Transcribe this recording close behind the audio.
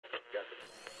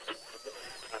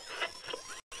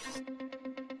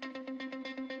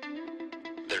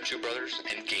They're two brothers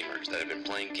and gamers that have been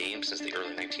playing games since the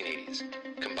early 1980s.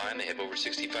 Combined, they have over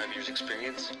 65 years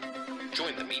experience.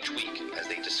 Join them each week as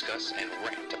they discuss and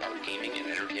rant about gaming and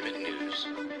entertainment news.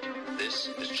 This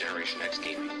is Generation X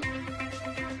Gaming.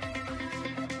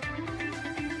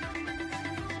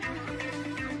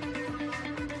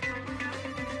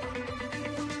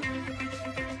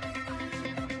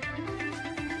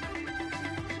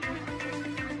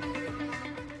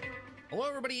 Hello,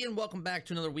 everybody, and welcome back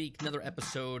to another week, another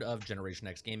episode of Generation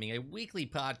X Gaming, a weekly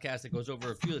podcast that goes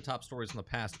over a few of the top stories from the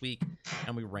past week,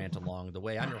 and we rant along the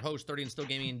way. I'm your host, 30 and Still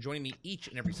Gaming, and joining me each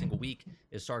and every single week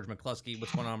is Sarge McCluskey.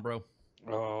 What's going on, bro?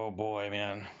 Oh boy,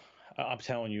 man! I'm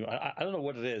telling you, I don't know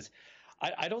what it is.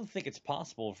 I don't think it's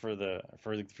possible for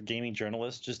gaming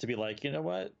journalists just to be like, you know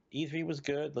what, E3 was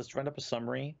good. Let's run up a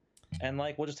summary, and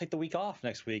like we'll just take the week off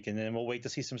next week, and then we'll wait to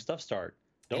see some stuff start.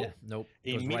 Nope. Yeah, nope.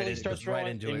 Immediately start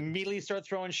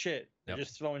throwing shit. Yep.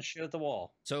 Just throwing shit at the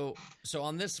wall. So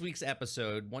on this week's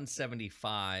episode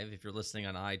 175, if you're listening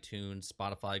on iTunes,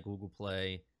 Spotify, Google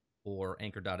Play, or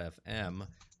Anchor.fm,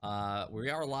 we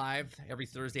are live every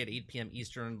Thursday at 8 p.m.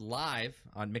 Eastern, live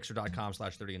on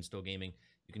Mixer.com/30 and Still Gaming.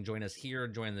 You can join us here,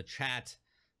 join the chat,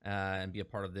 and be a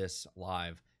part of this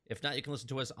live. If not, you can listen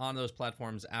to us on those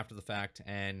platforms after the fact,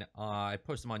 and I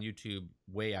post them on YouTube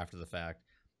way after the fact.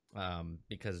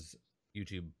 Because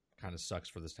YouTube kind of sucks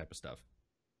for this type of stuff.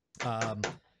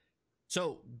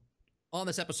 So on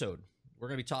this episode, we're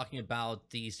going to be talking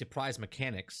about the surprise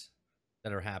mechanics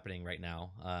that are happening right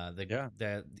now.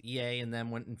 The EA and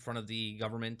them went in front of the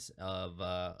government of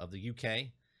the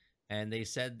UK, and they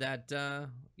said that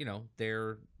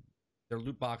their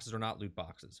loot boxes are not loot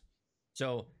boxes.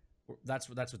 So that's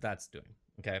what that's doing.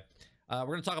 Okay, we're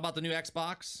going to talk about the new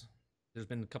Xbox. There's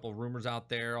been a couple of rumors out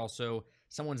there. Also,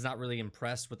 someone's not really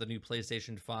impressed with the new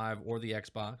PlayStation 5 or the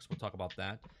Xbox. We'll talk about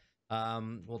that.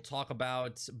 We'll talk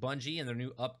about Bungie and their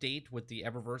new update with the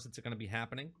Eververse that's going to be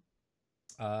happening.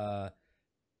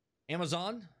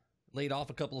 Amazon laid off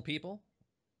a couple of people.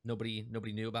 Nobody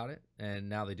knew about it, and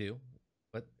now they do,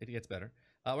 but it gets better.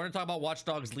 We're going to talk about Watch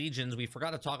Dogs Legions. We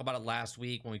forgot to talk about it last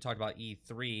week when we talked about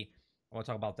E3. I want to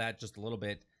talk about that just a little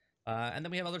bit. And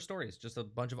then we have other stories, just a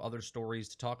bunch of other stories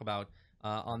to talk about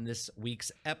on this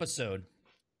week's episode.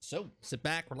 So sit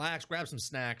back, relax, grab some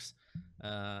snacks,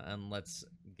 and let's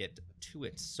get to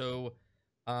it. So,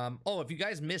 if you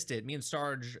guys missed it, me and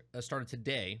Sarge started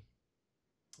today.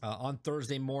 On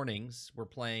Thursday mornings, we're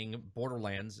playing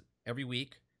Borderlands every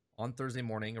week on Thursday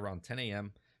morning around 10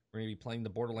 a.m. We're going to be playing the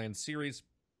Borderlands series.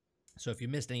 So if you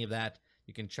missed any of that,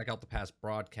 you can check out the past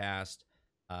broadcast.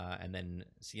 And then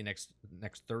see you next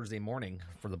Thursday morning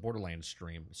for the Borderlands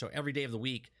stream. So every day of the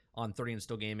week on 30 and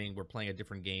Still Gaming, we're playing a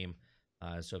different game.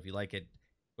 So if you like it,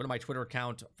 go to my Twitter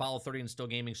account, follow 30 and Still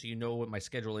Gaming, so you know what my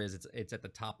schedule is. It's at the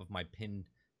top of my pinned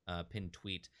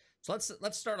tweet. So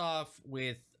let's start off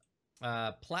with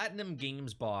Platinum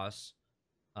Games boss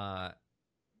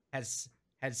has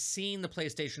seen the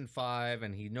PlayStation 5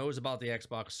 and he knows about the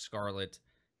Xbox Scarlet,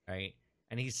 right?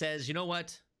 And he says, you know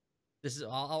what? This is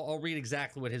I'll read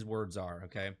exactly what his words are,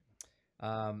 okay?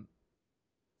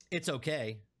 It's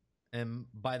okay. And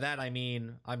by that I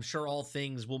mean, I'm sure all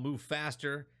things will move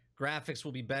faster, graphics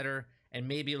will be better, and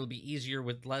maybe it'll be easier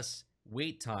with less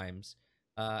wait times.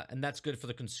 And that's good for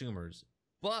the consumers.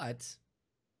 But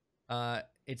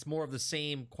it's more of the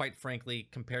same, quite frankly,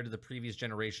 compared to the previous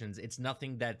generations. It's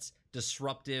nothing that's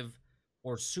disruptive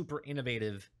or super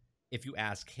innovative, if you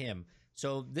ask him.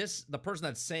 So the person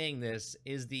that's saying this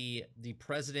is the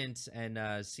president and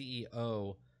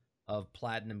CEO of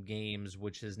Platinum Games,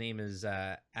 which his name is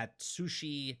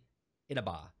Atsushi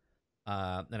Inaba,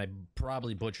 and I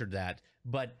probably butchered that,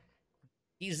 but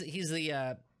he's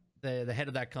the head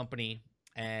of that company,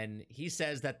 and he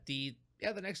says that the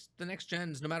next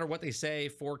gens, no matter what they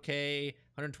say, 4K,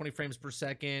 120 frames per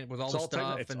second with all the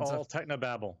stuff, it's all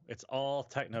technobabble. It's all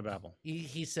technobabble.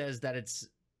 He says that it's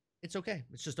okay.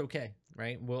 It's just okay,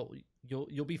 right? Well,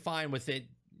 you'll be fine with it.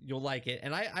 You'll like it.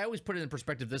 And I always put it in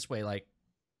perspective this way, like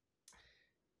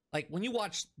when you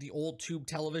watch the old tube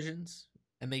televisions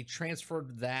and they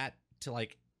transferred that to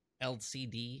like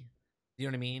LCD, you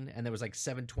know what I mean? And there was like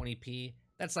 720p.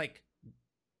 That's like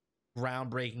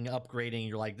groundbreaking, upgrading.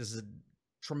 You're like, this is a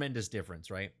tremendous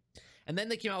difference, right? And then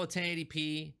they came out with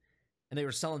 1080p and they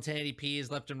were selling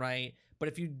 1080ps left and right. But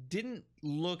if you didn't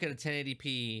look at a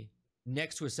 1080p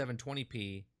next to a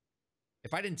 720p,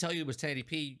 if I didn't tell you it was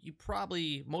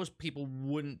 1080p, most people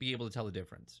wouldn't be able to tell the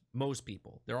difference. Most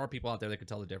people. There are people out there that could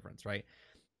tell the difference, right?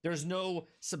 There's no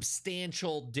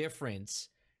substantial difference,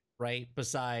 right?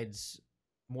 Besides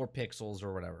more pixels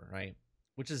or whatever, right?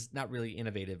 which is not really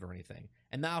innovative or anything.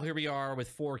 And now here we are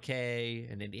with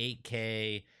 4K and an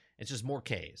 8K. It's just more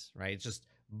Ks, right? It's just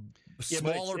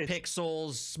smaller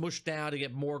pixels smushed down to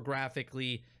get more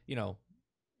graphically, beautiful.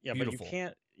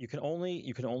 But you can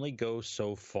only go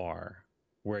so far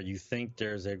where you think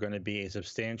there's going to be a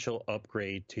substantial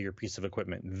upgrade to your piece of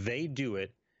equipment. They do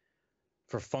it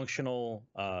for functional,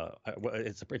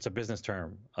 it's a business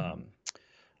term, a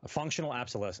functional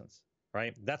obsolescence,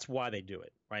 right? That's why they do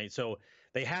it, right? So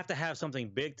they have to have something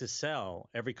big to sell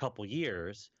every couple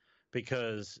years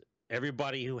because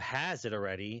everybody who has it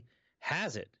already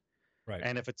has it. Right.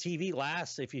 And if a TV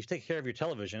lasts, if you take care of your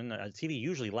television, a TV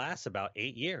usually lasts about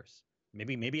 8 years,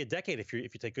 maybe a decade if you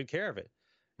take good care of it.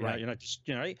 You're not just,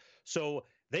 right? So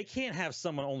they can't have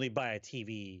someone only buy a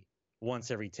TV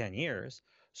once every 10 years.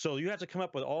 So you have to come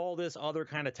up with all this other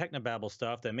kind of technobabble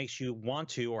stuff that makes you want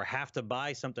to or have to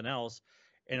buy something else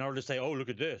in order to say, oh, look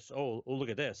at this. Oh, look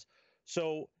at this.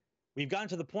 So we've gotten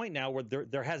to the point now where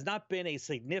there has not been a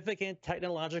significant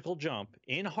technological jump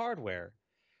in hardware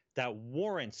that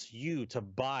warrants you to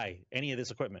buy any of this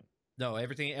equipment. No,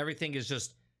 everything is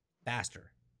just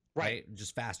faster. Right,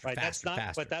 just faster, right. faster,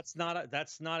 faster. But that's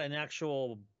not an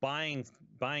actual buying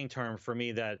term for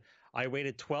me. That I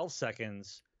waited 12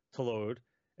 seconds to load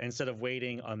instead of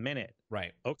waiting a minute.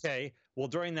 Right. Okay. Well,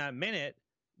 during that minute,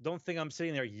 don't think I'm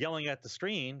sitting there yelling at the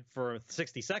screen for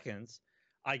 60 seconds.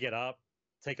 I get up,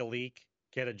 take a leak,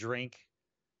 get a drink,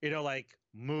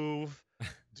 move,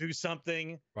 do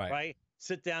something. Right.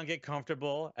 Sit down, get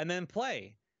comfortable, and then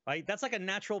play. Right, that's like a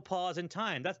natural pause in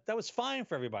time. That was fine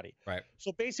for everybody. Right.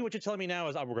 So basically, what you're telling me now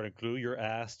is, we're going to glue your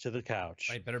ass to the couch.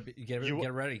 Right. Better get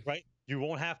ready. Right. You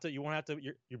won't have to.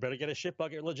 You better get a shit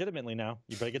bucket legitimately now.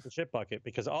 You better get the shit bucket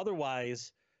because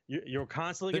otherwise, you're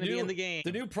constantly going to be in the game.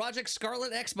 The new Project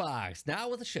Scarlet Xbox now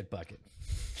with a shit bucket.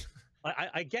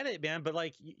 I get it, man, but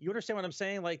you understand what I'm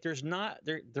saying?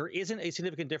 There isn't a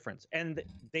significant difference, and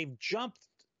they've jumped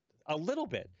a little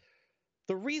bit.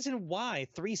 The reason why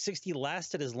 360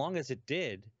 lasted as long as it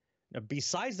did,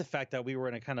 besides the fact that we were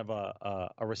in a kind of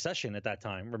a recession at that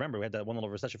time, remember we had that one little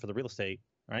recession for the real estate,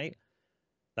 right?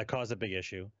 That caused a big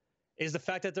issue, is the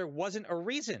fact that there wasn't a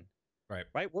reason.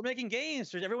 Right. We're making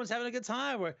games. Everyone's having a good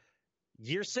time. We're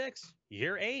year 6,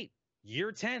 year 8,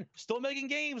 year 10, still making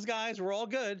games, guys. We're all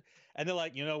good. And they're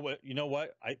like, you know what?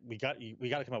 We got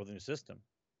to come up with a new system.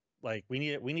 We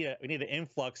need an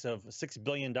influx of $6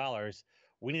 billion.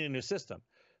 We need a new system.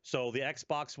 So the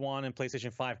Xbox One and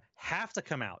PlayStation 5 have to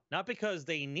come out, not because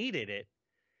they needed it.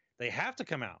 They have to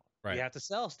come out. Right. You have to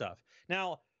sell stuff.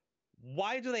 Now,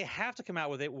 why do they have to come out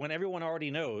with it when everyone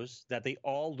already knows that they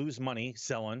all lose money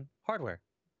selling hardware?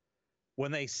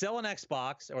 When they sell an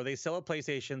Xbox or they sell a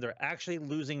PlayStation, they're actually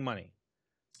losing money.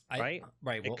 Right?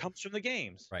 Right. It comes from the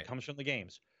games. Right. It comes from the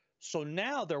games. So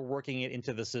now they're working it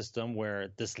into the system where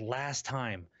this last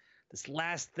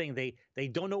thing, they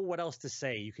don't know what else to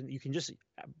say. You can just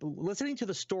listening to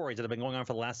the stories that have been going on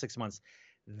for the last 6 months.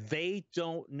 They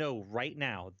don't know right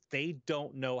now. They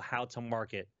don't know how to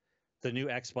market the new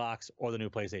Xbox or the new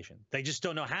PlayStation. They just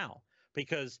don't know how,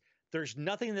 because there's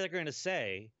nothing they're going to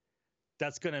say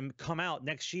that's going to come out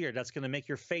next year that's going to make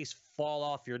your face fall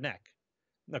off your neck.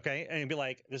 Okay, and be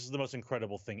like, this is the most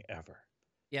incredible thing ever.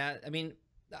 Yeah, I mean,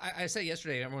 I said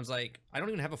yesterday, everyone's like, I don't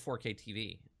even have a 4K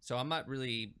TV, so I'm not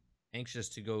really anxious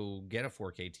to go get a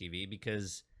 4K TV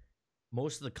because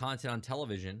most of the content on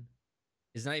television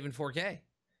is not even 4K,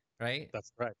 right?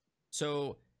 That's right.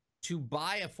 So to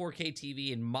buy a 4K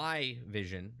TV in my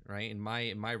vision, right, in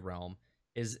my realm,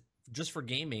 is just for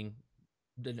gaming.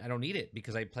 I don't need it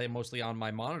because I play mostly on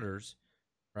my monitors,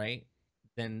 right,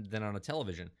 than on a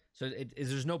television. So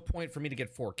there's no point for me to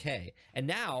get 4K. And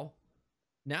now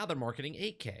they're marketing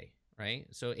 8K, right?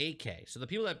 So 8K. So the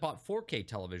people that bought 4K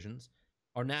televisions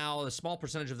are now a small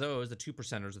percentage of those, the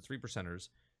 2%ers, the 3%ers,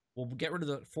 will get rid of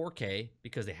the 4K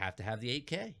because they have to have the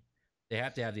 8K. They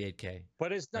have to have the 8K.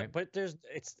 But it's not. Right? But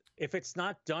if it's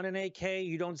not done in 8K,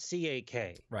 you don't see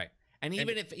 8K. Right. And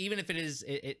even if it is,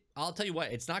 I'll tell you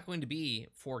what, it's not going to be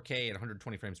 4K at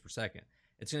 120 frames per second.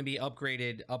 It's going to be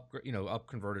upgraded, up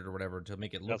converted or whatever to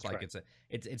make it look like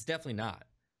it's definitely not,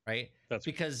 right? That's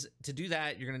because to do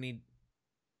that, you're going to need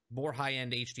more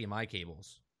high-end HDMI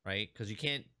cables, right? Because you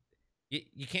can't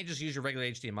just use your regular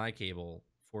HDMI cable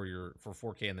for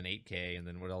 4K and then 8K and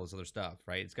then what all this other stuff,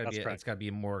 right? It's got to be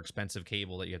a more expensive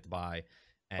cable that you have to buy,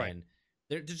 and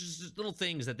there's just little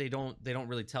things that they don't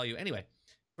really tell you. Anyway,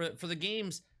 for the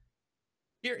games,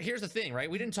 here's the thing, right?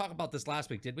 We didn't talk about this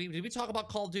last week, did we? Did we talk about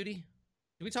Call of Duty?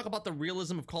 Did we talk about the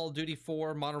realism of Call of Duty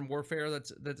 4 Modern Warfare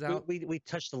that's out? We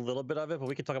touched a little bit of it, but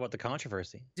we could talk about the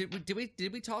controversy. Did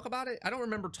we talk about it? I don't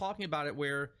remember talking about it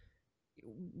where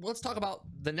let's talk about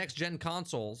the next gen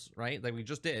consoles, right? Like we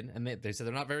just did, and they said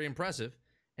they're not very impressive.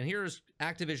 And here's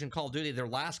Activision Call of Duty, their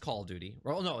last Call of Duty.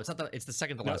 Well, no, it's not. It's the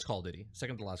second to last Call of Duty.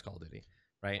 Second to last Call of Duty,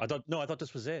 right? I thought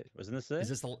this was it. Wasn't this it? Is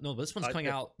this no? This one's coming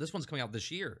out. This one's coming out this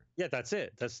year. Yeah, that's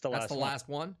it. That's the last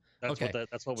one. That's okay.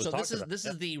 That's what was. So talked about. this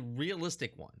is the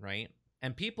realistic one, right?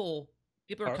 And people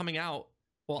are coming out.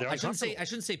 Well, I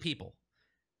shouldn't say people.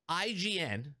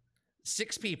 IGN,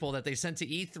 6 people that they sent to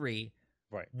E3,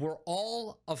 right, were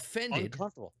all offended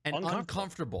and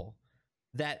uncomfortable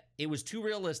that it was too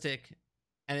realistic,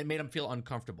 and it made them feel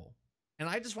uncomfortable. And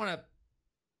I just want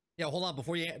to, hold on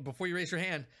before you raise your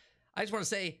hand. I just want to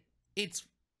say it's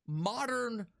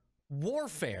modern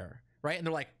warfare, right? And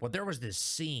they're like, well, there was this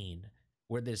scene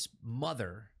where this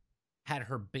mother had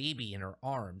her baby in her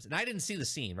arms, and I didn't see the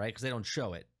scene, right? Because they don't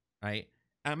show it, right?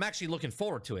 And I'm actually looking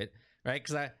forward to it, right?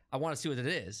 Because I want to see what it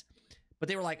is. But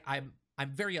they were like, I'm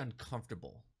very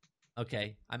uncomfortable.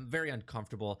 Okay, I'm very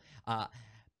uncomfortable.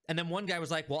 And then one guy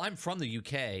was like, well, I'm from the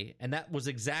UK, and that was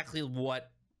exactly what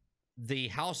the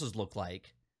houses look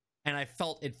like, and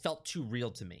it felt too real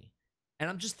to me. And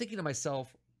I'm just thinking to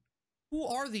myself, who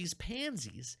are these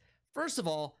pansies? First of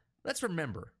all, let's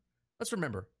remember,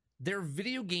 they're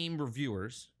video game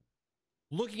reviewers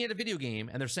looking at a video game,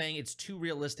 and they're saying it's too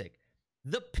realistic.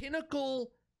 The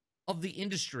pinnacle of the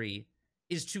industry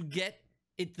is to get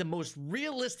it the most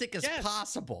realistic as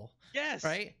possible. Yes.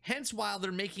 Right? Hence why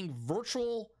they're making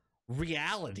virtual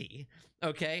reality.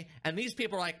 Okay? And these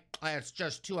people are like, it's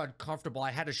just too uncomfortable. I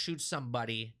had to shoot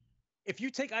somebody. If you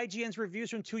take IGN's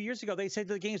reviews from 2 years ago, they said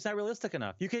the game's not realistic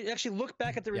enough. You can actually look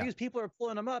back at the reviews. People are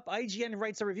pulling them up. IGN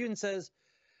writes a review and says,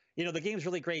 the game's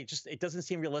really great. Just it doesn't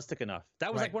seem realistic enough.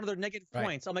 That was like one of their negative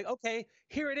points. I'm like, okay,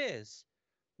 here it is.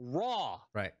 Raw.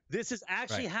 Right. This is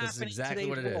actually happening exactly in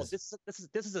today's world. Is.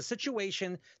 This is a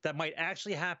situation that might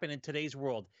actually happen in today's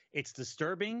world. It's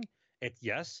disturbing.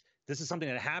 Yes. This is something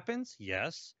that happens.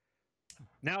 Yes.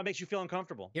 Now it makes you feel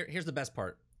uncomfortable. Here's the best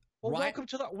part. Well, welcome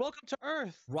to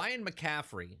Earth. Ryan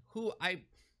McCaffrey, who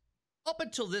up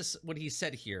until this, what he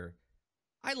said here,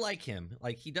 I like him.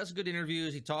 Like, he does good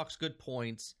interviews. He talks good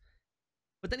points.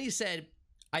 But then he said,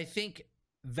 I think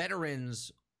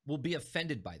veterans will be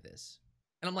offended by this.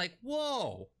 And I'm like,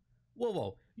 whoa.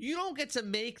 You don't get to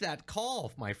make that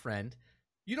call, my friend.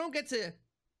 You don't get to,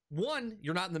 1,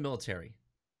 you're not in the military.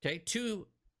 Okay. 2,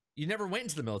 you never went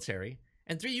into the military.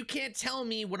 And 3, you can't tell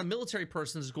me what a military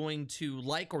person is going to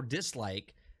like or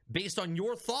dislike based on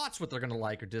your thoughts, what they're going to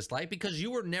like or dislike, because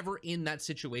you were never in that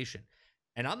situation.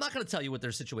 And I'm not going to tell you what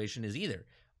their situation is either.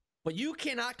 But you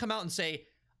cannot come out and say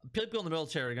people in the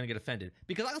military are going to get offended.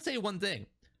 Because I'll tell you one thing.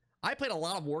 I played a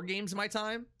lot of war games in my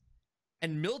time.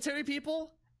 And military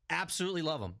people absolutely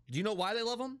love them. Do you know why they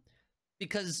love them?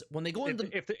 Because when they go into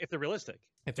if they're realistic,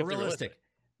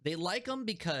 they like them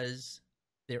because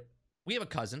we have a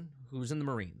cousin who's in the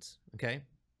Marines. Okay,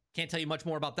 can't tell you much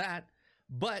more about that,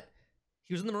 but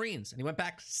he was in the Marines and he went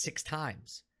back 6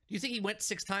 times. Do you think he went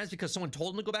 6 times because someone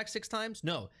told him to go back 6 times?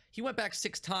 No, he went back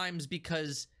 6 times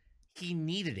because he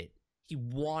needed it. He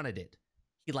wanted it.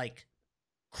 He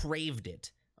craved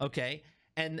it. Okay,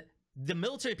 and the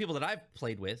military people that I've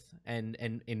played with and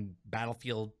in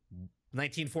Battlefield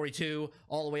 1942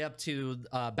 all the way up to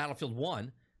Battlefield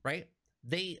 1, right?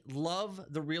 They love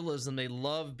the realism. They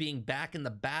love being back in the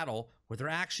battle where they're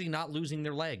actually not losing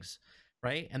their legs,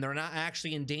 right? And they're not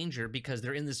actually in danger because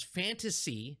they're in this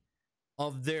fantasy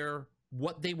of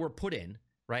what they were put in,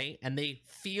 right? And they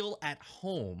feel at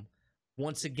home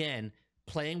once again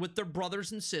playing with their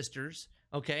brothers and sisters,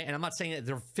 okay? And I'm not saying that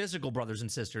they're physical brothers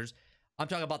and sisters. I'm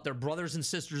talking about their brothers and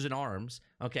sisters in arms,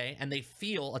 okay? And they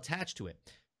feel attached to it.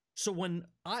 So when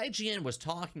IGN was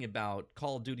talking about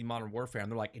Call of Duty Modern Warfare, and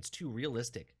they're like, it's too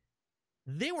realistic,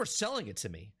 they were selling it to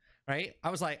me, right? I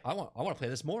was like, I want to play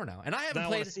this more now. And I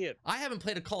haven't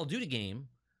played a Call of Duty game.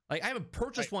 Like, I haven't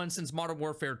purchased one since Modern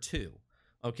Warfare 2,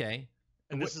 okay?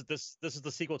 And this is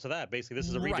the sequel to that. Basically, this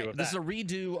is a redo of that. This is a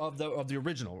redo of the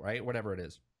original, right? Whatever it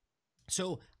is.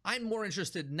 So I'm more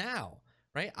interested now.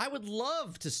 Right? I would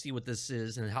love to see what this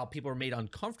is and how people are made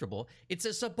uncomfortable.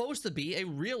 It's supposed to be a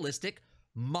realistic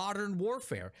modern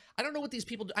warfare. I don't know what these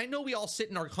people do. I know we all sit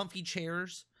in our comfy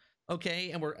chairs,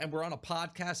 okay, and we're on a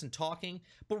podcast and talking,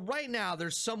 but right now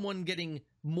there's someone getting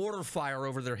mortar fire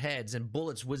over their heads and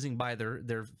bullets whizzing by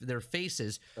their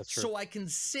faces. That's true. So I can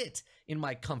sit in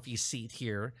my comfy seat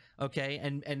here, okay,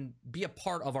 and be a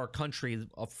part of our country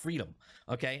of freedom,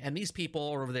 okay? And these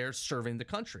people are over there serving the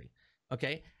country,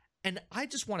 okay? And I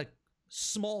just want a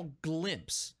small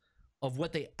glimpse of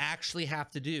what they actually have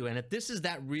to do. And if this is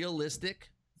that realistic,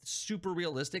 super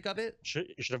realistic of it, you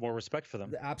should have more respect for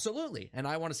them. Absolutely. And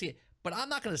I want to see it. But I'm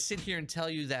not going to sit here and tell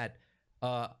you that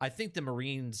I think the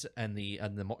Marines and the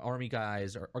Army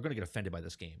guys are going to get offended by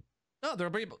this game. No,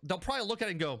 they'll probably look at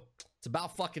it and go, it's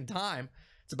about fucking time.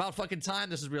 It's about fucking time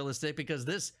this is realistic, because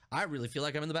this, I really feel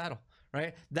like I'm in the battle,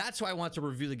 right? That's why I want to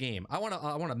review the game. I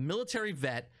want a military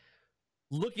vet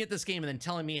looking at this game and then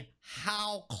telling me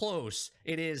how close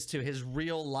it is to his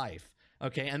real life,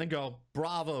 okay? And then go,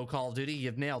 bravo, Call of Duty,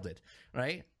 you've nailed it,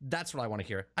 right? That's what I want to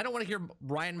hear. I don't want to hear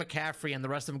Ryan McCaffrey and the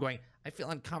rest of them going, I feel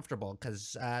uncomfortable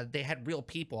because they had real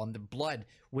people and the blood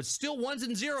was still ones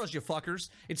and zeros, you fuckers.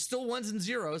 It's still ones and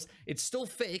zeros. It's still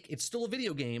fake. It's still a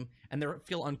video game, and they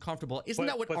feel uncomfortable. Isn't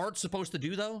that what art's supposed to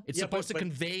do, though? It's supposed to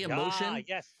convey emotion.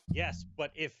 Yes.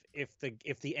 But if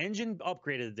the engine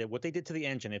upgraded, what they did to the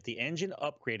engine, if the engine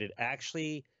upgraded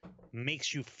actually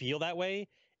makes you feel that way,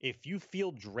 if you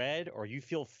feel dread or you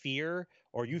feel fear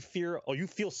or you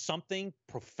feel something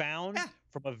profound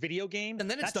from a video game,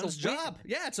 and then it's done its job.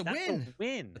 Yeah, it's a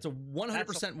win. It's a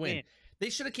 100% win. They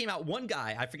should have came out. One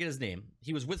guy, I forget his name,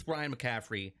 he was with Ryan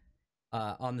McCaffrey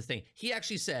on the thing. He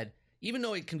actually said, even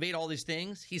though it conveyed all these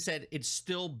things, he said it's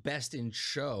still best in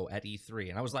show at E3.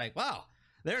 And I was like, wow,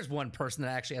 there's one person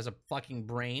that actually has a fucking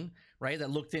brain, right? That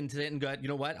looked into it and got, you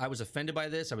know what? I was offended by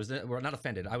this. I was not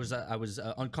offended. I was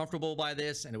uncomfortable by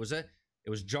this, and it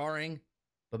was jarring,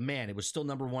 but man, it was still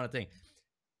number one thing.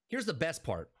 Here's the best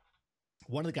part.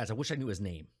 One of the guys, I wish I knew his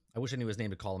name. I wish I knew his name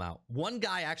to call him out. One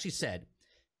guy actually said,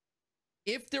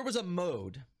 if there was a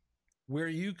mode where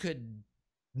you could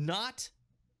not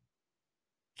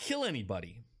kill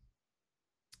anybody,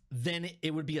 then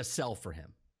it would be a sell for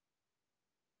him.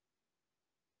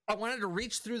 I wanted to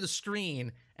reach through the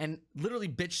screen and literally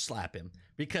bitch slap him,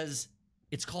 because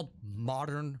it's called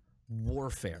modern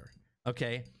warfare,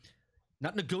 okay?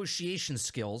 Not negotiation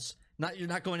skills. You're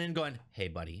not going in going, hey,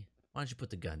 buddy, why don't you put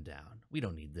the gun down? We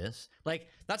don't need this. Like,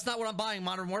 that's not what I'm buying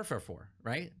Modern Warfare for,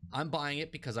 right? I'm buying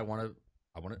it because I want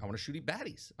to shoot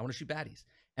baddies. I want to shoot baddies.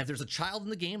 And if there's a child in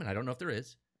the game, and I don't know if there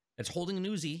is, that's holding an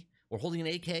Uzi or holding an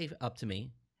AK up to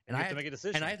me, and I have to make a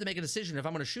decision. And I have to make a decision if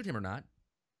I'm going to shoot him or not.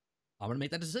 I'm going to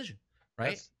make that decision,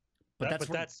 right? That's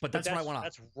what I want.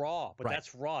 That's raw. But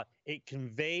that's raw. It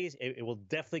conveys. It will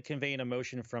definitely convey an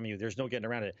emotion from you. There's no getting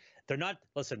around it. They're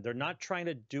not trying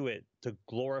to do it to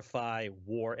glorify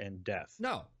war and death.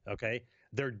 No. Okay.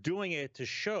 They're doing it to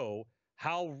show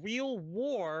how real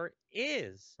war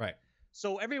is. Right.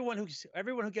 So everyone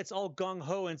who gets all gung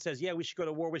ho and says, "Yeah, we should go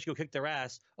to war. We should go kick their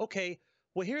ass." Okay.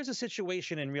 Well, here's a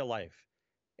situation in real life,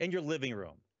 in your living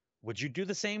room. Would you do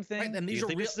the same thing? Right, and these are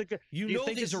real.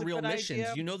 These are real missions.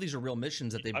 Idea? You know these are real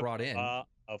missions that they brought in.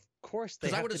 Of course, they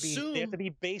have to be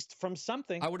based from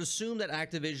something. I would assume that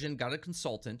Activision got a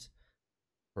consultant,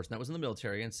 person that was in the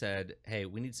military, and said, "Hey,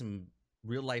 we need some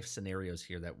real life scenarios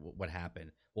here. That what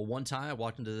happened." Well, one time I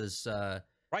walked into this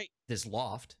this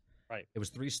loft. Right. It was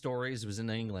 3 stories. It was in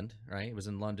England, right? It was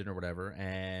in London or whatever,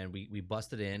 and we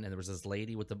busted in, and there was this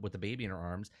lady with the baby in her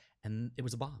arms, and it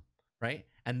was a bomb. Right.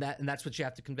 And that's what you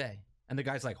have to convey. And the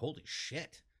guy's like, holy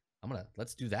shit,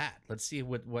 let's do that. Let's see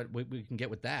what we can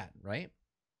get with that. Right.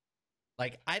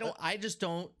 Like, I just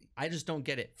don't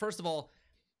get it. First of all,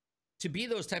 to be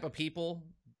those type of people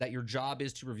that your job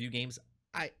is to review games.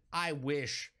 I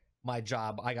wish my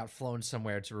job, I got flown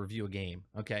somewhere to review a game.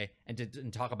 Okay.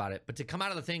 And talk about it. But to come out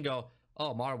of the thing and go,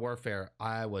 oh, Modern Warfare,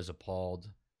 I was appalled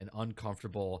and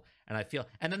uncomfortable. And I feel,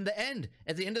 and then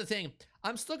at the end of the thing,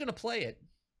 I'm still going to play it.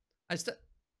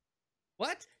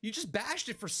 What? You just bashed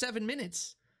it for 7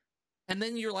 minutes, and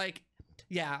then you're like,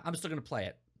 yeah, I'm still gonna play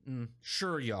it.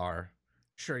 Sure you are.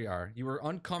 You were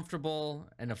uncomfortable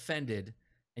and offended,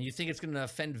 and you think it's gonna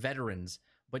offend veterans,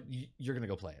 but you're gonna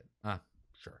go play it.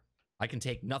 Sure. I can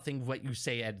take nothing what you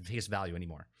say at face value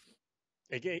anymore.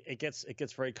 It gets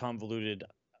very convoluted.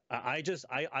 I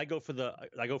go for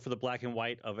the black and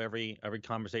white of every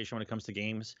conversation when it comes to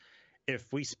games.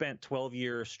 If we spent 12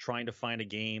 years trying to find a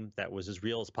game that was as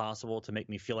real as possible to make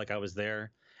me feel like I was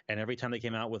there, and every time they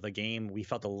came out with a game, we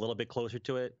felt a little bit closer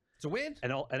to it. It's a win.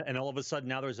 And all of a sudden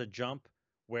now there's a jump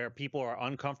where people are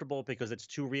uncomfortable because it's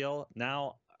too real.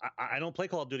 Now I don't play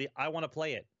Call of Duty. I want to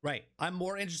play it. Right. I'm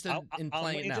more interested in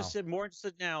playing it now. More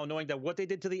interested now, knowing that what they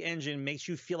did to the engine makes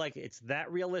you feel like it's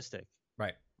that realistic.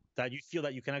 Right. That you feel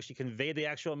that you can actually convey the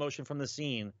actual emotion from the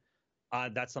scene.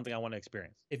 That's something I want to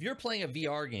experience. If you're playing a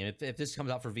VR game, if this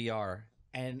comes out for VR,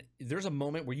 and there's a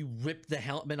moment where you rip the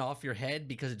helmet off your head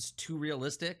because it's too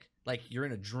realistic, like you're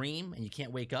in a dream and you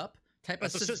can't wake up,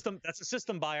 that's a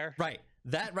system buyer. Right.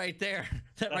 That right there.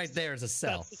 Right there is a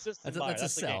sell. That's a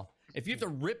sell. If you have to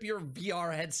rip your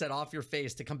VR headset off your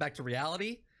face to come back to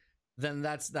reality, then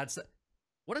that's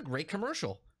what a great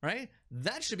commercial, right?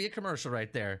 That should be a commercial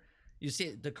right there. You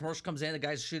see the commercial comes in, the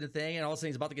guy's shooting a thing, and all of a sudden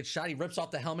he's about to get shot. He rips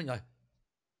off the helmet, and like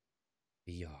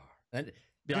VR, and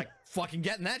be like, fucking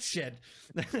getting that shit,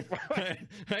 right?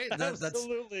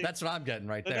 Absolutely. That's what I'm getting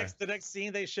right there. The next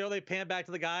scene they show, they pan back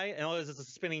to the guy, and all there's is a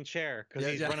spinning chair because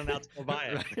he's running out to go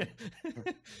buy it.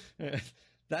 Right.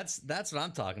 That's what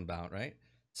I'm talking about, right?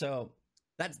 So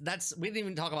that's we didn't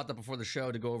even talk about that before the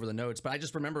show to go over the notes, but I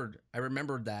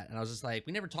remembered that, and I was just like,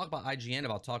 we never talked about IGN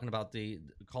about talking about the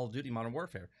Call of Duty Modern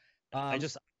Warfare.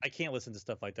 I can't listen to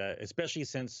stuff like that, especially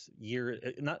since I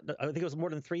think it was more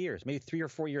than 3 years, maybe 3 or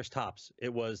 4 years tops.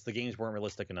 It was the games weren't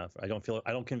realistic enough. I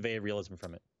don't convey realism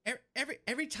from it.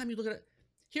 Every time you look at it,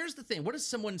 here's the thing. What does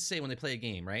someone say when they play a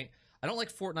game, right? I don't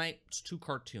like Fortnite. It's too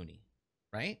cartoony,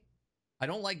 right? I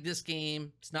don't like this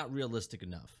game. It's not realistic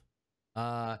enough.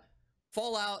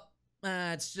 Fallout,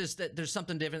 it's just that there's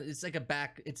something different. It's like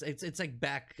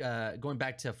going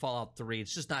back to Fallout 3.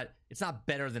 It's not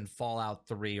better than Fallout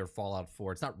 3 or Fallout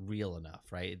 4. It's not real enough,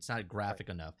 right? It's not graphic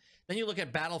enough. Then you look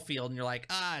at Battlefield and you're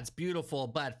like, it's beautiful,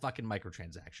 but fucking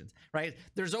microtransactions, right?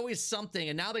 There's always something,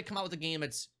 and now they come out with a game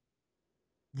that's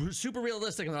super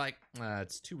realistic, and they're like,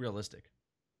 it's too realistic.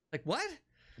 Like, what?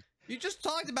 You just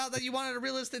talked about that you wanted a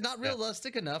realistic, not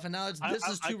realistic enough, and now this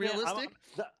is too realistic?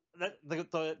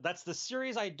 That's the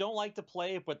series I don't like to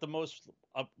play, but the most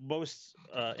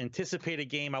anticipated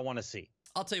game I want to see.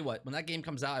 I'll tell you what, when that game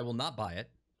comes out, I will not buy it,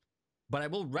 but I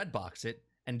will Redbox it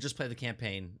and just play the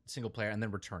campaign single player and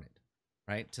then return it,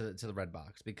 right, to the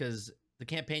Redbox, because the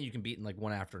campaign you can beat in like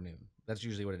one afternoon. That's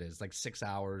usually what it is, like 6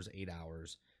 hours, 8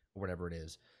 hours, or whatever it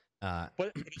is.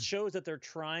 But it shows that they're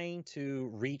trying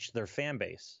to reach their fan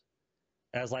base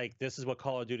as like, this is what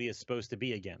Call of Duty is supposed to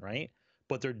be again, right?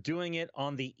 But they're doing it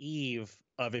on the eve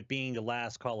of it being the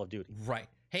last Call of Duty. Right.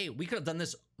 Hey, we could have done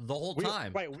this the whole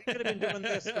time. Right. We could have been doing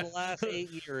this for the last 8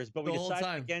 years, but we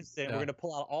decided against it. Yeah. We're going to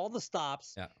pull out all the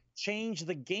stops, change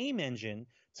the game engine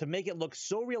to make it look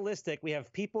so realistic. We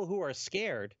have people who are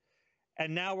scared,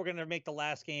 and now we're going to make the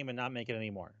last game and not make it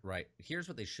anymore. Right. Here's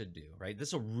what they should do, right?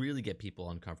 This will really get people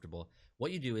uncomfortable.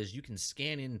 What you do is you can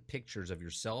scan in pictures of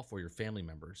yourself or your family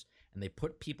members, and they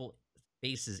put people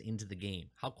faces into the game.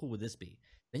 How cool would this be?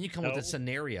 Then you come with a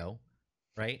scenario,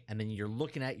 right? And then you're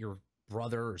looking at your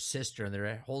brother or sister, and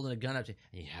they're holding a gun up to you,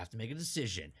 and you have to make a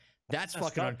decision. That's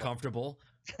fucking uncomfortable.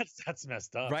 That's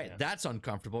messed up. Right. Man. That's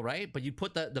uncomfortable, right? But you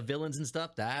put the villains and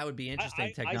stuff, that would be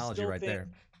interesting technology right there.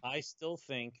 I still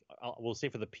think, we'll say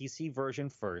for the PC version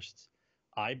first,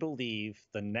 I believe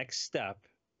the next step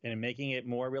in making it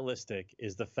more realistic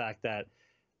is the fact that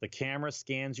the camera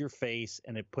scans your face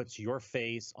and it puts your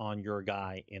face on your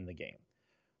guy in the game.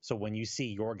 So when you see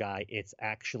your guy, it's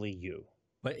actually you.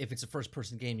 But if it's a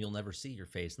first-person game, you'll never see your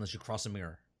face unless you cross a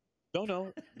mirror.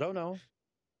 No.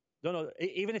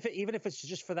 Even if it's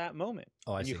just for that moment.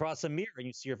 Oh, I see. You cross a mirror and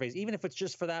you see your face. Even if it's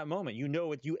just for that moment, you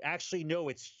know it. You actually know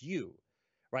it's you,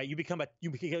 right? You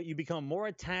become more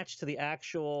attached to the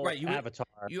actual avatar.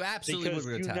 You absolutely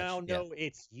would attach. You now know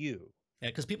it's you. Yeah,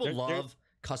 because people love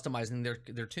customizing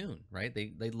their tune, right?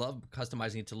 They love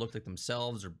customizing it to look like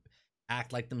themselves or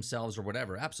act like themselves or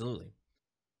whatever. Absolutely.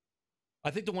 I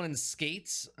think the one in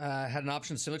Skates had an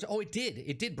option similar to. Oh, it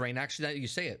did, Brain. Actually, that you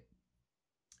say it.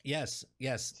 Yes.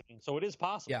 So it is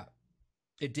possible. Yeah,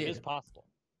 it did. It is possible.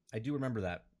 I do remember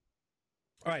that.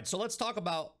 All right, so let's talk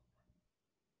about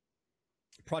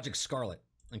Project Scarlet.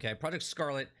 Okay, Project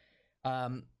Scarlet.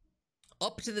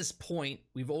 Up to this point,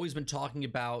 we've always been talking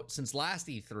about, since last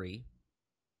E3,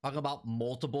 talking about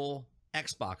multiple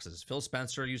Xboxes. Phil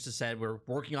Spencer used to say we're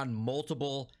working on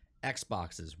multiple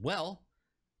Xboxes. Well,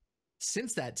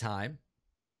 since that time,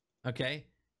 okay,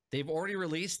 they've already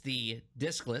released the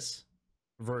discless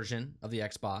version of the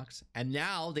Xbox, and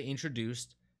now they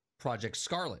introduced Project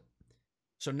Scarlet.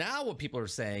 So now what people are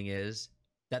saying is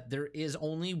that there is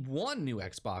only one new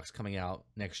Xbox coming out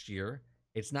next year.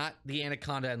 It's not the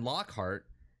Anaconda and Lockhart.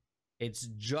 It's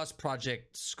just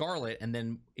Project Scarlet, and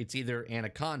then it's either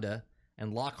Anaconda,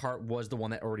 and Lockhart was the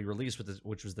one that already released,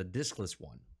 which was the discless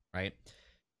one, right?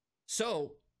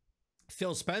 So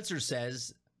Phil Spencer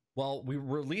says, well, we're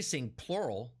releasing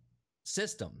plural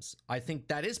systems. I think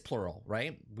that is plural,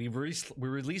 right? We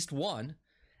released one,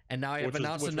 and now I have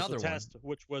announced another one.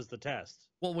 Which was the test?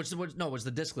 Well, was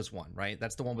the discless one, right?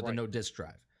 That's the one with the no disk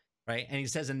drive, right? And he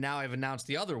says, and now I've announced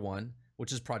the other one,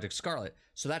 which is Project Scarlet.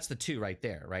 So that's the two right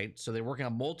there, right? So they're working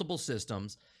on multiple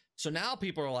systems. So now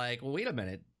people are like, well, wait a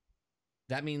minute.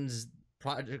 That means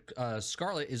Project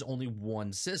Scarlet is only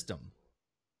one system.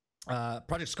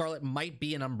 Project Scarlet might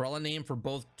be an umbrella name for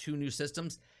both two new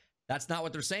systems. That's not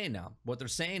what they're saying now. What they're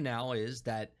saying now is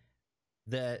that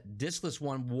the discless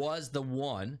one was the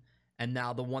one, and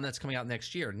now the one that's coming out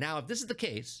next year. Now, if this is the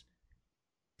case,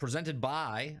 presented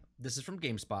by, this is from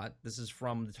GameSpot. This is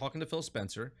from talking to Phil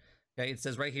Spencer. Okay, it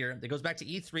says right here, it goes back to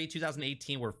E3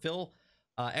 2018, where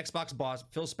Xbox boss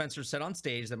Phil Spencer said on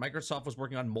stage that Microsoft was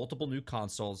working on multiple new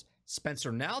consoles.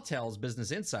 Spencer now tells Business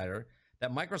Insider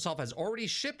that Microsoft has already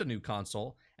shipped a new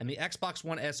console and the Xbox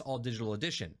One S All Digital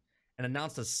Edition, and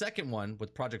announced a second one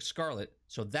with Project Scarlet.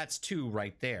 So that's 2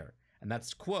 right there. And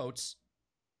that's quotes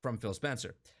from Phil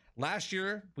Spencer. Last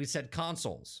year, we said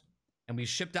consoles, and we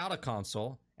shipped out a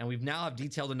console, and we've now have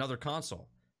detailed another console.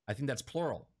 I think that's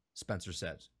plural, Spencer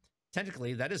says.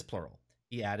 Technically, that is plural.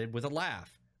 He added with a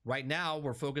laugh. Right now,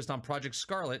 we're focused on Project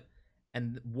Scarlet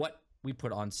and what we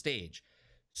put on stage.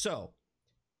 So,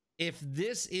 if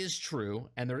this is true,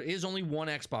 and there is only one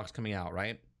Xbox coming out,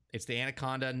 right? It's the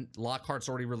Anaconda, and Lockhart's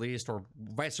already released, or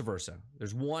vice versa.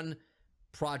 There's one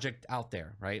project out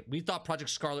there, right? We thought Project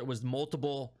Scarlet was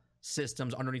multiple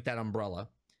systems underneath that umbrella.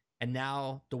 And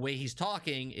now the way he's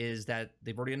talking is that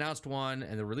they've already announced one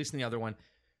and they're releasing the other one.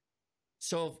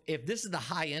 So if this is the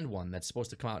high-end one that's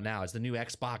supposed to come out now, it's the new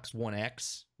Xbox One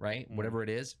X, right? Mm-hmm. Whatever it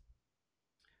is.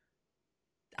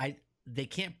 They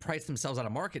can't price themselves out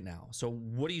of market now. So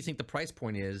what do you think the price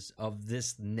point is of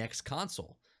this next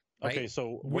console? Right? Okay,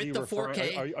 so what with the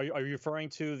 4K, are you referring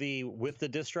to the with the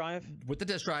disk drive? With the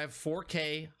disk drive,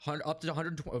 4K up to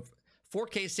 120,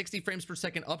 4K 60 frames per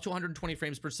second, up to 120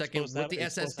 frames per second with the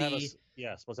SSD.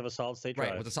 Supposed to have a solid state drive.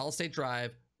 Right, with a solid state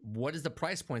drive. What is the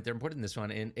price point they're putting this one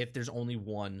in if there's only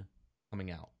one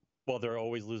coming out? Well, they're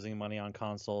always losing money on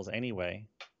consoles anyway,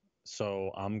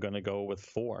 so I'm gonna go with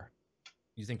 4.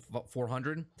 You think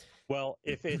 400? Well,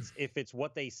 if it's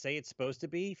what they say it's supposed to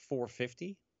be,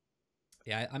 450.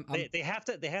 Yeah, they have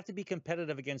to be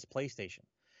competitive against PlayStation.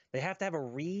 They have to have a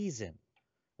reason,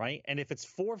 right? And if it's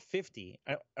 450,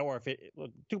 or if it,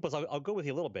 Dupas, I'll go with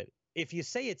you a little bit. If you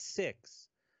say it's 6,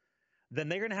 then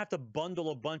they're gonna have to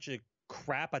bundle a bunch of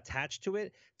crap attached to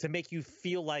it to make you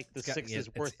feel like the 6 is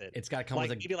worth it. It's got to come like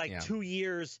with maybe like 2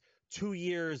 years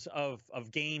of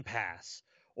Game Pass.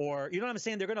 Or, you know what I'm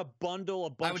saying? They're going to bundle a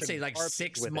bunch of I would say like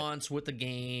 6 months with the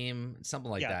game,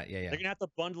 something like that. Yeah. They're going to have to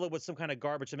bundle it with some kind of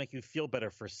garbage to make you feel better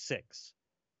for 6.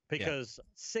 Because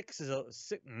 6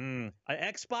 is an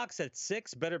Xbox at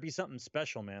 6 better be something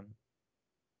special, man.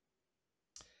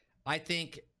 I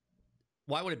think,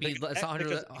 why would it be less,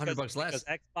 100 bucks less?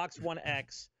 Because Xbox One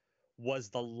X was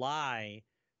the lie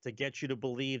to get you to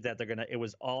believe that it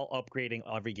was all upgrading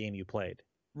every game you played.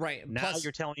 Right. Now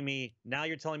you're telling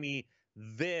me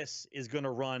this is going to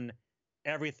run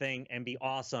everything and be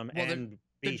awesome. Well,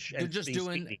 they're just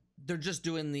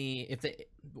doing the, if they,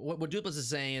 what Duplass is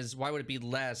saying is, why would it be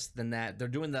less than that? They're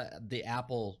doing the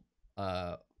Apple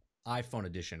iPhone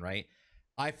edition, right?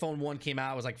 iPhone 1 came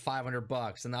out, it was like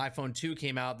 $500, and the iPhone 2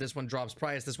 came out. This one drops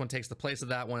price. This one takes the place of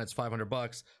that one. It's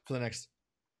 $500 for the next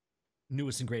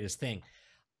newest and greatest thing.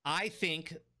 I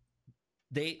think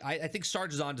I think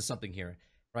Sarge is onto something here,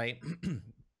 right?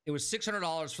 It was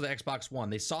 $600 for the Xbox One.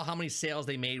 They saw how many sales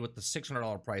they made with the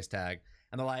 $600 price tag,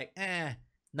 and they're like,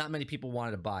 not many people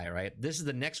wanted to buy, right? This is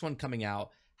the next one coming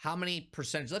out. How many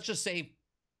percentage? Let's just say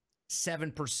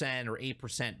 7% or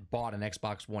 8% bought an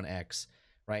Xbox One X,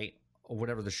 right? Or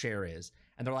whatever the share is.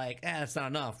 And they're like, that's not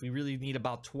enough. We really need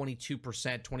about 22%,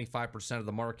 25% of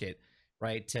the market,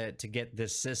 right, to get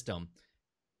this system.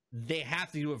 They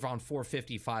have to do it around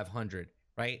 450, 500,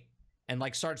 right? And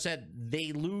like Sarge said,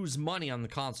 they lose money on the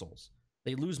consoles.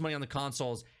 They lose money on the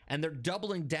consoles, and they're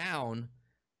doubling down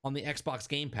on the Xbox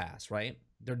Game Pass, right?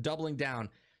 They're doubling down.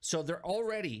 So they're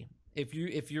already, if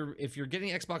you're getting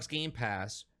Xbox Game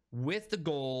Pass with the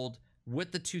gold,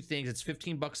 with the 2 things, it's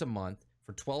 $15 a month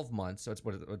for 12 months. So it's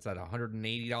what's that,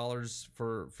 $180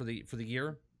 for the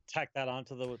year? Tack that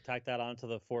onto the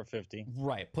 450.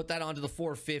 Right. Put that onto the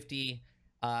 450.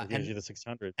 Gives you the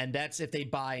 600. And that's if they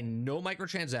buy no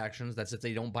microtransactions. That's if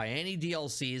they don't buy any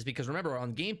DLCs. Because remember,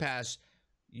 on Game Pass,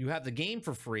 you have the game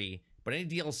for free, but any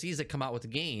DLCs that come out with the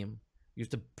game, you have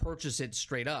to purchase it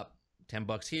straight up.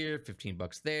 $10 here,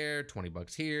 $15 there,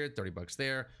 $20 here, $30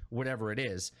 there, whatever it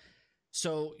is.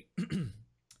 So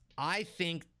I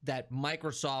think that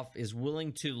Microsoft is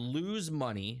willing to lose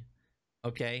money,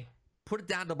 okay, put it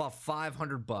down to about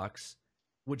 $500,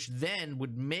 which then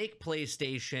would make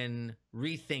PlayStation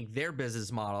rethink their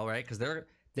business model, right? Because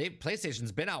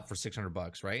PlayStation's been out for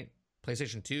 $600, right?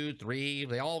 PlayStation 2, 3,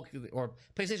 or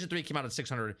PlayStation 3 came out at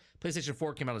 $600. PlayStation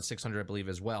 4 came out at $600, I believe,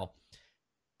 as well.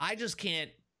 I just can't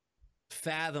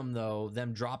fathom, though,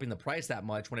 them dropping the price that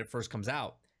much when it first comes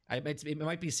out. It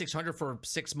might be $600 for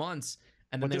 6 months,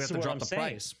 and then they have to drop the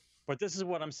price. But this is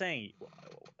what I'm saying.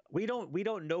 We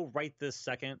don't know right this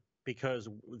second because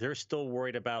they're still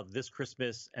worried about this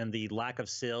Christmas and the lack of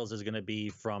sales is going to be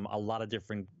from a lot of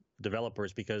different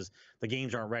developers because the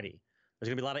games aren't ready. There's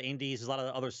going to be a lot of indies, there's a lot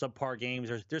of other subpar games.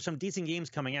 There's some decent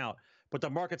games coming out, but the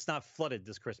market's not flooded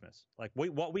this Christmas. Like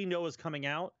what we know is coming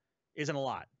out isn't a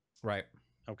lot. Right.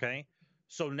 Okay.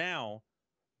 So now,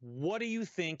 what do you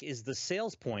think is the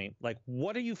sales point? Like,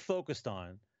 what are you focused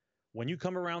on when you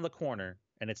come around the corner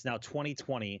and it's now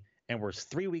 2020 and we're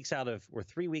 3 weeks out of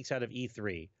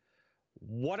E3?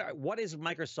 What is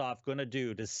Microsoft going to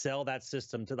do to sell that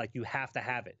system to, like, you have to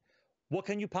have it? What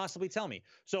can you possibly tell me?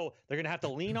 So they're going to have to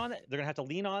lean on it. They're going to have to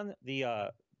lean on the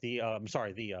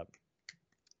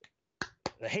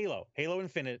Halo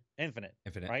Infinite,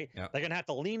 right? Yep. They're going to have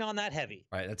to lean on that heavy.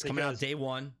 Right. That's coming out day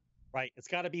one. Right. It's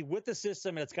got to be with the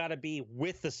system, and it's got to be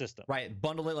with the system. Right.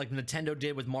 Bundle it like Nintendo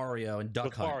did with Mario and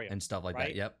Duck Hunt and stuff like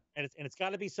that. Yep. And it's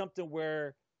got to be something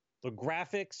where the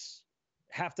graphics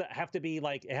have to be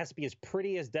like, it has to be as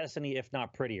pretty as Destiny, if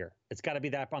not prettier. It's got to be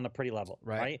that on the pretty level.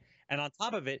 Right. And on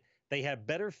top of it, they have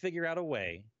better figure out a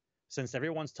way, since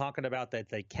everyone's talking about that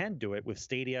they can do it with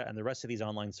Stadia and the rest of these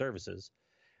online services,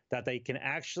 that they can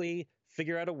actually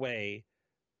figure out a way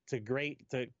to create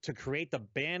the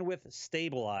bandwidth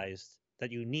stabilized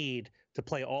that you need to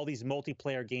play all these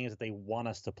multiplayer games that they want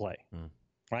us to play.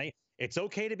 Right? It's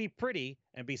okay to be pretty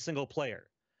and be single player,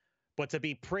 but to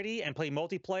be pretty and play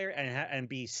multiplayer and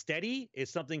be steady is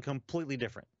something completely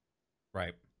different.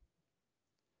 Right.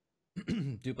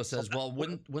 Dupa says, well,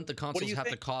 wouldn't the consoles have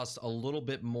to cost a little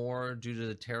bit more due to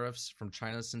the tariffs from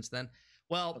China since then?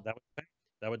 Well,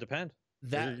 that would depend.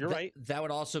 You're right. That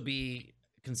would also be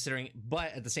considering,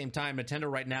 but at the same time,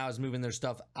 Nintendo right now is moving their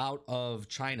stuff out of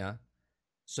China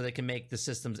so they can make the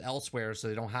systems elsewhere so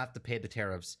they don't have to pay the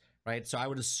tariffs, right? So I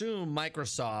would assume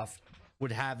Microsoft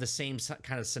would have the same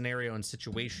kind of scenario and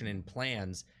situation and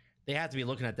plans. They have to be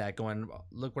looking at that going,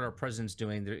 look what our president's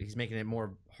doing. He's making it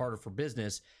more harder for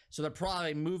business. So they're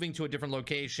probably moving to a different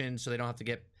location so they don't have to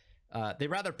get, they'd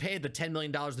rather pay the $10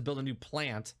 million to build a new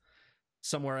plant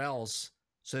somewhere else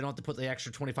so they don't have to put the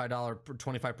extra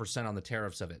 $25% on the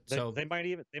tariffs of it. So they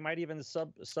might even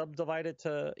subdivide it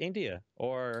to India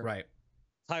or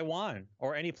Taiwan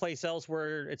or any place else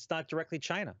where it's not directly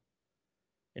China.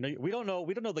 You know, we don't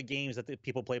know the games that the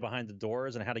people play behind the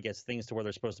doors and how to get things to where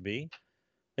they're supposed to be.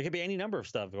 There could be any number of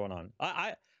stuff going on.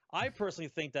 I personally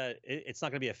think that it's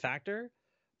not going to be a factor,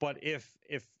 but if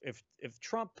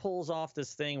Trump pulls off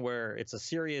this thing where it's a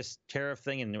serious tariff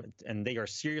thing and they are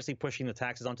seriously pushing the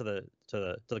taxes onto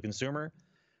the consumer,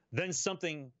 then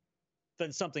something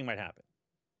might happen.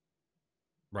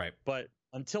 Right. But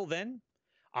until then,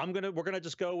 we're gonna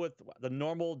just go with the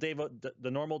normal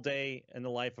day in the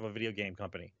life of a video game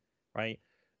company, right?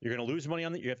 You're gonna lose money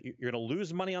on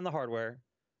the hardware.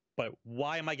 But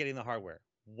why am I getting the hardware?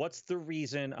 What's the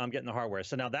reason I'm getting the hardware?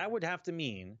 So now that would have to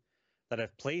mean that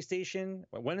if PlayStation,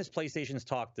 when is PlayStation's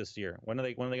talk this year? When are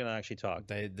they going to actually talk?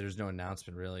 There's no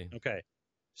announcement really. Okay.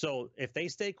 So if they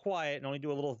stay quiet and only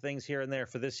do a little things here and there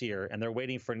for this year, and they're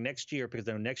waiting for next year because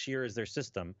then next year is their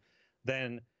system,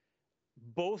 then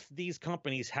both these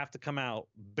companies have to come out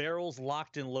barrels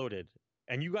locked and loaded,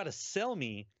 and you got to sell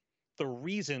me the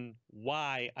reason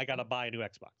why I got to buy a new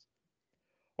Xbox.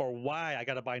 Or why I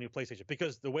got to buy a new PlayStation.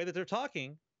 Because the way that they're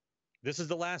talking, this is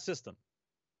the last system.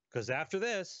 Because after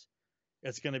this,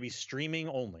 it's going to be streaming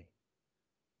only.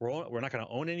 We're not going to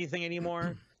own anything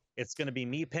anymore. It's going to be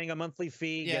me paying a monthly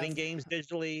fee, getting games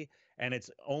digitally, and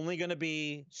it's only going to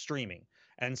be streaming.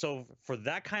 And so for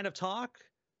that kind of talk,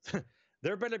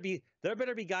 there better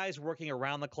be guys working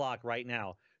around the clock right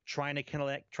now trying to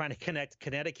connect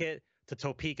Connecticut to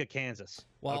Topeka, Kansas.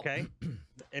 Well, okay,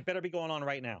 it better be going on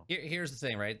right now. Here's the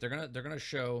thing, right? They're gonna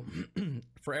show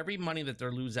for every money that they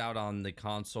lose out on the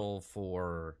console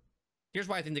for. Here's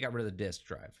why I think they got rid of the disc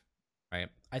drive, right?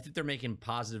 I think they're making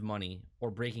positive money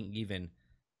or breaking even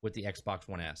with the Xbox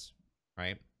One S,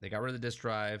 right? They got rid of the disc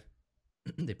drive.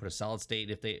 They put a solid state.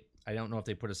 I don't know if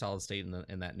they put a solid state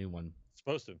in that new one.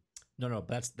 Supposed to. No,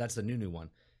 that's the new one.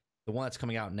 The one that's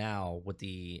coming out now with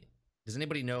the. Does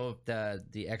anybody know if the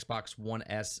Xbox One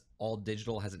S all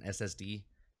digital has an SSD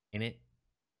in it,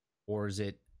 or is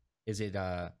it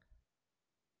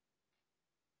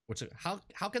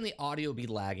how can the audio be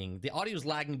lagging? The audio is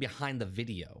lagging behind the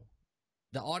video.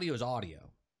 The audio is audio.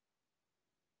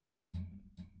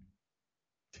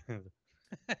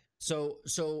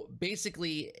 So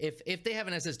basically, if they have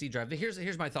an SSD drive,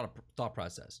 here's my thought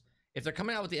process. If they're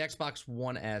coming out with the Xbox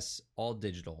One S all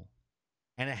digital,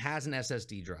 and it has an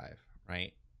SSD drive.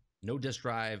 Right? No disk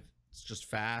drive. It's just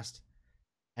fast.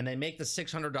 And they make the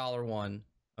 $600 one,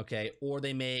 okay? Or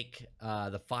they make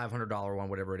the $500 one,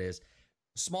 whatever it is.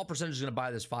 small percentage is going to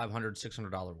buy this $500,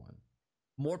 $600 one.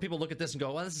 More people look at this and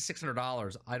go, well, this is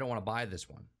 $600. I don't want to buy this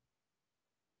one.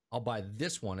 I'll buy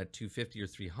this one at $250 or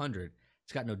 $300.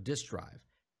 It's got no disk drive.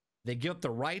 They give up the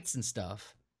rights and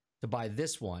stuff to buy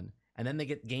this one, and then they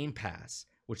get Game Pass,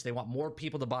 which they want more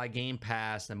people to buy Game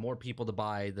Pass and more people to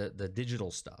buy the digital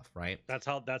stuff, right? That's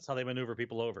how they maneuver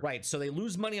people over. Right. So they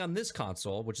lose money on this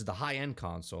console, which is the high-end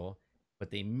console, but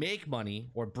they make money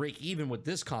or break even with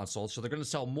this console. So they're going to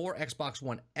sell more Xbox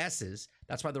One S's.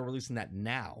 That's why they're releasing that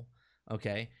now.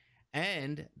 Okay.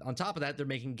 And on top of that, they're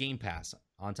making Game Pass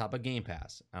on top of Game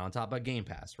Pass and on top of Game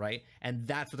Pass, right? And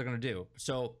that's what they're going to do.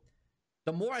 So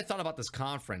the more I thought about this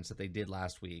conference that they did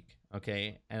last week,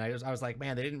 okay, and I was like,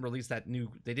 man, they didn't release that new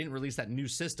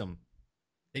system.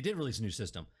 They did release a new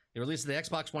system. They released the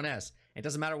Xbox One S. It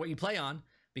doesn't matter what you play on,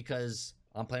 because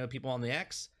I'm playing with people on the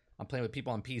X, I'm playing with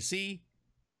people on PC.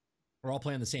 We're all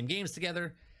playing the same games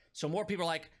together. So more people are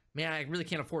like, man, I really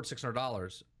can't afford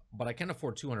 $600, but I can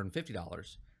afford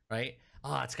 $250, right?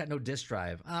 It's got no disk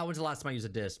drive. When's the last time I used a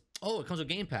disk? Oh, it comes with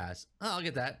Game Pass. I'll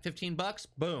get that. $15,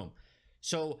 boom.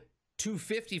 So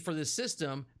 $250 for this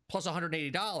system plus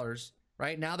 $180,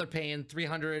 right? Now they're paying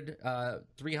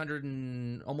 $300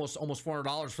 and almost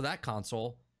 $400 for that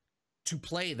console to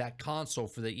play that console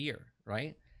for the year,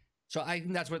 right? So I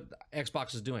think that's what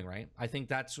Xbox is doing, right? I think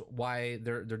that's why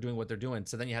they're doing what they're doing.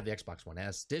 So then you have the Xbox One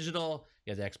S digital,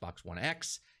 you have the Xbox One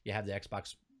X, you have the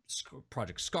Xbox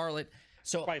Project Scarlet.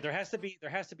 So right, there has to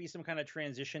be some kind of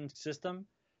transition system,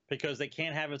 because they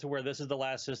can't have it to where this is the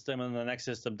last system and the next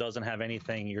system doesn't have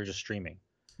anything. You're just streaming.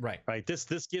 Right. This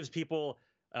gives people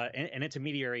an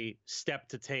intermediary step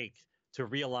to take to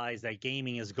realize that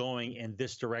gaming is going in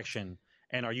this direction,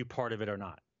 and are you part of it or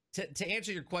not? To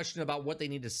answer your question about what they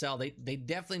need to sell, they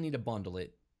definitely need to bundle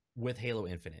it with Halo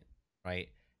Infinite, right?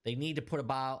 They need to put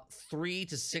about 3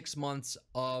 to 6 months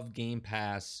of Game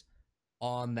Pass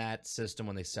on that system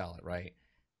when they sell it, right?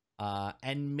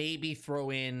 And maybe throw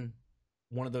in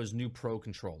one of those new Pro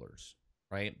controllers,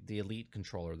 right? The Elite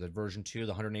controller, the version 2,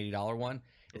 the $180 one.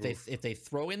 If they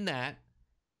throw in that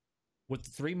with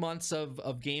 3 months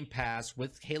of Game Pass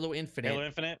with Halo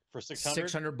Infinite for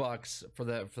 $600 for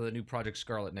the new Project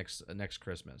Scarlet next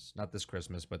Christmas, not this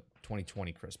Christmas, but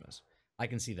 2020 Christmas. I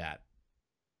can see that.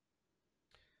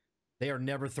 They are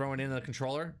never throwing in a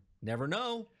controller. Never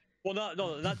know. Well,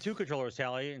 no, not 2 controllers,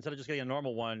 Tally. Instead of just getting a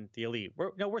normal one, the Elite.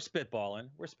 We're spitballing.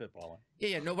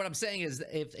 Yeah. No, what I'm saying is,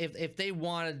 if they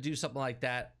want to do something like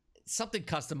that, something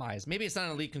customized. Maybe it's not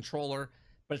an Elite controller,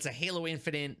 but it's a Halo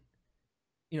Infinite,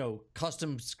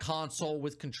 custom console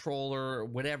with controller,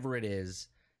 whatever it is.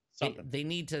 They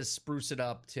need to spruce it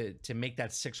up to make that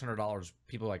 $600.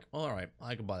 People are like, oh, all right,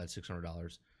 I can buy that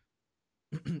 $600.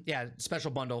 Yeah,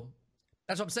 special bundle.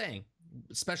 That's what I'm saying.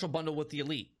 Special bundle with the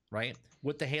Elite, right?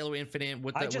 With the Halo Infinite.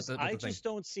 I just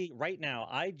don't see right now.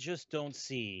 I just don't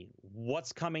see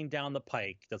what's coming down the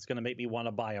pike that's going to make me want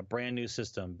to buy a brand new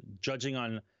system, judging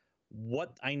on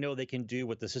what I know they can do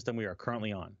with the system we are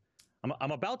currently on.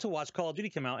 I'm about to watch Call of Duty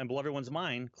come out and blow everyone's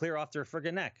mind clear off their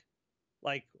friggin' neck.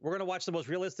 Like, we're gonna watch the most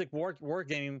realistic war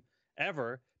game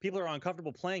ever. People are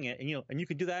uncomfortable playing it, and you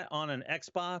can do that on an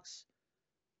Xbox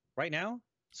right now.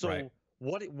 So right.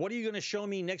 What are you gonna show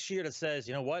me next year that says,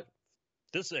 you know what,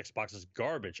 this Xbox is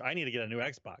garbage, I need to get a new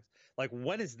Xbox? Like,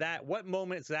 when is that? What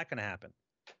moment is that gonna happen?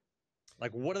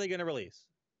 Like, what are they gonna release?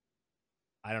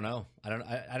 I don't know. I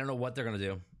don't know what they're gonna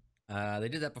do. They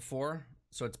did that before.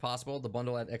 So it's possible the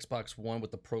bundle at Xbox One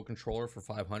with the Pro controller for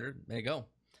 $500. There you go.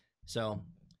 So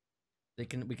we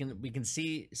can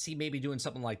see maybe doing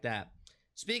something like that.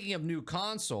 Speaking of new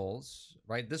consoles,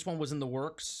 right? This one was in the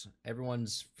works.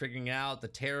 Everyone's figuring out the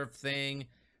tariff thing,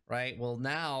 right? Well,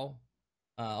 now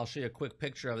I'll show you a quick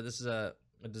picture of it. This is a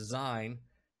design.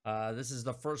 This is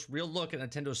the first real look at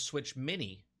Nintendo Switch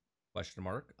Mini? ?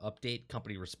 Update.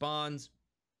 Company responds.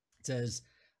 It says,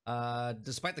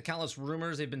 despite the countless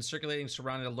rumors they've been circulating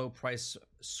surrounding a low-price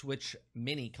Switch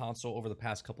Mini console over the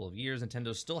past couple of years,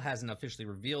 Nintendo still hasn't officially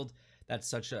revealed that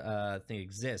such a thing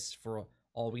exists. For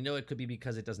all we know, it could be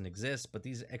because it doesn't exist, but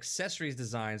these accessories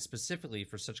designed specifically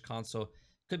for such console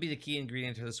could be the key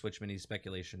ingredient to the Switch Mini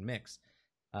speculation mix.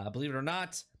 Believe it or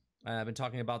not, I've been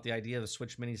talking about the idea of a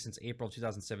Switch Mini since April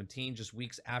 2017, just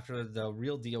weeks after the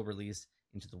real deal release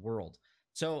into the world.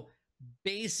 So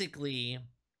basically,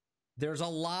 there's a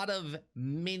lot of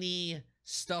mini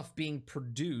stuff being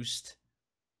produced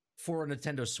for a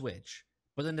Nintendo Switch,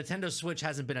 but the Nintendo Switch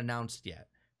hasn't been announced yet,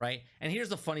 right? And here's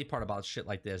the funny part about shit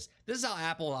like this. This is how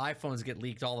Apple iPhones get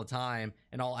leaked all the time,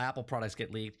 and all Apple products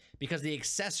get leaked, because the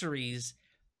accessories,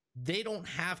 they don't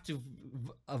have to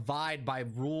abide by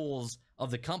rules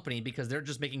of the company because they're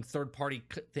just making third-party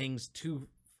things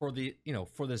for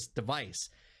this device.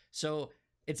 So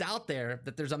it's out there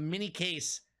that there's a mini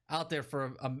case out there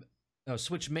for a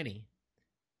Switch Mini,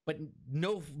 but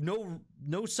no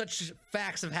such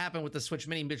facts have happened with the Switch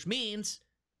Mini, which means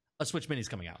a Switch Mini is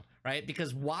coming out, right?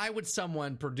 Because why would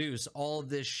someone produce all of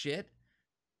this shit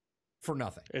for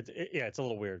nothing? It's a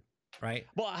little weird, right?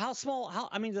 Well, how small?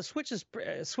 I mean, the Switch is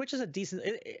a decent.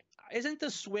 Isn't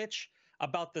the Switch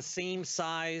about the same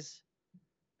size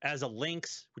as a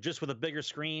Lynx, just with a bigger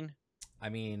screen? I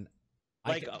mean,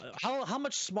 how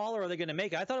much smaller are they going to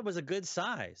make it? I thought it was a good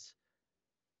size.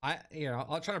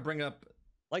 I'll try to bring up.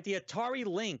 Like the Atari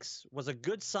Lynx was a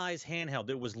good size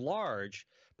handheld. It was large,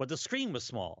 but the screen was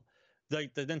small. The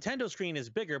Nintendo screen is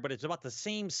bigger, but it's about the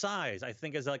same size, I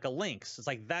think, as like a Lynx. It's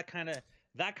like that kind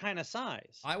of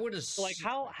size. I would assume. Like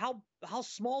how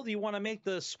small do you want to make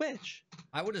the Switch?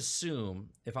 I would assume,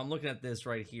 if I'm looking at this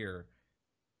right here,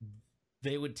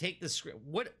 they would take the screen.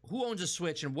 Who owns a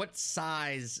Switch, and what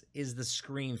size is the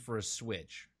screen for a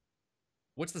Switch?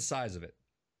 What's the size of it?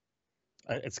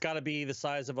 It's got to be the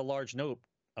size of a large note.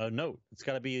 It's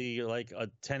got to be like a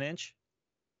 10-inch.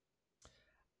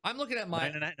 I'm looking at my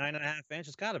 9.5 inch.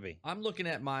 It's got to be. I'm looking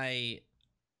at my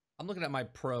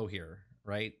Pro here,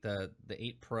 right? The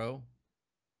 8 Pro,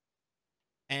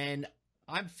 and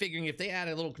I'm figuring if they add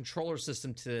a little controller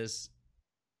system to this,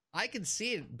 I can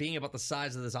see it being about the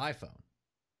size of this iPhone,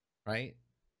 right?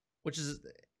 Which is,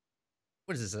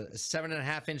 what is this, a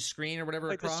 7.5-inch screen or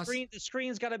whatever across? The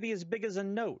screen's got to be as big as a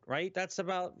Note, right? That's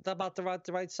about the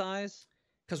right size.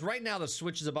 Because right now the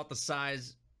Switch is about the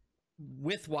size,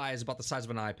 width-wise, about the size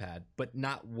of an iPad, but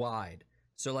not wide.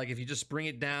 So like if you just bring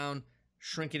it down,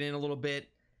 shrink it in a little bit,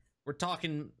 we're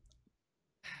talking,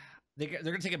 they're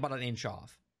going to take about an inch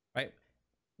off, right?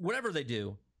 Whatever they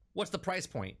do, what's the price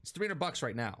point? It's $300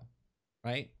 right now,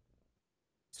 right?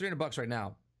 It's $300 right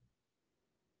now.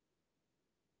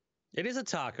 It is a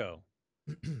taco.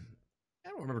 I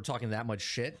don't remember talking that much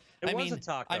shit. It was a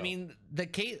taco. I mean, the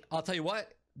case. I'll tell you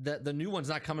what. The new one's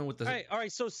not coming with the. All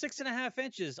right. So 6.5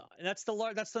 inches. That's the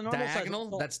normal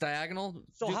diagonal. size. That's diagonal.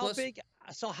 So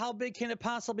Duplis. how big can it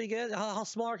possibly get? How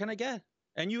smaller can it get?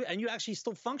 And you actually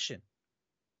still function.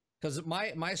 Because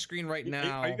my screen right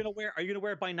now. Are you gonna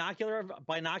wear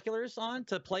binoculars on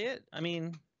to play it? I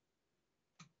mean,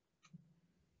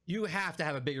 you have to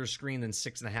have a bigger screen than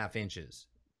 6.5 inches.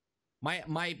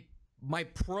 My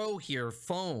Pro here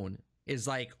phone is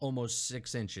like almost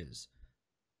 6 inches.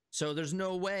 So there's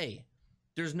no way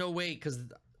because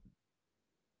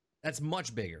that's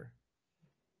much bigger.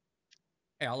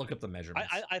 Hey, I'll look up the measurements.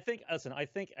 I think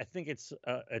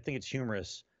it's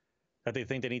humorous that they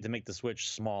think they need to make the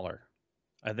Switch smaller.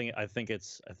 I think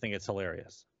it's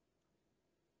hilarious.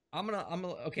 I'm gonna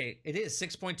okay. It is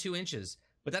 6.2 inches,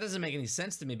 but that doesn't make any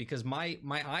sense to me because my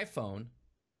iPhone.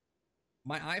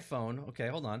 Okay,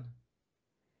 hold on.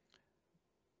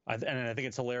 And I think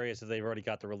it's hilarious that they've already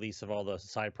got the release of all the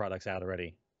side products out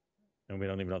already, and we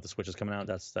don't even know if the Switch is coming out.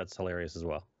 That's hilarious as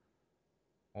well.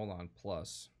 Hold on,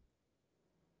 plus.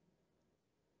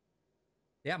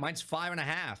 Yeah, mine's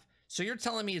 5.5. So you're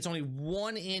telling me it's only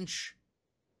 1 inch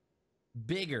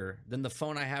bigger than the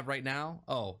phone I have right now?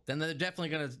 Oh, then they're definitely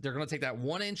gonna take that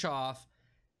 1 inch off,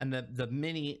 and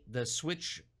the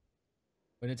Switch,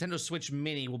 the Nintendo Switch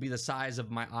Mini will be the size of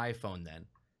my iPhone then,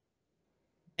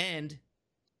 and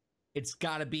it's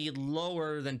got to be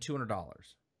lower than $200.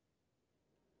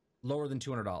 Lower than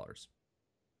 $200.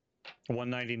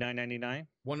 $199.99.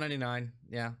 $199.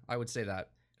 Yeah, I would say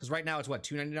that because right now it's what,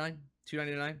 $299.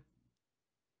 $299.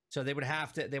 So they would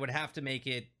have to make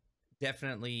it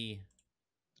definitely.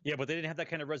 Yeah, but they didn't have that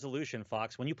kind of resolution,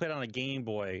 Fox. When you played on a Game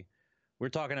Boy, we're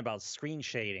talking about screen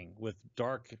shading with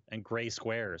dark and gray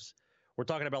squares. We're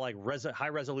talking about like high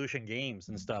resolution games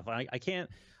and stuff. I can't.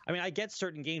 I mean, I get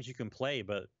certain games you can play,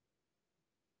 but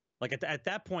like at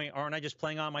that point, aren't I just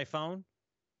playing on my phone?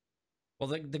 Well,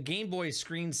 the Game Boy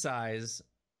screen size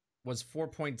was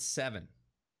 4.7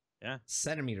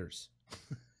 centimeters.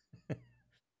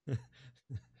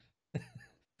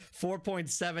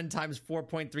 4.7 times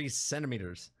 4.3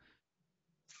 centimeters.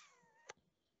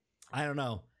 I don't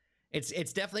know. It's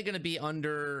definitely going to be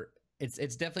under. It's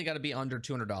definitely got to be under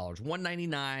 $200.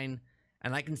 $199,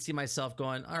 and I can see myself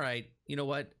going, all right, you know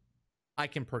what? I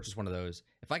can purchase one of those.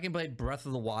 If I can play Breath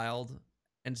of the Wild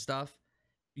and stuff,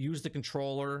 use the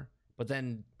controller, but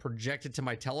then project it to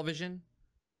my television.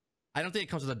 I don't think it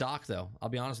comes with a dock, though. I'll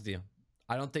be honest with you.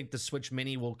 I don't think the Switch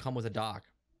Mini will come with a dock.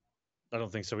 I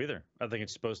don't think so either. I think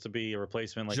it's supposed to be a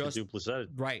replacement like the Duplo said.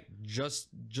 Right. Just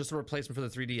a replacement for the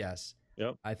 3DS.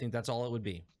 Yep. I think that's all it would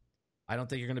be. I don't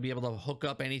think you're going to be able to hook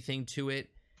up anything to it.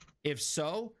 If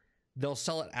so, they'll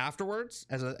sell it afterwards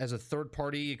as a third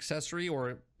party accessory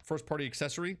or first party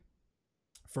accessory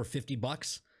for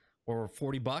 $50 or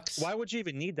 $40. Why would you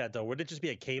even need that though? Would it just be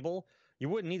a cable? You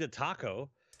wouldn't need a taco.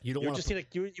 You don't You want just to. need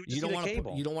a you You just don't need a want to.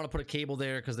 cable. You don't want to put a cable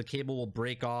there because the cable will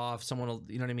break off. Someone will.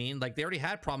 You know what I mean? Like they already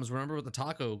had problems. Remember with the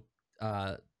taco,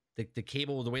 the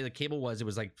cable, the way the cable was, it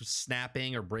was like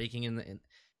snapping or breaking and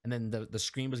then the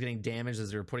screen was getting damaged as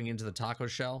they were putting it into the taco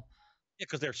shell. Yeah,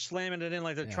 because they're slamming it in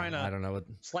like they're trying I to don't know.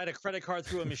 slide a credit card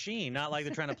through a machine, not like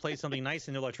they're trying to play something nice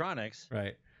in electronics.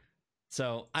 Right.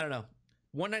 So I don't know.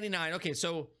 $199. Okay,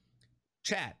 so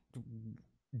chat.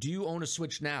 Do you own a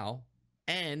Switch now?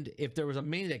 And if there was a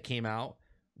mini that came out,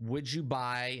 would you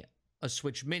buy a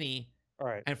Switch Mini? All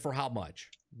right. And for how much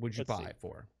would you Let's buy see. it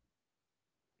for?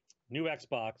 New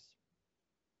Xbox.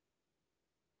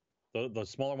 The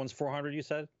smaller one's 400, you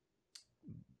said?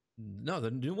 No,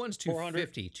 the new one's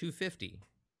 250. 250.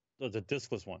 The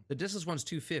discless one. The discless one's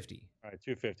 250. All right,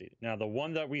 250. Now the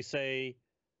one that we say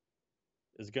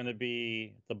is going to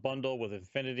be the bundle with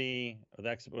Infinity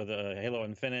with Halo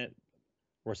Infinite.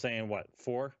 We're saying what,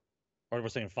 4? Or we're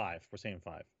saying 5? We're saying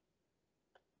 5.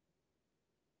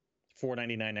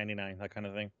 $499.99, that kind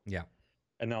of thing. Yeah.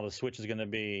 And now the Switch is going to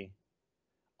be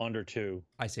under 2.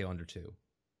 I say under 2.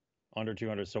 Under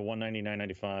 200, so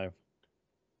 $199.95,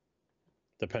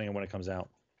 depending on when it comes out.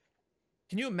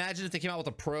 Can you imagine if they came out with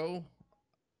a Pro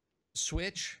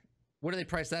Switch? What do they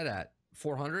price that at?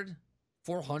 400?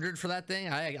 400 for that thing?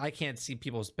 I can't see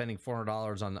people spending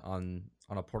 $400 on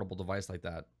a portable device like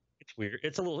that. It's weird.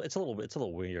 It's a little weird. It's a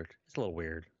little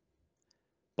weird.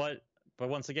 But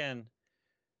once again,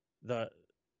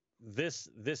 this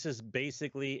is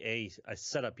basically a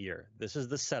setup year. This is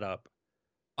the setup.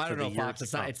 I don't know, Fox.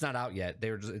 It's not out yet.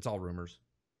 It's all rumors.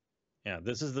 Yeah,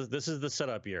 this is the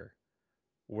setup year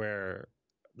where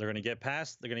they're gonna get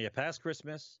past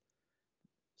Christmas.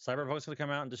 Cyberpunk's gonna come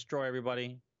out and destroy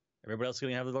everybody. Everybody else is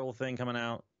gonna have the little thing coming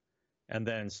out, and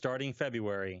then starting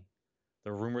February,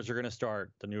 the rumors are gonna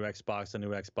start. The new Xbox, the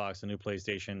new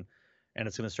PlayStation, and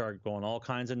it's gonna start going all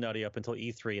kinds of nutty up until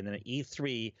E3, and then at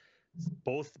E3,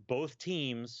 both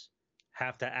teams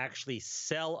have to actually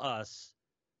sell us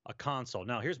a console.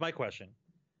 Now, here's my question.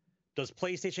 Does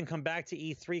PlayStation come back to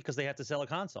E3 because they have to sell a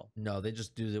console? No, they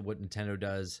just do what Nintendo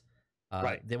does.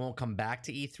 Right. They won't come back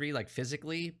to E3 like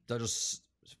physically. They'll just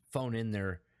phone in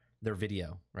their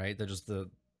video, right? They'll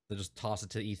just toss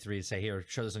it to E3 and say, "Here,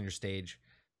 show this on your stage."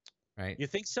 Right? You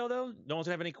think so, though? No one's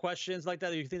gonna have any questions like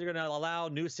that? You think they're gonna allow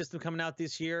new system coming out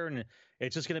this year, and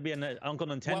it's just gonna be an Uncle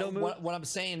Nintendo move? What I'm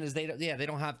saying is they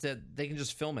don't have to. They can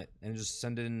just film it and just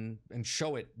send it in and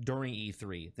show it during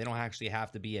E3. They don't actually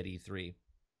have to be at E3.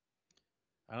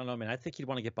 I don't know, man. I think you'd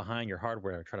want to get behind your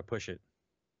hardware, try to push it.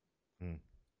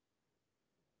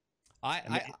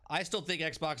 I still think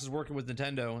Xbox is working with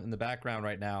Nintendo in the background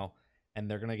right now, and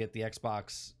they're gonna get the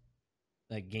Xbox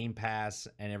like Game Pass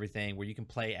and everything, where you can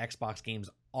play Xbox games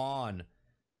on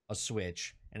a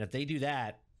Switch. And if they do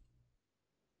that,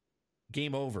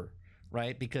 game over,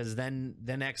 right? Because then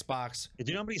Xbox. Do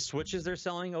you know how many Switches they're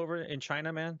selling over in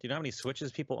China, man? Do you know how many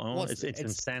Switches people own? Well, it's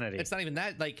insanity. It's not even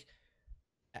that. Like,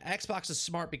 Xbox is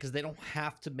smart because they don't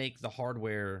have to make the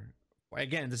hardware.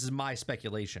 Again, this is my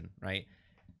speculation, right?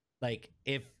 Like,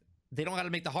 if they don't got to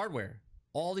make the hardware,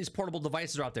 all these portable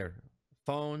devices are out there: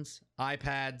 phones,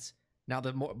 iPads, now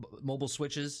the mobile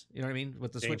Switches. You know what I mean?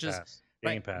 With the Switches,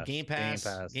 Game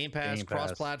Pass,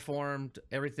 cross-platform,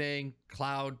 everything,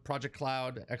 cloud, Project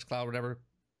Cloud, xCloud, whatever.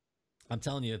 I'm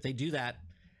telling you, if they do that,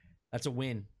 that's a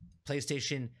win.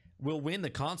 PlayStation will win the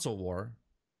console war,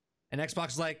 and Xbox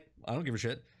is like, I don't give a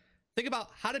shit. Think about,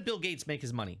 how did Bill Gates make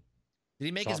his money? Did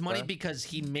he make his money because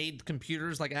he made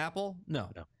computers like Apple? No.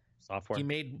 Software. He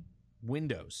made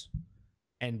Windows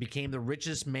and became the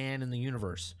richest man in the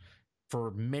universe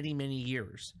for many, many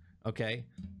years. Okay?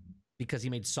 Because he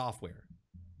made software.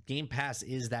 Game Pass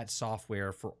is that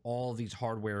software for all these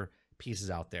hardware pieces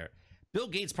out there. Bill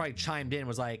Gates probably chimed in and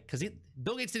was like, because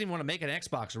Bill Gates didn't even want to make an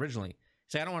Xbox originally. He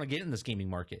said, I don't want to get in this gaming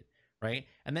market. Right?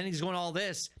 And then he's going all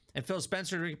this, and Phil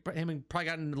Spencer, him probably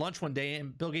got in lunch one day,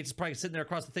 and Bill Gates is probably sitting there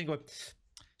across the thing going,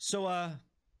 so,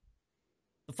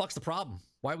 the fuck's the problem?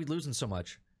 Why are we losing so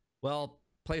much? Well,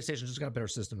 PlayStation just got a better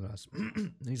system than us.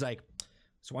 And he's like,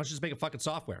 so why don't you just make a fucking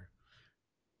software?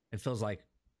 And Phil's like,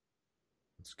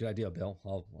 it's a good idea, Bill.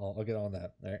 I'll get on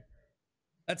that. All right.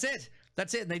 That's it.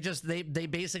 And they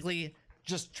basically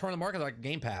just turn the market like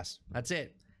Game Pass. That's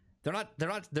it.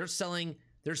 They're selling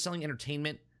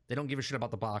entertainment. They don't give a shit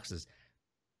about the boxes.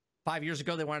 5 years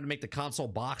ago, they wanted to make the console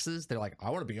boxes. They're like, I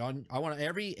want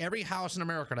every house in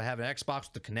America to have an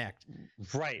Xbox with the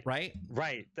Kinect.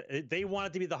 Right. They want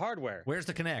it to be the hardware. Where's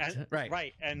the Kinect?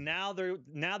 Right. And now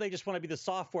they just want to be the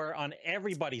software on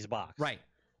everybody's box. Right.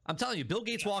 I'm telling you, Bill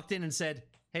Gates walked in and said,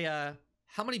 hey,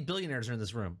 how many billionaires are in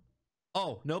this room?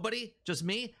 Oh, nobody? Just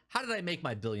me? How did I make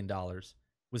my $1 billion?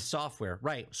 With software.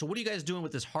 Right. So what are you guys doing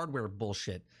with this hardware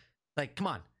bullshit? Like, come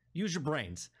on, use your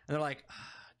brains. And they're like,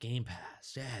 Game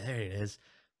Pass. Yeah, there it is.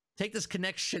 Take this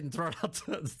Kinect shit and throw it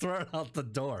out the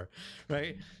door.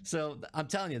 Right. So I'm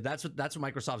telling you, that's what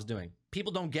Microsoft's doing.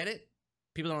 People don't get it.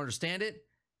 People don't understand it.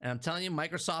 And I'm telling you,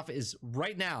 Microsoft is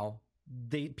right now,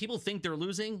 people think they're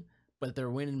losing, but they're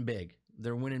winning big.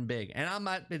 They're winning big. And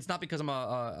it's not because I'm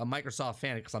a Microsoft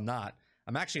fan, because I'm not.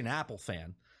 I'm actually an Apple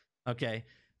fan. Okay.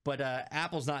 But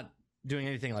Apple's not doing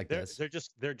anything like this. They're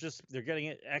getting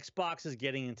it. Xbox is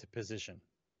getting into position,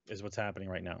 is what's happening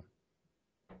right now.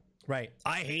 Right.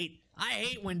 I hate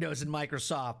Windows and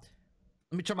Microsoft.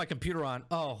 Let me turn my computer on.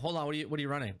 Oh, hold on. What are you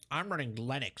running? I'm running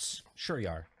Linux. Sure you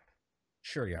are.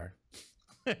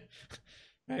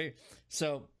 Right.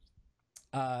 So,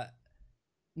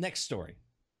 next story.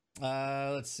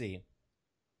 Let's see.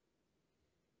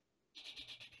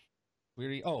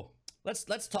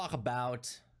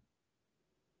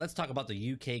 Let's talk about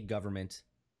the UK government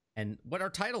and what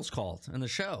our title's called in the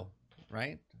show,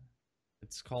 right?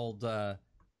 It's called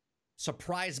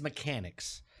Surprise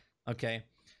Mechanics. Okay.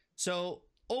 So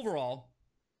overall,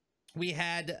 we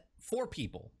had 4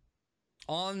 people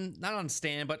not on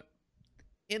stand, but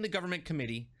in the government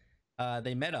committee.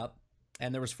 They met up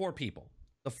and there was 4 people.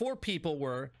 The 4 people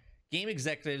were game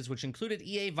executives, which included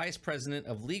EA Vice President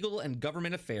of Legal and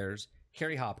Government Affairs,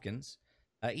 Kerry Hopkins,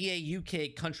 EA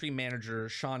UK Country Manager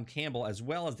Sean Campbell, as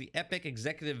well as the Epic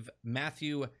Executive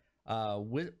Matthew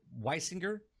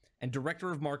Weisinger, and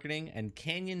Director of Marketing and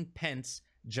Canyon Pence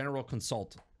General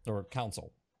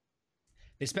Counsel.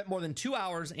 They spent more than 2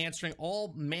 hours answering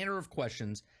all manner of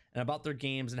questions and about their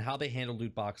games and how they handle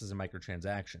loot boxes and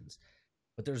microtransactions.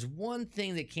 But there's one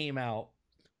thing that came out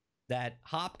that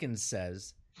Hopkins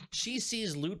says she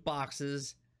sees loot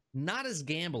boxes not as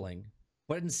gambling,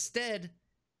 but instead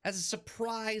as a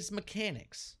surprise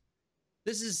mechanics.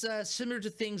 This is similar to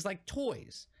things like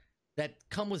toys that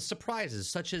come with surprises,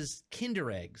 such as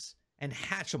Kinder Eggs and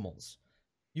Hatchimals.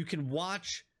 You can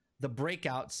watch the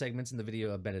breakout segments in the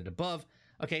video embedded above.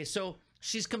 Okay, so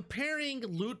she's comparing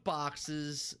loot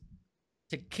boxes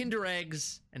to Kinder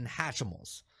Eggs and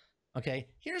Hatchimals. Okay,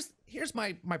 here's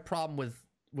my problem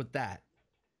with that,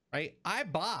 right? I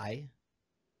buy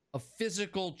a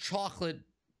physical chocolate,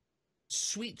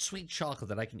 sweet chocolate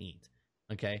that I can eat,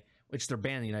 okay? Which they're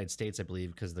banned in the United States, I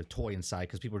believe, because of the toy inside,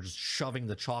 because people are just shoving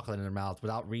the chocolate in their mouth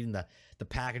without reading the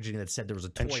packaging that said there was a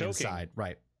toy inside,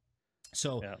 right?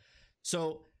 So, yeah.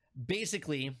 So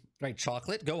basically, right,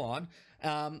 chocolate, go on.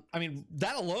 I mean,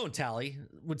 that alone, Tally,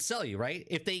 would sell you, right?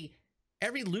 If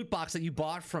every loot box that you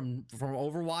bought from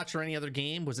Overwatch or any other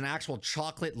game was an actual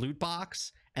chocolate loot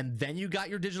box, and then you got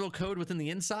your digital code within the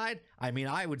inside, I mean,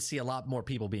 I would see a lot more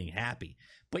people being happy.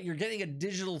 But you're getting a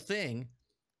digital thing,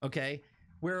 okay,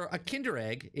 where a Kinder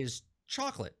Egg is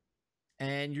chocolate,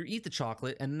 and you eat the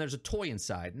chocolate, and then there's a toy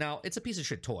inside. Now, it's a piece of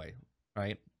shit toy,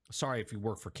 right? Sorry if you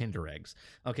work for Kinder Eggs,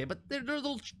 okay, but they're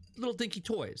little dinky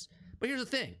toys. But here's the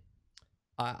thing.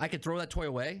 I can throw that toy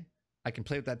away. I can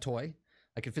play with that toy.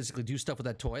 I can physically do stuff with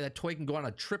that toy. That toy can go on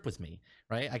a trip with me,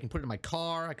 right? I can put it in my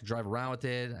car. I can drive around with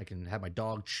it. I can have my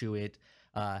dog chew it.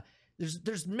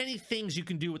 There's many things you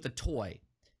can do with the toy.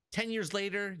 10 years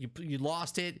later, you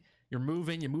lost it. You're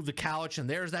moving. You move the couch, and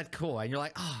there's that toy. And you're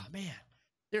like, oh, man,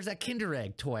 there's that Kinder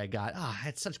Egg toy I got. I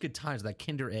had such good times with that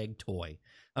Kinder Egg toy.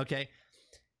 Okay.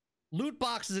 Loot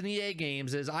boxes in EA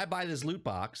games is I buy this loot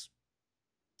box,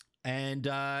 and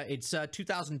it's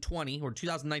 2020 or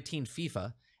 2019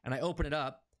 FIFA, and I open it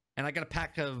up, and I got a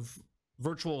pack of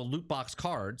virtual loot box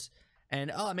cards,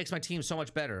 and it makes my team so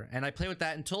much better. And I play with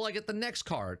that until I get the next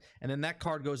card, and then that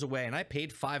card goes away, and I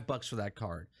paid $5 for that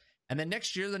card. And then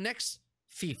next year, the next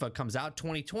FIFA comes out,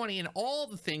 2020, and all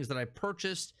the things that I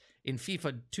purchased in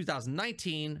FIFA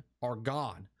 2019 are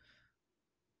gone.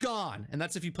 Gone. And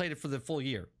that's if you played it for the full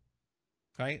year.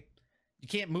 Right? You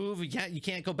can't move, you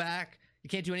can't go back, you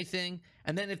can't do anything.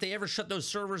 And then if they ever shut those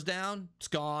servers down, it's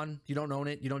gone. You don't own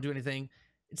it, you don't do anything.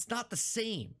 It's not the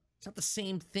same. It's not the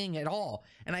same thing at all.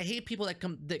 And I hate people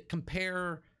that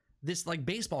compare this like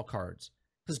baseball cards.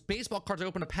 Because baseball cards, I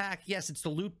open a pack, yes, it's a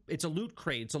loot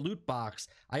crate, it's a loot box.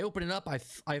 I open it up,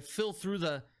 I fill through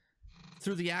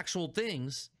the actual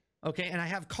things, okay, and I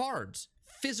have cards,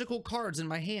 physical cards in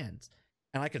my hands.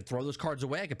 and I could throw those cards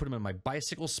away. I could put them in my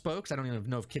bicycle spokes. I don't even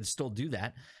know if kids still do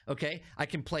that. Okay. I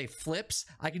can play flips.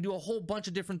 I can do a whole bunch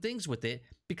of different things with it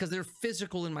because they're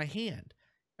physical in my hand.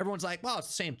 Everyone's like, well, it's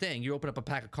the same thing. You open up a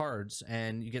pack of cards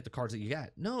and you get the cards that you got.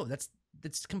 No, that's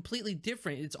completely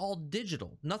different. It's all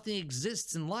digital. Nothing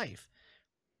exists in life.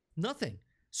 Nothing.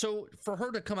 So for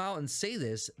her to come out and say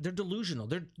this, they're delusional.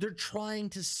 They're trying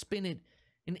to spin it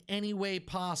in any way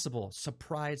possible.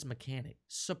 Surprise mechanic.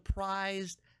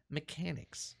 Surprised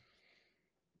mechanics.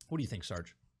 What do you think,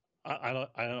 Sarge? I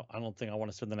don't think I want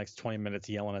to spend the next 20 minutes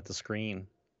yelling at the screen.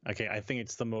 Okay, I think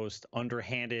it's the most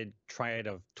underhanded triad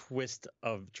of twist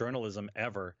of journalism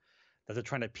ever, that they're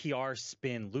trying to PR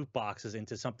spin loot boxes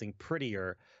into something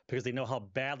prettier because they know how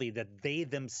badly that they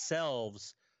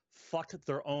themselves fucked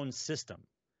their own system.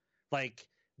 Like,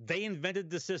 they invented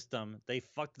the system, they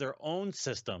fucked their own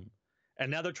system,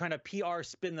 and now they're trying to PR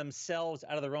spin themselves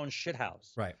out of their own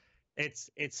shithouse. Right.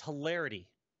 It's hilarity.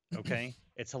 Okay?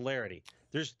 It's hilarity.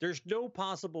 There's no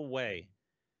possible way,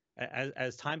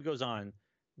 as time goes on,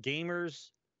 gamers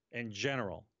in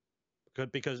general,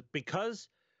 because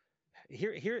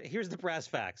here's the brass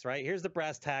facts, right? Here's the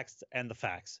brass tacks and the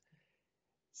facts.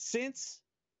 Since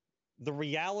the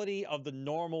reality of the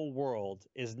normal world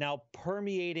is now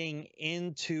permeating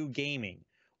into gaming,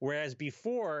 whereas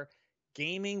before,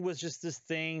 gaming was just this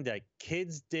thing that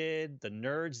kids did, the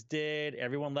nerds did,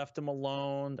 everyone left them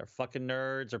alone, they're fucking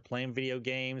nerds, they're playing video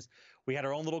games, we had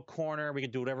our own little corner, we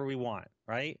could do whatever we want,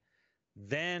 right?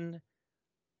 Then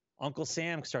Uncle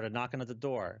Sam started knocking at the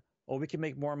door. Oh, we can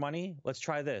make more money? Let's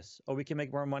try this. Oh, we can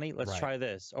make more money? Let's try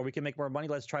this. Oh, we can make more money?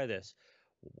 Let's try this.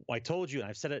 I told you, and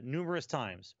I've said it numerous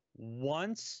times,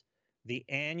 once the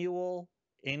annual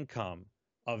income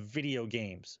of video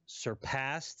games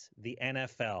surpassed the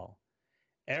NFL,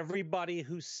 everybody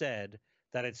who said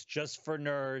that it's just for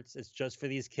nerds, it's just for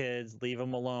these kids, leave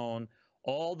them alone,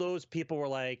 all those people were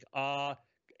like,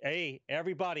 hey,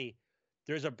 everybody,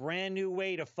 there's a brand new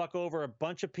way to fuck over a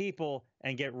bunch of people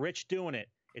and get rich doing it.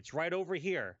 It's right over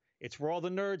here. It's where all the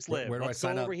nerds live. Where do Let's I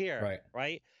sign go up? over here.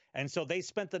 Right. And so they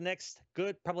spent the next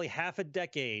probably half a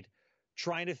decade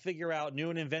trying to figure out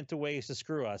new and inventive ways to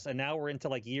screw us. And now we're into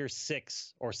like year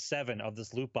 6 or 7 of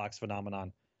this loot box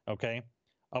phenomenon. Okay.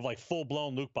 Of like full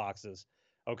blown loot boxes.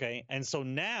 Okay. And so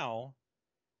now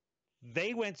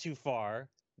they went too far.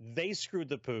 They screwed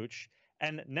the pooch.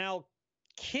 And now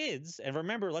kids, and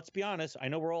remember, let's be honest, I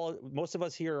know most of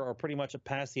us here are pretty much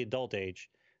past the adult age.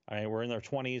 All right, we're in our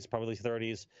 20s, probably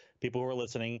 30s, people who are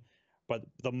listening, but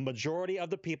the majority of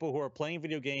the people who are playing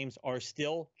video games are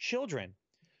still children.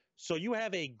 So you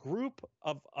have a group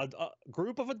of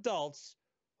adults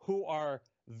who are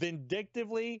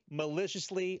vindictively,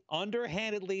 maliciously,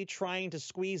 underhandedly trying to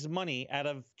squeeze money out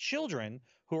of children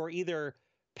who are either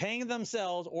paying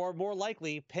themselves or more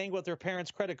likely paying with their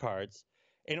parents' credit cards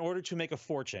in order to make a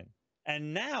fortune.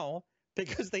 And now,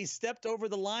 because they stepped over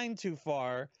the line too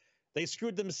far, they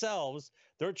screwed themselves.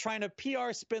 They're trying to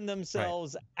PR spin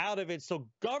themselves out of it. So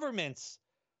governments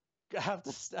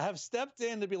have stepped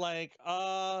in to be like,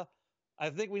 I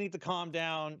think we need to calm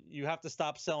down. You have to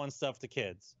stop selling stuff to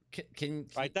kids.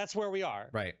 Right? That's where we are.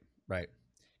 Right. Can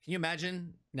you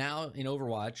imagine now in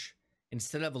Overwatch,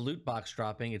 instead of a loot box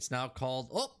dropping, it's now called,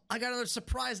 oh, I got another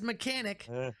surprise mechanic.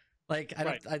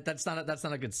 That's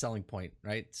not a good selling point,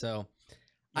 right? So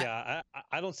yeah,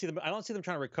 I don't see them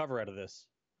trying to recover out of this.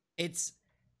 It's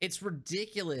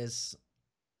ridiculous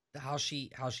how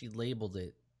she labeled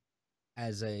it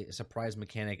as a surprise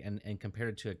mechanic and compared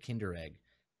it to a Kinder Egg.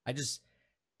 That's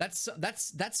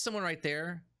someone right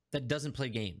there that doesn't play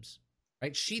games,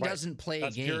 right? She doesn't play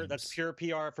games. That's pure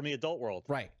PR from the adult world.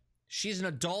 Right. She's an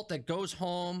adult that goes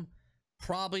home,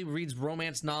 probably reads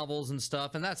romance novels and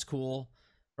stuff, and that's cool,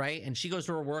 right? And she goes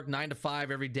to her work 9 to 5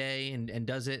 every day and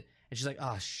does it. And she's like,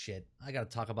 oh shit, I gotta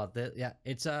talk about this. Yeah,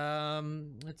 it's what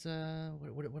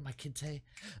did my kid say?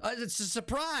 It's a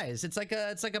surprise. It's like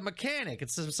a mechanic.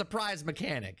 It's a surprise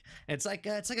mechanic. It's like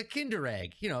a Kinder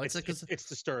Egg. You know, it's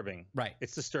disturbing. Right.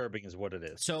 It's disturbing, is what it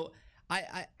is. So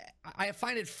I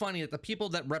find it funny that the people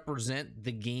that represent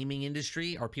the gaming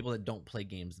industry are people that don't play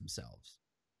games themselves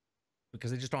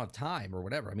because they just don't have time or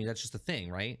whatever. I mean, that's just the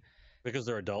thing, right? Because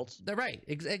they're adults. They're right.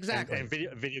 Exactly. And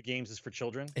video games is for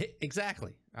children.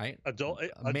 Exactly. Right. Adult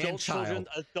children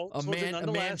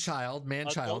nonetheless.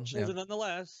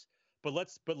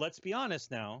 But let's be honest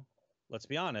now. Let's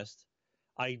be honest.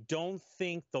 I don't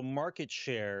think the market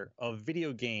share of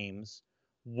video games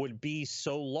would be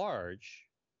so large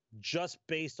just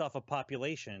based off of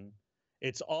population.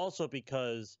 It's also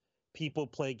because people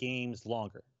play games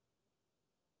longer.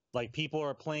 Like, people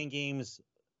are playing games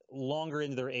longer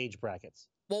into their age brackets.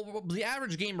 Well, the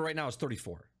average gamer right now is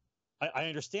 34. I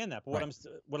understand that, but Right.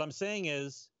 what I'm saying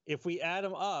is, if we add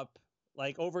them up,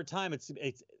 like over time, it's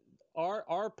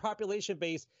our population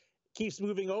base keeps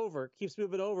moving over,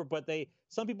 but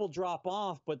some people drop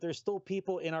off, but there's still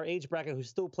people in our age bracket who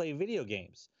still play video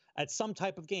games at some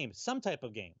type of game,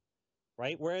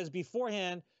 right? Whereas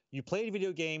beforehand, you played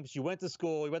video games, you went to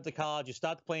school, you went to college, you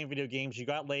stopped playing video games, you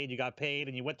got laid, you got paid,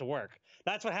 and you went to work.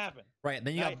 That's what happened. Right.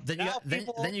 Then you Right? got then you Now got then,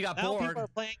 people- then you got now bored. People are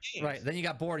playing games. Right. Then you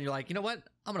got bored and you're like, you know what?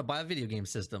 I'm gonna buy a video game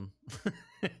system.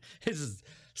 His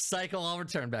cycle all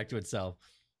return back to itself.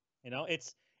 You know,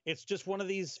 it's just one of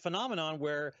these phenomenon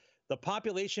where the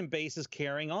population base is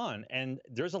carrying on, and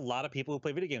there's a lot of people who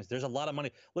play video games. There's a lot of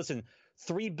money. Listen,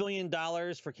 $3 billion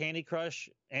for Candy Crush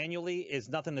annually is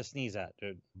nothing to sneeze at,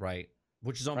 dude. Right.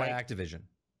 Which is owned by Activision.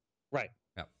 Right.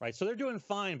 Yep. Right. So they're doing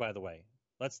fine, by the way.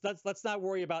 Let's not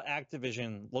worry about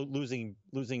Activision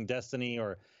losing Destiny,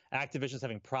 or Activision's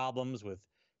having problems with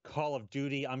Call of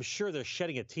Duty. I'm sure they're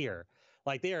shedding a tear.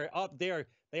 Like they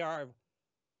are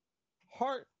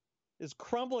heart is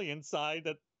crumbling inside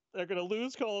that they're going to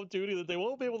lose Call of Duty, that they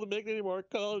won't be able to make any more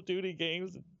Call of Duty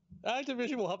games.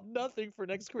 Activision will have nothing for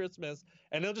next Christmas,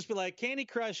 and they'll just be like, Candy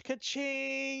Crush,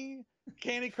 ka-ching!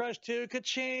 Candy Crush 2,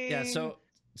 ka-ching! Yeah,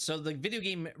 so the video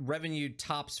game revenue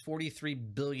tops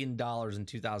 $43 billion in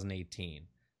 2018.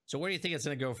 So where do you think it's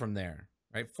going to go from there?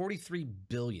 Right? 43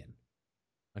 billion.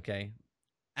 Okay.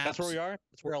 That's where we are.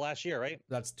 That's where we were last year, right?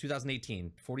 That's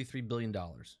 2018, $43 billion.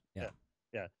 Yeah.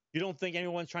 Yeah. You don't think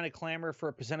anyone's trying to clamor for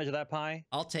a percentage of that pie?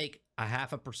 I'll take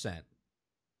 0.5%.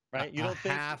 Right? You don't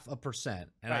think 0.5%,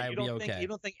 and right, I'd be okay. You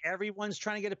don't think everyone's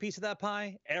trying to get a piece of that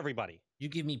pie? Everybody. You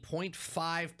give me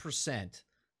 0.5%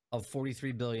 of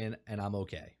 43 billion, and I'm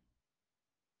okay.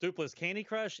 Dupless, Candy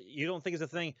Crush, you don't think is a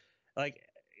thing? Like,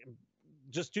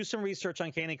 just do some research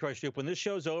on Candy Crush, Dupe. When this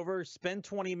show's over, spend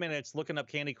 20 minutes looking up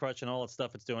Candy Crush and all that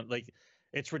stuff it's doing. Like,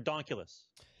 it's redonkulous.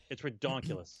 It's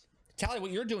redonkulous. Tally,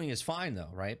 what you're doing is fine though,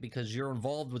 right? Because you're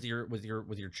involved with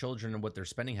your children and what their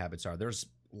spending habits are. There's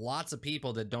lots of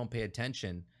people that don't pay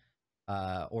attention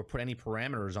or put any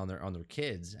parameters on their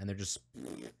kids, and they're just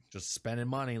spending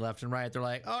money left and right. They're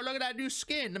like, oh, look at that new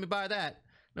skin. Let me buy that.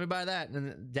 Let me buy that.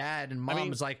 And dad and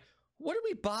mom is like, what did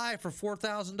we buy for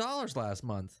 $4,000 last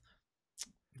month?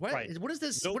 What, right. What is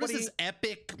this? What is this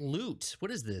epic loot?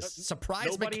 What is this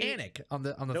surprise mechanic on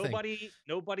the thing?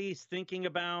 Nobody's thinking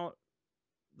about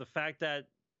the fact that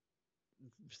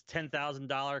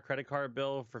 $10,000 credit card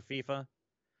bill for FIFA.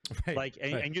 Right, like,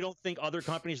 and you don't think other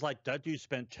companies like that dude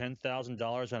spent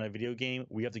 $10,000 on a video game?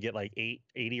 We have to get like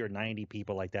 80 or 90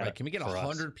 people like that. Right, can we get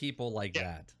 100 people like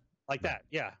that? Like that,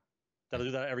 yeah. That'll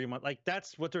do that every month. Like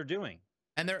that's what they're doing.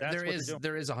 And there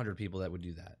is 100 people that would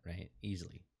do that, right?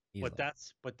 Easily. But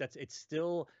that's it's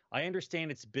still. I understand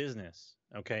it's business,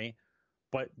 okay.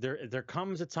 But there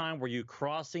comes a time where you're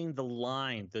crossing the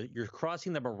line. You're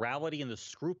crossing the morality and the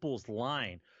scruples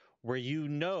line, where you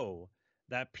know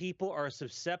that people are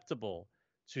susceptible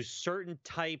to certain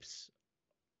types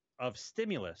of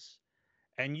stimulus,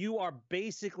 and you are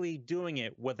basically doing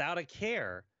it without a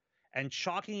care and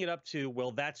chalking it up to,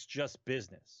 well, that's just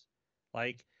business.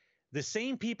 Like the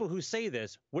same people who say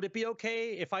this, would it be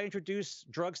okay if I introduce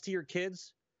drugs to your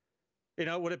kids? You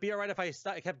know, would it be all right if I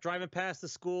kept driving past the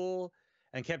school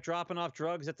and kept dropping off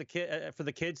drugs at the for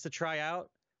the kids to try out?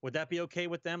 Would that be okay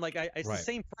with them? Like, it's the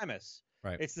same premise.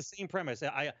 Right. It's the same premise.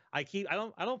 I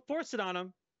don't force it on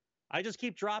them. I just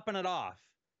keep dropping it off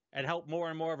and help more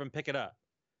and more of them pick it up.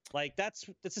 Like that's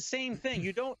the same thing.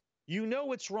 You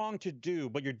know it's wrong to do,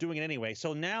 but you're doing it anyway.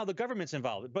 So now the government's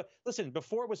involved. But listen,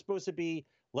 before it was supposed to be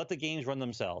let the games run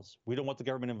themselves. We don't want the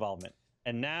government involvement.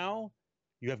 And now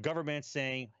you have governments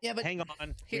saying, yeah, but hang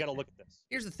on, we got to look at this.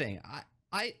 Here's the thing.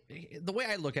 The way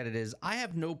I look at it is I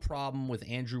have no problem with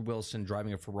Andrew Wilson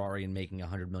driving a Ferrari and making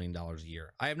 $100 million a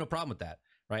year. I have no problem with that,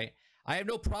 right? I have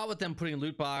no problem with them putting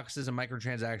loot boxes and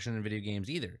microtransactions in video games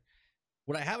either.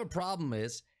 What I have a problem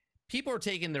is people are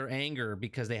taking their anger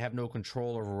because they have no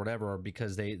control over whatever, or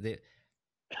because they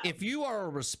if you are a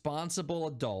responsible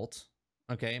adult,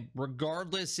 okay,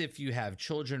 regardless if you have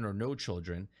children or no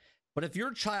children, but if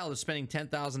your child is spending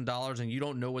 $10,000 and you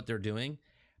don't know what they're doing,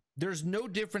 there's no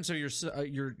difference of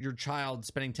your child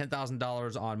spending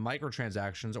 $10,000 on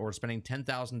microtransactions or spending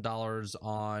 $10,000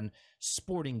 on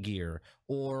sporting gear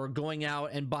or going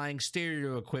out and buying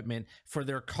stereo equipment for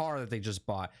their car that they just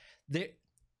bought.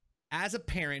 As a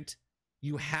parent,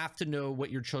 you have to know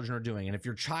what your children are doing. And if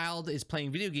your child is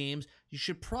playing video games, you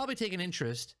should probably take an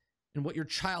interest in what your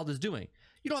child is doing.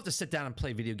 You don't have to sit down and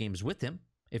play video games with them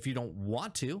if you don't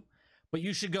want to, but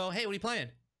you should go, hey, what are you playing?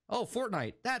 Oh,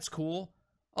 Fortnite. That's cool.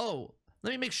 Oh,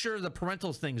 Let me make sure the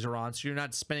parental things are on so you're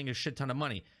not spending a shit ton of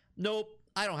money. Nope,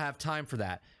 I don't have time for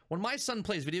that. When my son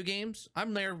plays video games,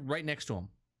 I'm there right next to him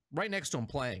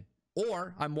playing.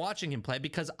 Or I'm watching him play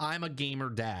because I'm a gamer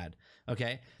dad,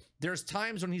 okay? There's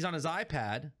times when he's on his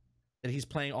iPad that he's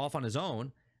playing off on his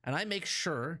own, and I make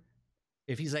sure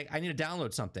if he's like, I need to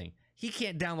download something, he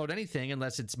can't download anything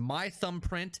unless it's my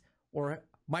thumbprint or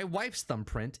my wife's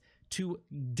thumbprint to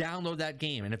download that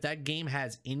game. And if that game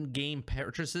has in-game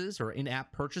purchases or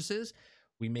in-app purchases,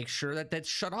 we make sure that that's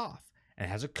shut off and it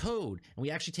has a code. And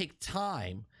we actually take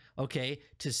time, okay,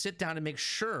 to sit down and make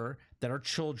sure that our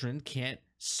children can't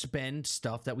spend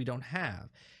stuff that we don't have.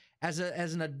 As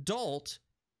an adult,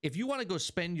 if you want to go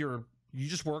spend you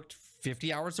just worked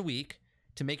 50 hours a week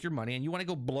to make your money and you want to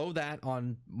go blow that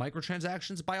on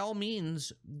microtransactions, by all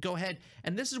means, go ahead.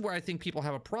 And this is where I think people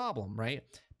have a problem, right?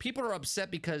 People are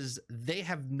upset because they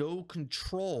have no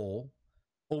control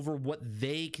over what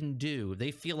they can do. They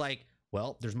feel like,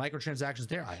 well, there's microtransactions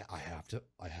there. I have to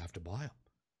buy them.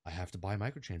 I have to buy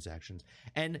microtransactions.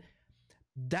 And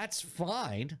that's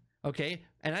fine, okay?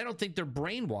 And I don't think they're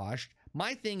brainwashed.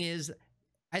 My thing is,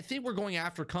 I think we're going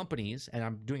after companies, and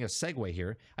I'm doing a segue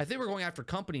here. I think we're going after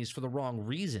companies for the wrong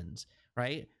reasons,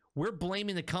 right? We're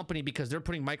blaming the company because they're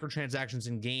putting microtransactions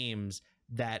in games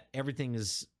that everything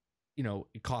is,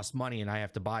 it costs money and I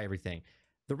have to buy everything.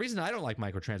 The reason I don't like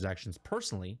microtransactions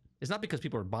personally is not because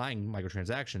people are buying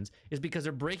microtransactions, is because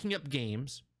they're breaking up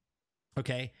games,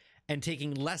 okay, and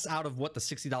taking less out of what the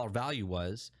 $60 value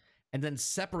was, and then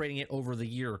separating it over the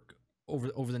year,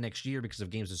 over the next year because of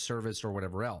games of service or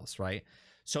whatever else, right?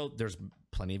 So there's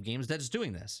plenty of games that's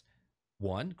doing this.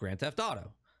 One, Grand Theft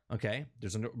Auto, okay?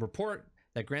 There's a report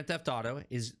that Grand Theft Auto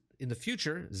is, in the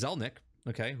future, Zelnick,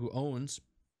 okay, who owns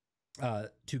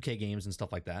 2K games and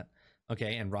stuff like that,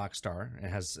 okay, and Rockstar,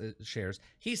 and has shares.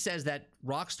 He says that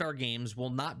Rockstar games will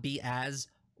not be as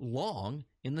long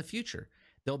in the future.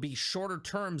 There'll be shorter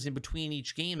terms in between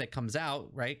each game that comes out,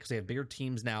 right? Because they have bigger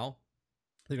teams now.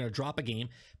 They're going to drop a game.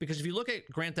 Because if you look at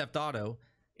Grand Theft Auto,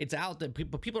 it's out that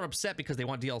people are upset because they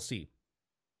want DLC.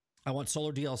 I want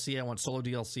solo DLC. I want solo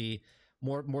DLC,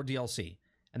 more DLC.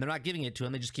 And they're not giving it to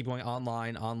them. They just keep going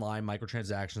online,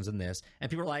 microtransactions and this. And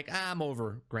people are like, I'm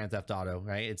over Grand Theft Auto,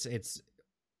 right? It's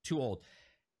too old.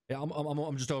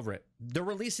 I'm just over it. They're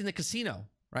releasing the casino,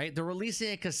 right? They're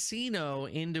releasing a casino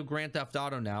into Grand Theft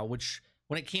Auto now, which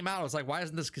when it came out, I was like, why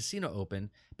isn't this casino open?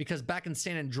 Because back in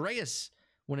San Andreas,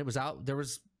 when it was out, there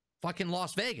was fucking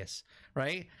Las Vegas,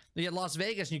 right? You had Las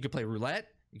Vegas and you could play roulette,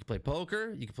 you could play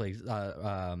poker, you could play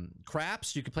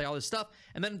craps, you could play all this stuff.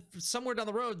 And then somewhere down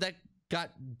the road that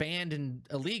got banned and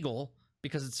illegal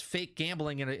because it's fake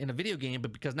gambling in a video game,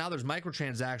 but because now there's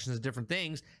microtransactions and different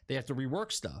things, they have to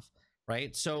rework stuff,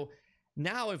 right? So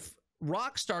now if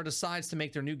Rockstar decides to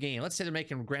make their new game, let's say they're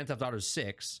making Grand Theft Auto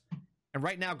 6, and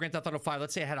right now Grand Theft Auto 5,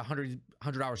 let's say it had a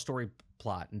 100-hour story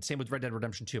plot, and same with Red Dead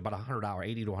Redemption 2, about 100 hour,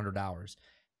 80 to 100 hours.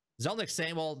 Zelnick's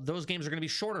saying, well, those games are going to be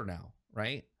shorter now,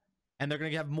 right? And they're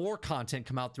going to have more content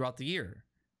come out throughout the year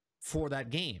for that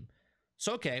game.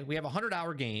 So, okay, we have a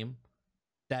 100-hour game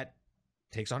that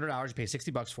takes 100 hours, you pay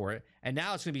 $60 for it, and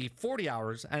now it's going to be 40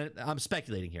 hours, and I'm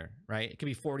speculating here, right? It could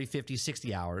be 40, 50,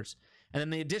 60 hours, and then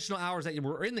the additional hours that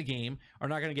were in the game are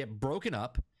not going to get broken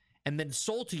up and then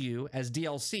sold to you as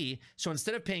DLC. So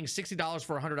instead of paying $60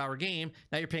 for a 100-hour game,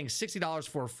 now you're paying $60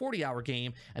 for a 40-hour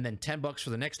game, and then $10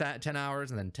 for the next 10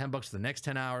 hours, and then $10 for the next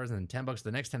 10 hours, and then $10 for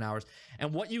the next 10 hours.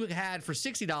 And what you had for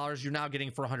 $60, you're now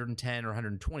getting for $110 or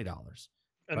 $120.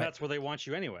 And right? That's where they want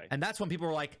you anyway. And that's when people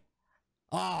are like,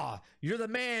 you're the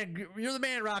man,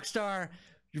 Rockstar.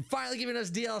 You're finally giving us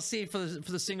DLC for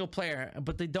the single player.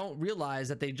 But they don't realize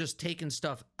that they've just taken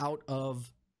stuff out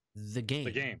of the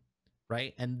game.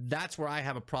 Right? And that's where I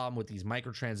have a problem with these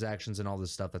microtransactions and all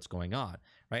this stuff that's going on,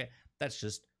 right? That's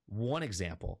just one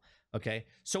example, okay?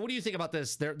 So what do you think about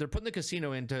this? They're putting the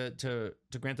casino into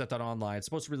Grand Theft Auto Online. It's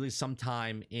supposed to release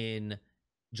sometime in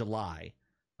July,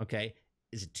 okay?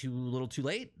 Is it too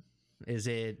late? Is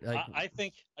it like... I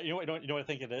think, you know what I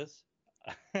think it is?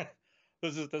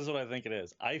 This is what I think it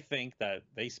is. I think that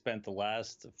they spent the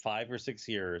last 5 or 6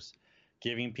 years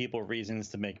giving people reasons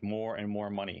to make more and more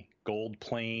money. Gold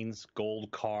planes, gold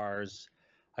cars.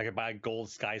 I could buy a gold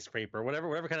skyscraper,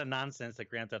 whatever kind of nonsense that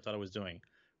Grand Theft Auto was doing,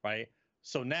 right?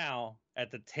 So now,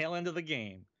 at the tail end of the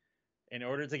game, in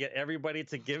order to get everybody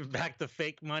to give back the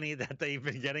fake money that they've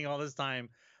been getting all this time,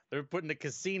 they're putting a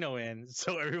casino in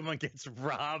so everyone gets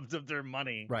robbed of their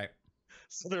money. Right.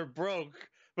 So they're broke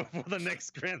before the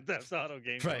next Grand Theft Auto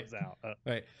game comes out.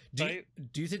 Right. Do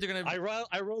you think they're going to...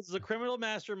 I rose as a criminal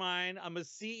mastermind. I'm a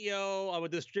CEO. I'm a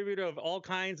distributor of all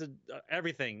kinds of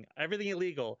everything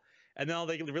illegal. and now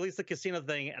they release the casino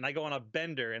thing, and I go on a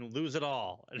bender and lose it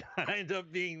all, and I end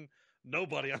up being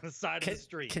nobody on the side of the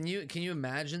street. Can you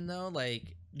imagine though?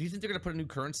 Like, do you think they're gonna put a new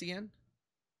currency in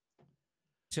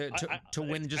to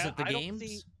win just like the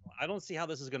games? I don't see how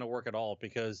this is going to work at all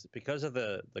because of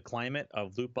the climate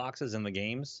of loot boxes in the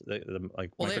games.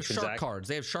 Like, well, they have shark cards.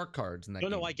 They have shark cards in that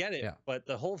game. No, I get it. Yeah. But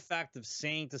the whole fact of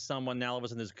saying to someone now all of a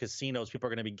sudden there's casinos, people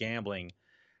are going to be gambling.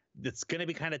 It's going to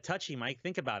be kind of touchy, Mike.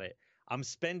 Think about it. I'm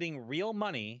spending real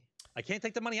money. I can't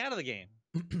take the money out of the game.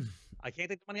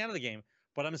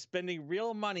 But I'm spending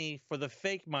real money for the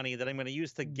fake money that I'm going to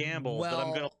use to gamble that I'm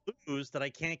going to lose that I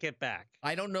can't get back.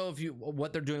 I don't know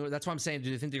what they're doing. That's why I'm saying, do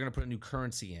you think they're going to put a new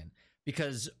currency in?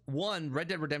 Because one, Red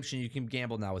Dead Redemption, you can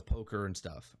gamble now with poker and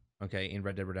stuff, okay, in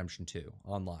Red Dead Redemption 2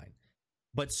 online.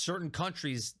 But certain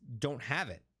countries don't have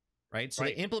it, right? So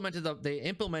they implemented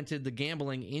the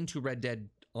gambling into Red Dead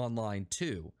Online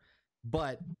 2,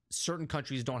 but certain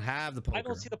countries don't have the poker. I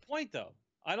don't see the point though.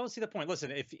 I don't see the point.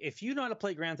 Listen, if you know how to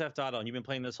play Grand Theft Auto and you've been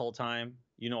playing this whole time,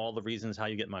 you know all the reasons how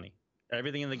you get money.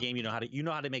 Everything in the game, you know how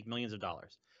to make millions of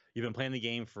dollars. You've been playing the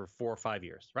game for 4 or 5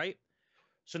 years, right?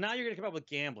 So now you're going to come up with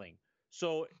gambling.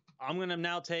 So I'm going to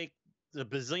now take the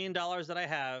bazillion dollars that I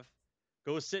have,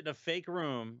 go sit in a fake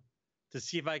room to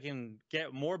see if I can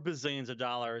get more bazillions of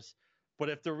dollars. But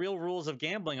if the real rules of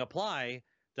gambling apply,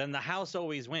 then the house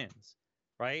always wins.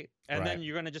 Right. And then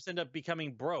you're going to just end up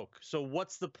becoming broke. So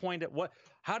what's the point of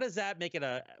how does that make it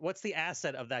what's the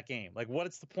asset of that game? Like,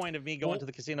 what's the point of me going to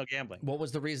the casino gambling? What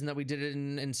was the reason that we did it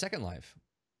in Second Life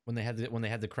when they had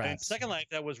the craps? In Second Life,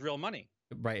 that was real money.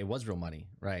 Right. It was real money.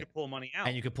 Right. You could pull money out.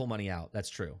 And you could pull money out. That's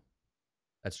true.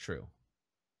 That's true.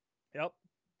 Yep.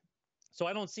 So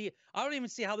I don't even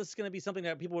see how this is going to be something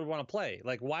that people would want to play.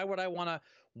 Like, why would I want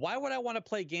to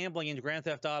play gambling in Grand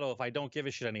Theft Auto if I don't give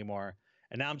a shit anymore?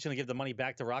 And now I'm just going to give the money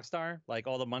back to Rockstar, like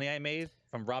all the money I made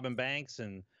from robbing banks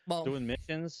and doing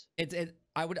missions.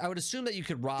 I would assume that you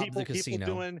could rob the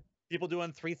casino. People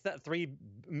doing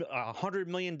 $300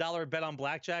 million bet on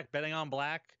blackjack, betting on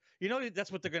black. You know,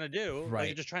 that's what they're going to do. Right. Like,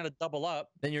 you're just trying to double up.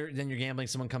 Then you're gambling.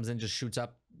 Someone comes in, just shoots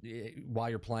up while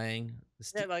you're playing,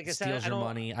 like I said, steals your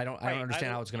money. I don't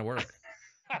understand how it's going to work.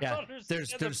 Yeah,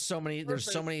 there's so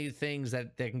many things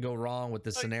that can go wrong with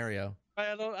this scenario.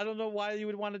 I don't know why you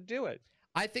would want to do it.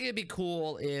 I think it'd be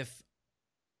cool if,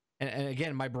 and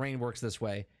again, my brain works this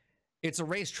way. It's a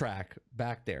racetrack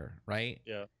back there, right?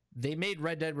 Yeah. They made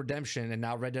Red Dead Redemption and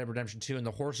now Red Dead Redemption 2, and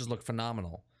the horses look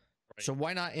phenomenal. Right. So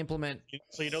why not implement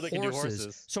so you know they can do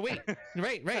horses? So wait,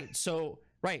 right. So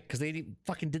because they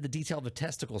fucking did the detail of the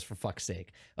testicles, for fuck's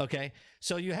sake. Okay,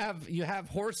 so you have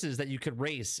horses that you could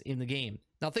race in the game.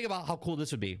 Now think about how cool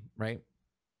this would be, right?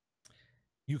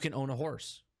 You can own a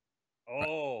horse.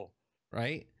 Oh.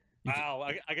 Right. Wow,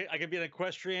 I could be an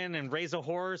equestrian and raise a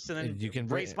horse, and then you can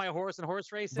race my horse in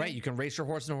horse racing. Right, you can race your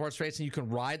horse in a horse race, and you can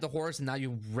ride the horse, and now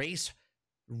you race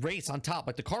on top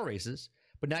like the car races,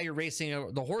 but now you're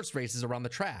racing the horse races around the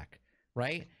track,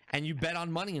 right? And you bet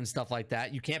on money and stuff like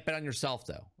that. You can't bet on yourself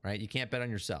though, right? You can't bet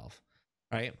on yourself,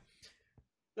 right?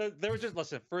 There was just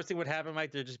listen. First thing would happen,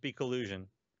 Mike. There'd just be collusion.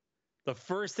 The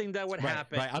first thing that would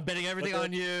happen. Right, I'm betting everything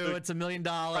on you. It's $1 million.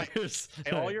 Right.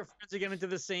 And all your friends are getting into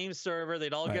the same server.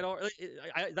 They'd all get.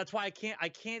 That's why I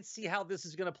can't see how this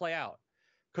is going to play out,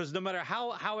 because no matter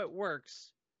how it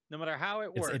works,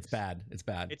 it's bad. It's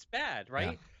bad,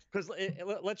 right? Because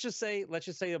let's just say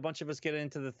a bunch of us get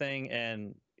into the thing,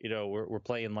 and we're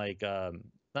playing like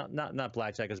not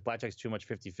blackjack, because blackjack's too much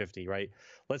 50-50, right?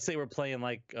 Let's say we're playing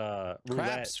like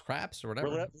craps or whatever.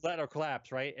 Roulette or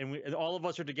claps, right? And all of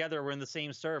us are together, we're in the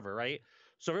same server, right?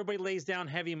 So everybody lays down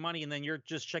heavy money, and then you're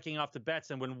just checking off the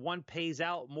bets, and when one pays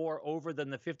out more over than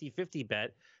the 50-50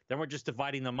 bet, then we're just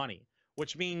dividing the money,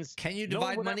 which means can you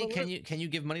divide money? Can you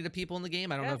give money to people in the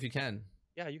game? I don't know if you can.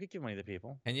 Yeah, you could give money to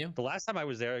people. Can you? The last time I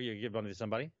was there, you give money to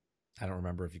somebody. I don't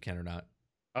remember if you can or not.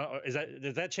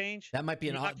 Does that change? That might be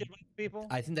an odd people.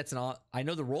 I think that's an odd. I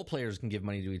know the role players can give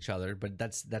money to each other, but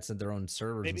that's at their own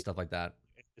servers and stuff like that.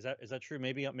 Is that true?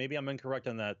 Maybe I'm incorrect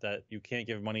on that. That you can't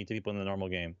give money to people in the normal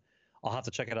game. I'll have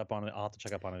to check it up on it.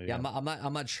 Yeah,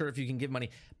 I'm not sure if you can give money,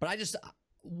 but I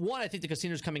think the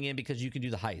casino's coming in because you can do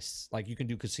the heists, like you can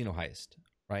do casino heist,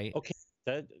 right? Okay,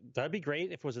 that'd be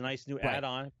great if it was a nice new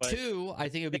add-on. But Two, I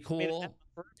think it'd be cool.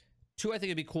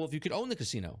 If you could own the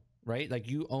casino. Right, like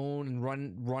you own and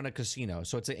run a casino,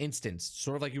 so it's an instance,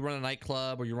 sort of like you run a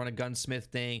nightclub or you run a gunsmith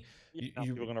thing.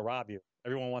 People are going to rob you.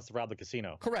 Everyone wants to rob the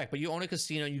casino. Correct, but you own a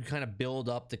casino. You kind of build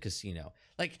up the casino.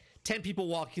 Like 10 people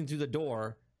walking through the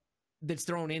door, it's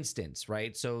their own instance,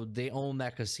 right? So they own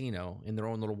that casino in their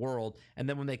own little world, and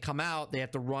then when they come out, they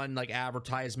have to run like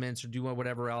advertisements or do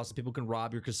whatever else. People can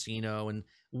rob your casino and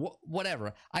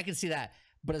whatever. I can see that.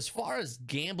 But as far as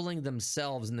gambling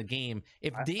themselves in the game,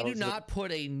 if they do not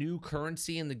put a new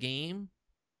currency in the game,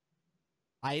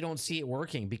 I don't see it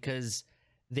working, because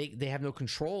they have no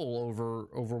control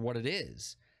over what it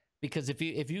is. Because if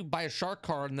you buy a shark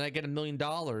card and then I get $1 million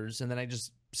and then I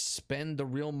just spend the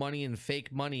real money and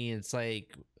fake money, it's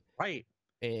like, right,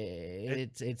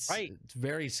 it's right. It's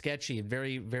very sketchy and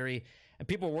very, and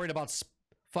people are worried about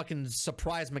fucking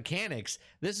surprise mechanics.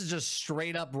 This is just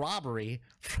straight up robbery.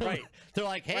 Right. They're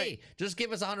like, hey, just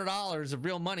give us $100 of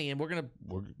real money and you're gonna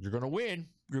win.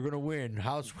 You're gonna win.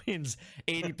 House wins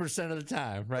 80% of the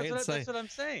time, right? That's what I'm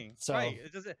saying. So, right.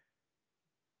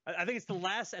 I think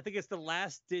it's the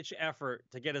last ditch effort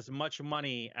to get as much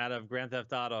money out of Grand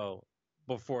Theft Auto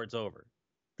before it's over.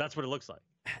 That's what it looks like.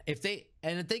 If they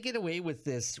get away with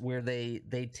this, where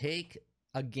they take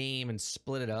a game and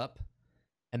split it up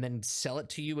and then sell it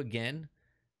to you again,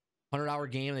 100-hour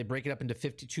game, they break it up into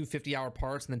 2 50-hour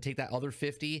parts, and then take that other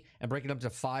 50 and break it up to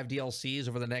 5 DLCs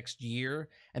over the next year,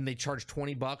 and they charge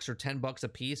 $20 or $10 a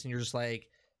piece, and you're just like,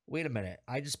 wait a minute,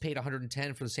 I just paid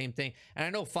 110 for the same thing. And I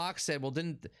know Fox said, well,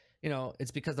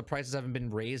 it's because the prices haven't been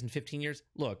raised in 15 years.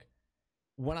 Look,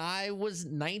 when I was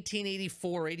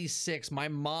 1984, 86, my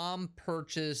mom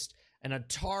purchased an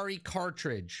Atari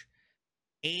cartridge,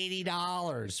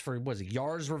 $80 for, was it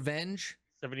Yar's Revenge?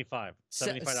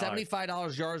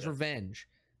 $75. Yar's Revenge.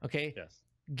 Okay. Yes.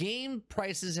 Game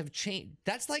prices have changed.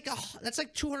 That's like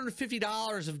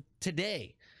 $250 of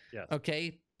today. Yes.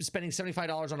 Okay. Spending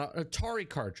 $75 on an Atari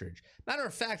cartridge. Matter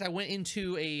of fact, I went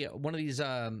into one of these,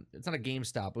 it's not a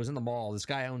GameStop, it was in the mall. This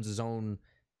guy owns his own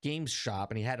games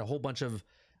shop, and he had a whole bunch of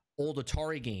old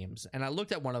Atari games. And I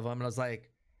looked at one of them and I was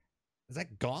like, is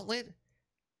that Gauntlet?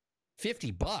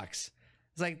 $50. It's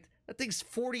like, that thing's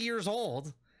 40 years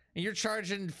old and you're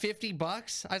charging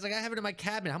 $50. I was like, I have it in my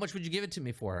cabinet. How much would you give it to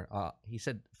me for? He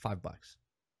said $5.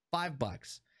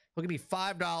 $5. Look at me,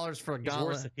 $5 for a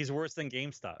Gauntlet. He's worse than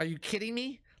GameStop. Are you kidding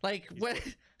me? Like, what?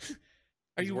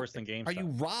 He's worse than GameStop. Are you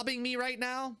robbing me right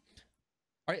now?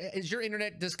 Is your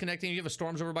internet disconnecting? You have a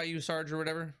storms over by you, Sarge, or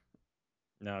whatever?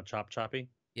 No, choppy.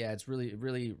 Yeah, it's really,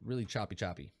 really, really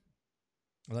choppy.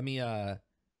 Let me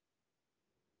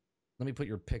put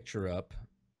your picture up,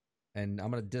 and I'm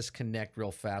gonna disconnect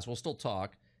real fast. We'll still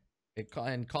talk,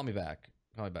 and call me back.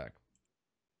 Call me back.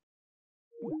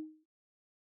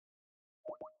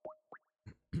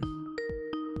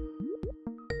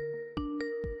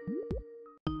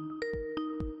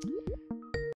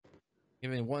 Give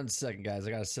me 1 second, guys.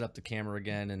 I gotta set up the camera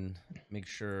again and make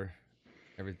sure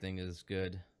everything is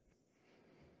good.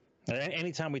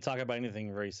 Anytime we talk about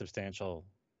anything very substantial,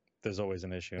 there's always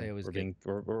an issue.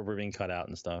 We're being cut out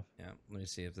and stuff. Yeah, let me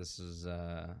see if this is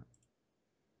a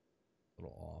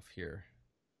little off here.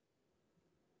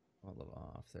 A little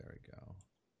off. There we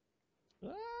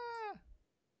go. Ah!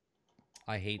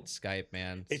 I hate Skype,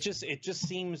 man. It just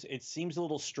seems a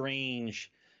little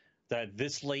strange that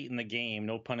this late in the game,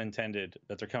 no pun intended,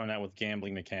 that they're coming out with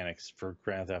gambling mechanics for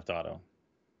Grand Theft Auto.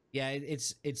 Yeah,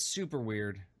 it's super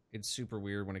weird. It's super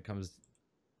weird when it comes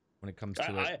to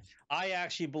it. I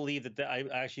actually believe I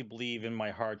actually believe in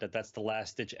my heart that that's the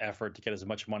last ditch effort to get as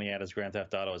much money out of Grand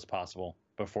Theft Auto as possible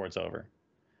before it's over,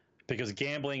 because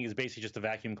gambling is basically just a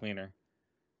vacuum cleaner,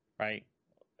 right?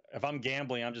 If I'm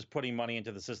gambling, I'm just putting money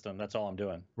into the system. That's all I'm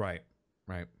doing. Right.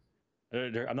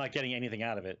 I'm not getting anything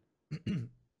out of it.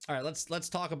 All right, let's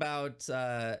talk about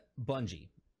Bungie.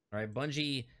 All right,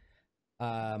 Bungie.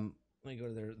 Let me go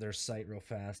to their site real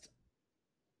fast.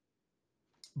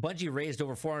 Bungie raised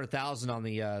over 400,000 on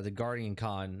the Guardian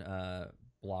Con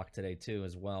block today too,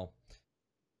 as well.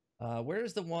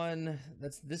 Where's the one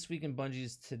that's this week in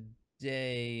Bungie's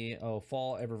today? Oh,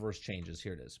 fall Eververse changes.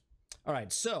 Here it is. All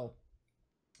right, so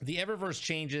the Eververse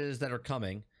changes that are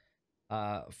coming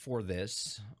for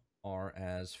this are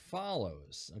as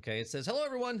follows. Okay, it says, hello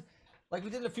everyone. Like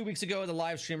we did a few weeks ago in the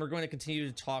live stream, we're going to continue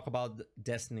to talk about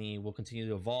Destiny. We'll continue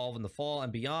to evolve in the fall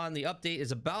and beyond. The update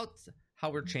is about how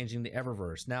we're changing the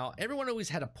Eververse. Now, everyone always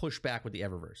had a pushback with the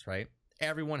Eververse, right?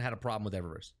 Everyone had a problem with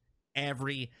Eververse.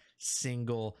 Every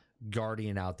single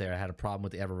Guardian out there had a problem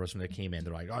with the Eververse when they came in.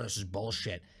 They're like, oh, this is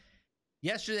bullshit.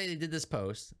 Yesterday, they did this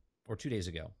post, or 2 days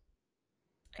ago,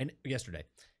 and yesterday,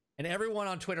 and everyone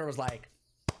on Twitter was like,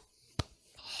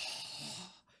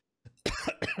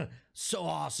 so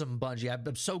awesome, Bungie.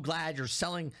 I'm so glad you're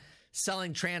selling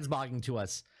transmogging to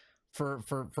us for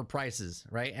prices,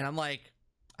 right? And I'm like,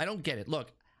 I don't get it.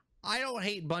 Look, I don't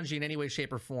hate Bungie in any way,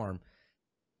 shape, or form.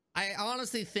 I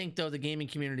honestly think though the gaming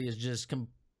community is just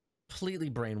completely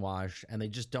brainwashed and they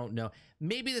just don't know.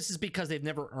 Maybe this is because they've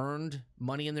never earned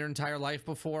money in their entire life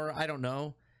before. I don't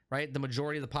know, right? The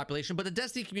majority of the population, but the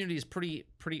Destiny community is pretty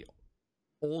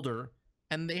older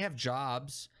and they have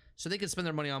jobs, so they can spend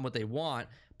their money on what they want.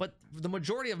 But the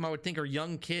majority of them, I would think, are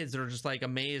young kids that are just like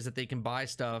amazed that they can buy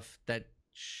stuff that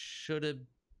should have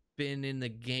been in the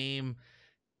game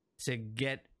to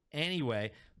get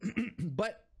anyway.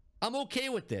 But I'm okay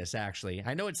with this, actually.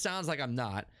 I know it sounds like I'm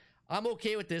not. I'm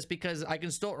okay with this because I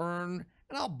can still earn,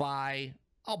 and I'll buy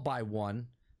one,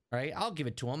 right? I'll give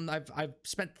it to them. I've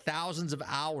spent thousands of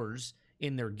hours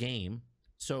in their game,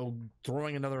 so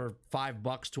throwing another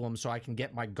 $5 to them so I can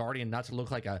get my Guardian not to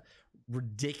look like a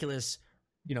ridiculous,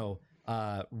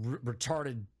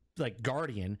 retarded like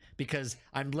Guardian, because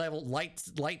I'm level light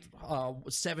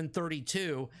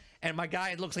 732 and my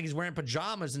guy looks like he's wearing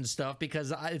pajamas and stuff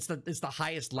because it's the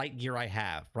highest light gear I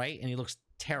have, right? And he looks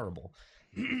terrible.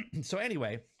 So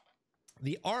anyway,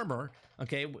 the armor,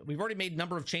 okay, we've already made a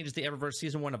number of changes to Eververse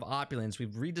Season 1 of Opulence. We've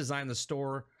redesigned the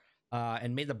store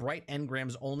and made the bright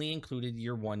engrams only included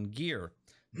year 1 gear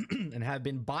and have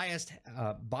been biased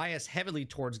heavily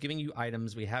towards giving you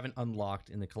items we haven't unlocked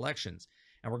in the collections.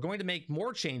 And we're going to make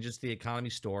more changes to the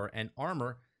economy store and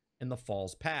armor in the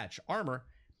fall's patch. Armor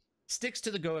sticks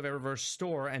to the go of Eververse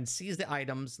store and sees the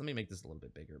items. Let me make this a little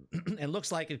bit bigger. And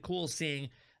looks like it's cool seeing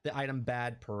the item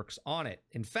bad perks on it.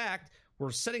 In fact,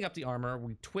 we're setting up the armor.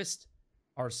 We twist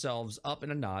ourselves up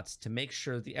into knots to make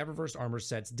sure the Eververse armor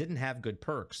sets didn't have good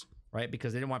perks, right?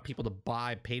 Because they didn't want people to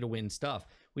buy pay-to-win stuff.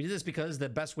 We did this because the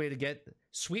best way to get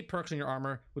sweet perks on your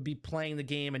armor would be playing the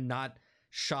game and not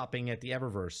shopping at the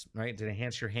Eververse, right? To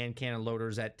enhance your hand cannon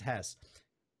loaders at TES.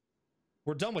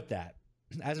 We're done with that.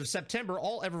 As of September,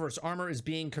 all Eververse armor is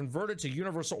being converted to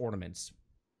universal ornaments.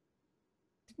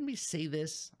 Didn't we say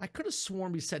this? I could have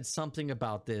sworn we said something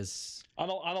about this. I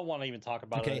don't want to even talk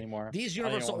about it anymore. These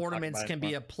universal ornaments can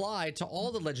be applied to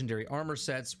all the legendary armor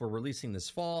sets we're releasing this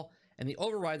fall, and they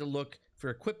override the look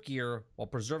for equipped gear while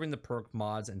preserving the perk,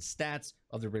 mods, and stats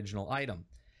of the original item.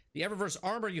 The Eververse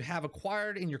armor you have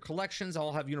acquired in your collections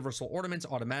all have universal ornaments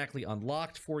automatically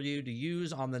unlocked for you to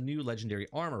use on the new legendary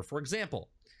armor. For example,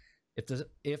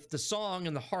 if the song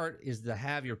in the heart is to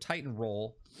have your Titan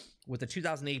roll with the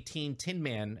 2018 Tin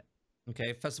Man,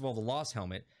 okay, Festival of the Lost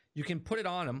helmet, you can put it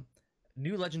on him.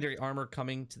 New legendary armor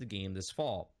coming to the game this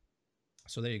fall.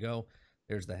 So there you go.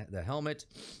 There's the helmet.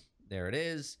 There it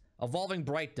is. Evolving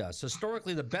Bright Dust.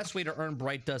 Historically, the best way to earn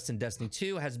Bright Dust in Destiny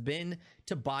 2 has been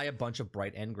to buy a bunch of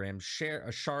Bright Engram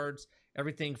shards,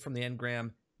 everything from the Engram,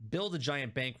 build a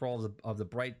giant bankroll of the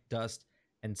Bright Dust,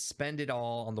 and spend it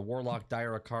all on the Warlock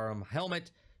Diarakarum helmet.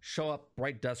 Show up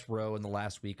Bright Dust row in the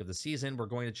last week of the season. We're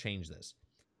going to change this.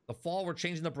 The fall, we're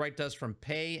changing the Bright Dust from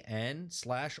pay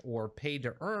or pay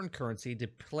to earn currency to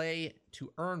play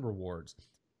to earn rewards.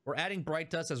 We're adding Bright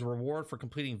Dust as a reward for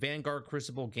completing Vanguard,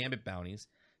 Crucible, Gambit bounties.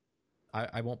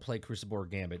 I won't play Crucible or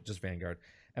Gambit, just Vanguard.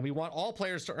 And we want all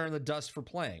players to earn the dust for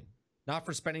playing, not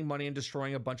for spending money and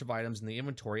destroying a bunch of items in the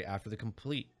inventory after the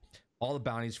complete all the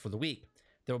bounties for the week.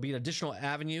 There will be an additional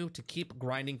avenue to keep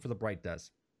grinding for the Bright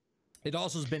Dust. It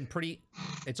also has been pretty.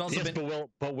 It's also been.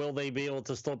 But will they be able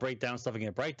to still break down stuff and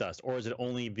get Bright Dust, or is it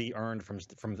only be earned from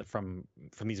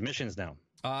these missions now?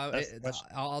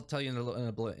 I'll tell you in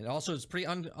a bit. Also, it's pretty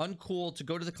uncool to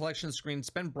go to the collection screen,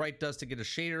 spend Bright Dust to get a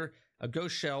shader, a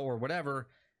ghost shell, or whatever.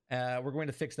 We're going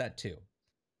to fix that too.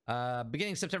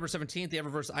 Beginning September 17th, the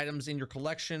Eververse items in your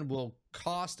collection will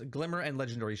cost Glimmer and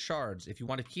Legendary Shards. If you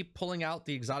want to keep pulling out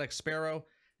the exotic Sparrow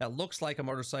that looks like a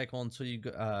motorcycle until you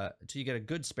get a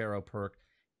good Sparrow perk,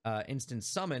 instant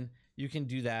summon, you can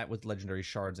do that with Legendary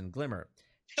Shards and Glimmer.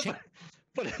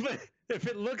 But if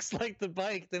it looks like the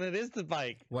bike, then it is the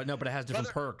bike. What? No, but it has different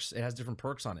perks. It has different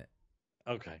perks on it.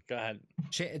 Okay, go ahead.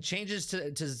 Changes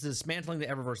to dismantling the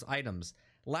Eververse items.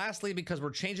 Lastly, because we're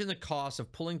changing the cost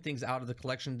of pulling things out of the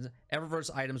collection,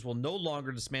 Eververse items will no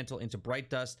longer dismantle into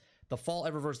Bright Dust. The fall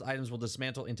Eververse items will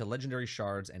dismantle into Legendary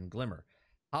Shards and Glimmer.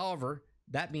 However,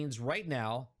 that means right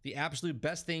now, the absolute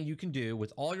best thing you can do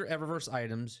with all your Eververse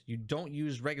items you don't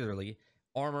use regularly,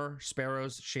 armor,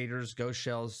 sparrows, shaders, ghost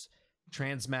shells,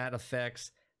 transmat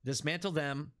effects, dismantle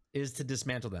them is to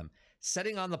dismantle them.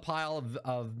 Setting on the pile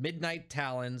of Midnight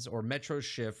Talons or Metro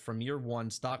Shift from year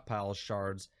 1 stockpile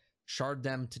shards, shard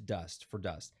them to dust for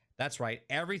dust. That's right,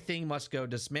 everything must go.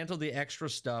 Dismantle the extra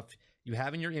stuff you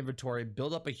have in your inventory,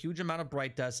 build up a huge amount of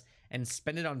Bright Dust, and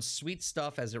spend it on sweet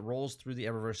stuff as it rolls through the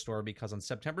Eververse store, because on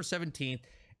September 17th,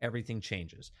 everything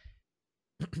changes.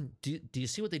 Do you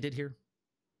see what they did here?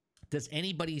 Does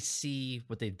anybody see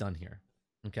what they've done here?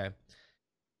 Okay.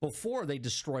 Before, they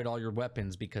destroyed all your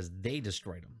weapons because they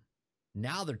destroyed them.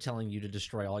 Now they're telling you to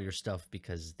destroy all your stuff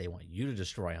because they want you to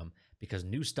destroy them, because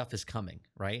new stuff is coming,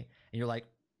 right? And you're like,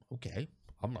 okay,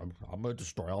 I'm gonna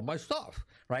destroy all my stuff,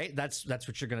 right? That's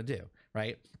what you're gonna do,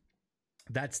 right?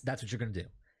 That's what you're gonna do.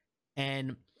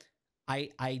 And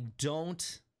I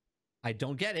don't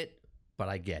get it, but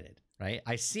I get it, right?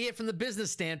 I see it from the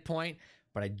business standpoint,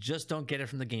 but I just don't get it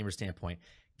from the gamer standpoint.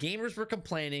 Gamers were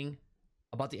complaining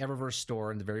about the Eververse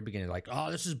store in the very beginning, like,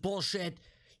 oh, this is bullshit.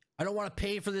 I don't want to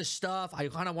pay for this stuff. I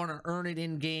kind of want to earn it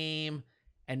in game.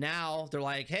 And now they're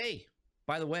like, hey,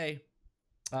 by the way,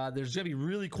 there's going to be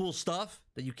really cool stuff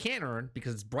that you can't earn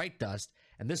because it's Bright Dust,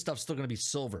 and this stuff's still going to be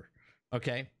silver,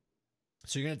 okay?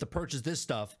 So you're going to have to purchase this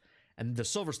stuff, and the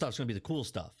silver stuff's going to be the cool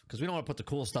stuff, because we don't want to put the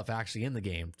cool stuff actually in the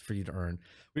game for you to earn.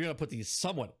 We're going to put the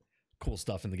somewhat cool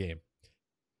stuff in the game,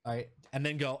 all right? And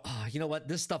then go, oh, you know what?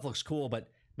 This stuff looks cool, but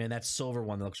man, that silver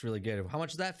one looks really good. How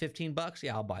much is that? $15?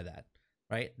 Yeah, I'll buy that,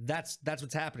 right? That's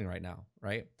what's happening right now,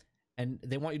 right? And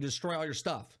they want you to destroy all your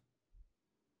stuff.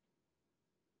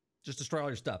 Just destroy all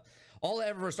your stuff. All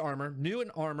Eververse armor, new in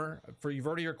armor for you've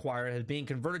already acquired, has been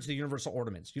converted to the Universal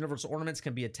Ornaments. Universal Ornaments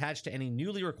can be attached to any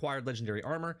newly required legendary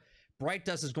armor. Bright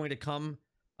Dust is going to come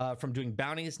from doing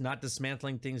bounties, not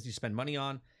dismantling things you spend money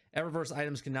on. Eververse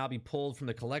items can now be pulled from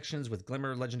the collections with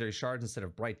Glimmer legendary shards instead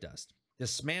of Bright Dust.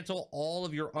 Dismantle all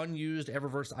of your unused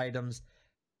Eververse items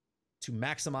to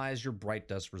maximize your Bright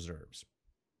Dust reserves.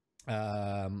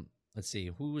 Let's see,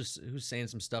 who's saying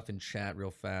some stuff in chat real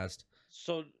fast.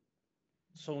 So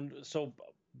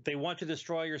they want to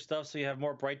destroy your stuff so you have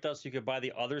more Bright Dust so you could buy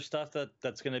the other stuff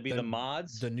that's going to be the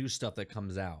mods, the new stuff that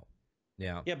comes out.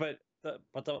 Yeah, but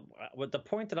the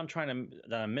point that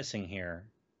I'm missing here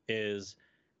is,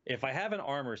 if I have an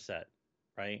armor set,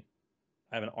 right?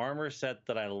 I have an armor set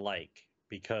that I like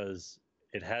because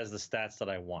it has the stats that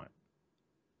I want,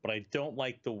 but I don't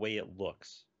like the way it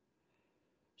looks.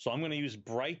 So I'm going to use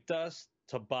Bright Dust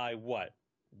to buy what?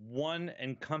 One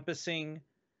encompassing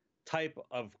type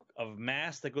of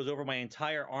mask that goes over my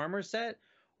entire armor set,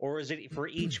 or is it for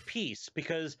each piece?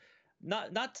 Because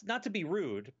not to be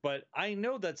rude, but I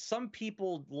know that some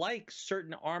people like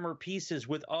certain armor pieces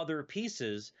with other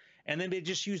pieces, and then they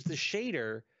just use the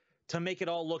shader to make it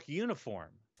all look uniform.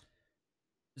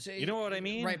 So, you know what I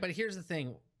mean? Right, but here's the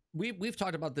thing. We've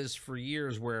talked about this for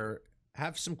years, where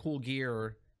have some cool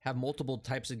gear, have multiple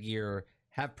types of gear,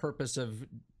 have purpose of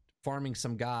farming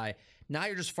some guy. Now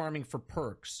you're just farming for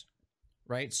perks,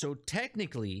 right? So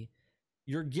technically,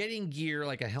 you're getting gear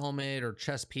like a helmet or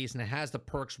chest piece, and it has the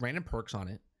perks, random perks on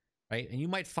it, right? And you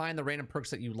might find the random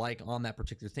perks that you like on that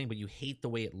particular thing, but you hate the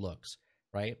way it looks,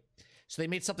 right? So they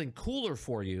made something cooler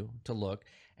for you to look,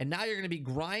 and now you're going to be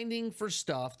grinding for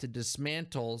stuff to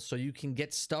dismantle so you can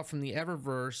get stuff from the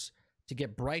Eververse to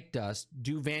get Bright Dust,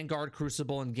 do Vanguard,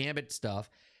 Crucible, and Gambit stuff.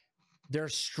 They're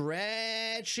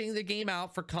stretching the game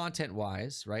out for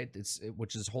content-wise, right?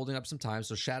 Which is holding up some time.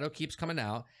 So Shadow keeps coming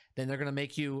out. Then they're going to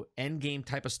make you end-game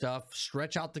type of stuff,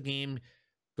 stretch out the game,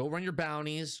 go run your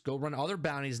bounties, go run other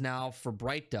bounties now for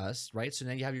Bright Dust, right? So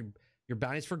now you have your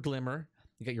bounties for Glimmer.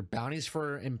 You got your bounties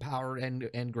for Empowered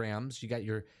Engrams. You got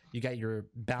your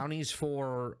bounties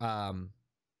for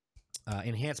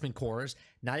enhancement cores.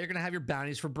 Now you're going to have your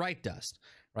bounties for Bright Dust,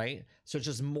 right? So it's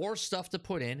just more stuff to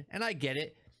put in, and I get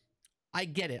it.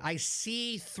 I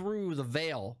see through the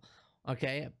veil,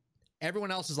 okay?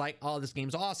 Everyone else is like, oh, this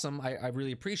game's awesome. I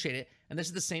really appreciate it. And this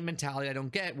is the same mentality I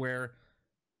don't get, where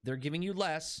they're giving you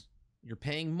less, you're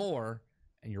paying more,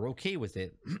 and you're okay with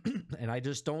it. And I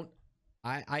just don't,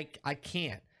 I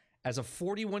can't. As a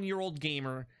 41-year-old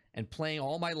gamer and playing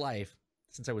all my life,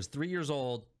 since I was 3 years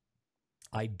old,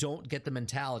 I don't get the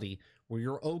mentality where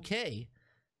you're okay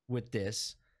with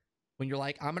this. When you're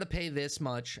like, I'm going to pay this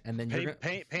much, and then you're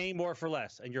paying more for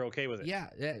less, and you're okay with it. Yeah,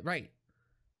 right.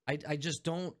 I just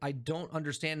don't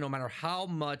understand. No matter how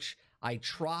much I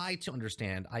try to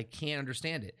understand, I can't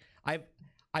understand it.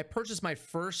 I purchased my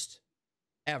first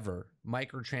ever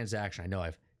microtransaction. I know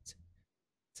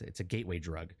it's a gateway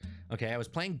drug. Okay, I was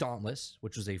playing Dauntless,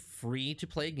 which was a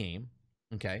free-to-play game.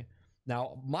 Okay,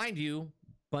 now mind you,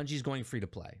 Bungie's going free to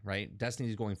play, right?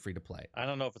 Destiny's going free to play. I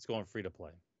don't know if it's going free to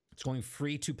play. It's going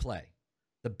free to play.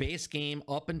 The base game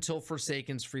up until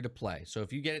Forsaken's free to play. So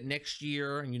if you get it next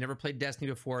year and you never played Destiny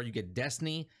before, you get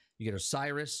Destiny, you get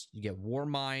Osiris, you get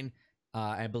Warmind.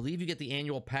 I believe you get the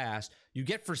annual pass. You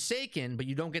get Forsaken, but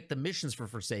you don't get the missions for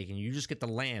Forsaken. You just get the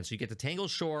land. So you get the Tangled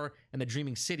Shore and the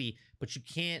Dreaming City, but you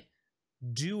can't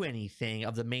do anything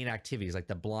of the main activities like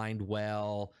the Blind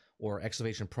Well or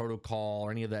Excavation Protocol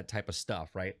or any of that type of stuff,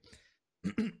 right?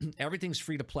 Everything's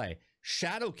free to play.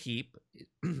 Shadowkeep,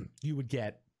 you would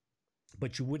get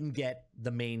but you wouldn't get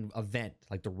the main event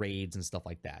like the raids and stuff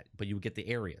like that. But you would get the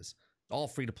areas, all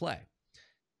free to play.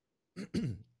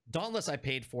 Dauntless, I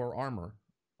paid for armor.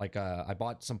 Like I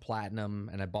bought some platinum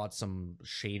and I bought some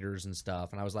shaders and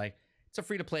stuff, and I was like, it's a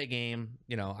free to play game.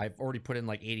 You know, I've already put in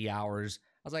like 80 hours.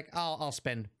 I was like, I'll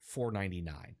spend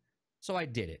 $4.99. So I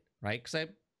did it, right? Because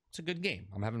it's a good game.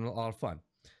 I'm having a lot of fun.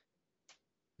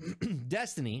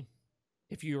 Destiny,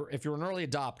 if you're an early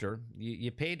adopter,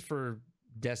 you paid for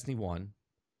Destiny 1,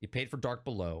 you paid for Dark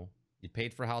Below, you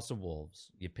paid for House of Wolves,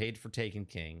 you paid for Taken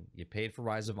King, you paid for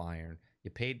Rise of Iron,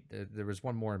 you paid, there was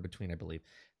one more in between, I believe.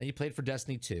 Then you paid for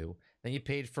Destiny 2, then you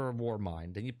paid for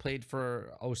Warmind, then you paid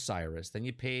for Osiris, then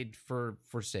you paid for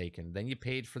Forsaken, then you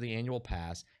paid for the annual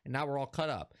pass, and now we're all cut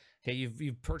up. Okay,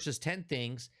 you've purchased 10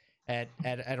 things at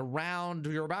around,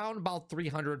 you're around about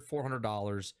 $300,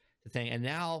 $400 the thing, and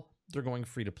now they're going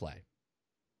free to play.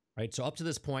 Right? So up to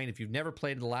this point, if you've never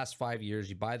played in the last 5 years,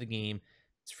 you buy the game,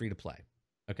 it's free to play.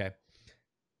 Okay.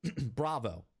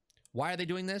 Bravo. Why are they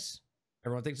doing this?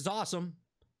 Everyone thinks it's awesome.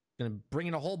 Going to bring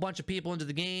in a whole bunch of people into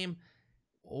the game.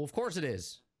 Well, of course it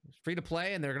is. It's free to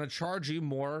play, and they're going to charge you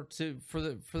more for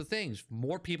the things.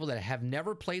 More people that have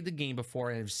never played the game before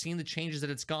and have seen the changes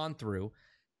that it's gone through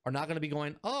are not going to be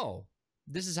going, oh,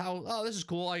 this is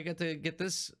cool. I get to get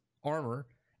this armor,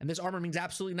 and this armor means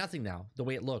absolutely nothing now, the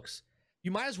way it looks. You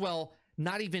might as well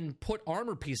not even put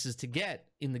armor pieces to get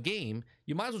in the game.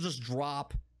 You might as well just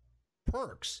drop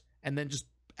perks and then just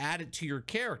add it to your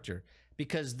character,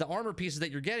 because the armor pieces that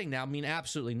you're getting now mean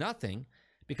absolutely nothing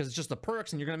because it's just the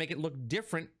perks, and you're going to make it look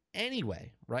different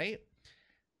anyway, right?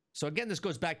 So again, this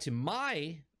goes back to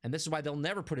and this is why they'll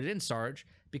never put it in, Sarge,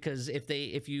 because if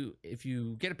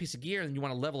you get a piece of gear and you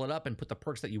want to level it up and put the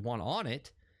perks that you want on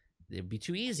it, it'd be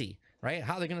too easy, right?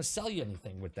 How are they going to sell you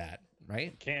anything with that,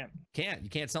 right? You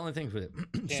can't sell anything with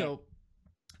it. So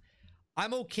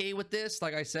I'm okay with this.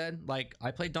 Like I said, like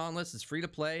I played Dauntless. It's free to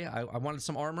play. I wanted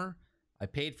some armor. I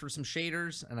paid for some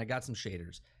shaders, and I got some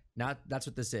shaders. Now that's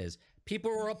what this is. People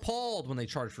were appalled when they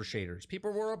charged for shaders.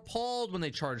 People were appalled when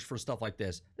they charged for stuff like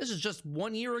this. This is just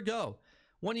 1 year ago.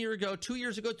 1 year ago, 2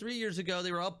 years ago, 3 years ago,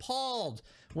 they were appalled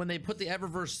when they put the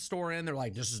Eververse store in. They're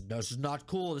like, this is not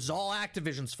cool. This is all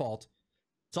Activision's fault.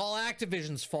 It's all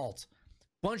Activision's fault.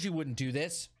 Bungie wouldn't do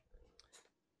this.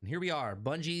 And here we are,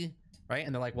 Bungie, right?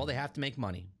 And they're like, well, they have to make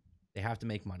money. They have to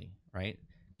make money, right?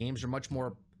 Games are much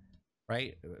more,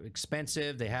 right,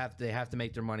 expensive. They have to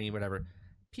make their money, whatever.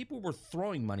 People were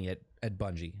throwing money at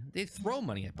Bungie. They throw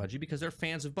money at Bungie because they're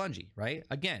fans of Bungie, right?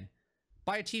 Again,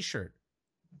 buy a t-shirt.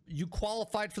 You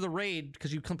qualified for the raid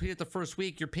because you completed the first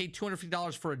week. You're paid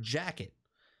 $250 for a jacket,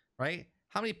 right?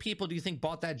 How many people do you think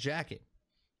bought that jacket,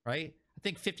 right? I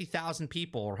think 50,000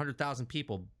 people or 100,000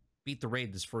 people beat the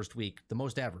raid this first week, the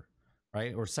most ever,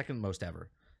 right? Or second most ever,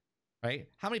 right?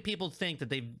 How many people think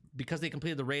that because they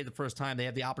completed the raid the first time, they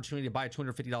have the opportunity to buy a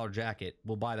 $250 jacket,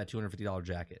 will buy that $250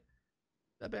 jacket?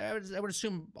 I would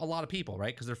assume a lot of people,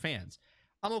 right? Because they're fans.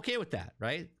 I'm okay with that,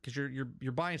 right? Because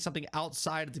you're buying something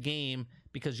outside of the game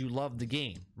because you love the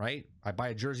game, right? I buy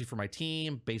a jersey for my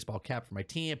team, baseball cap for my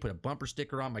team, put a bumper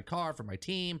sticker on my car for my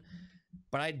team,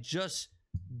 but I just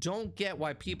don't get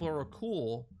why people are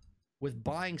cool with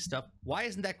buying stuff. Why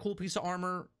isn't that cool piece of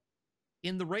armor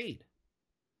in the raid,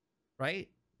 right?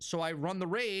 So I run the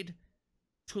raid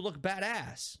to look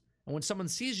badass, and when someone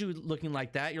sees you looking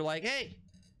like that, you're like, hey,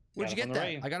 where'd you get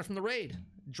that? I got it from the raid.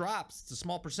 It drops. It's a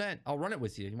small percent. I'll run it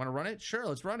with you. You want to run it? Sure,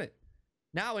 let's run it.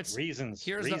 Now it's reasons.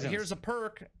 Here's a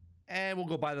perk, and we'll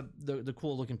go buy the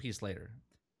cool looking piece later.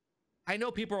 I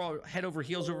know people are head over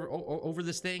heels over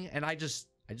this thing, and I just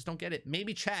don't get it.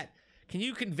 Maybe chat, can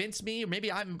you convince me? Or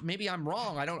maybe I'm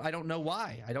wrong. I don't know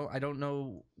why. I don't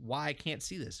know why I can't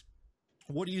see this.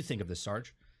 What do you think of this,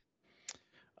 Sarge?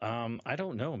 I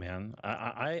don't know, man.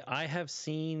 I have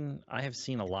seen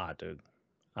a lot, dude.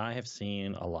 I have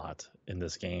seen a lot in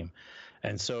this game,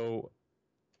 and so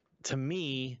to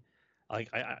me, like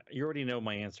you already know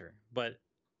my answer, but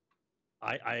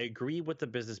I agree with the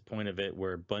business point of it,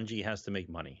 where Bungie has to make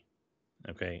money.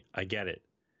 Okay, I get it.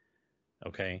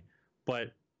 Okay,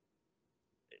 but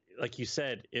like you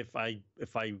said, if I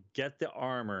get the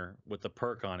armor with the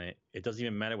perk on it, it doesn't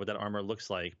even matter what that armor looks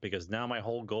like, because now my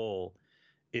whole goal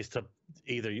is to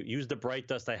either use the bright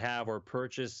dust I have or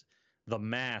purchase the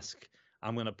mask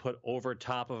I'm going to put over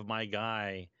top of my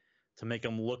guy to make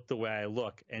him look the way I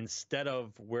look, instead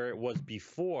of where it was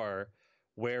before,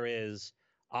 whereas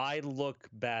I look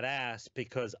badass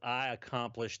because I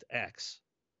accomplished X.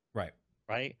 Right.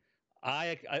 Right.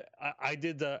 I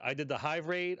did the Hive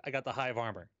raid. I got the Hive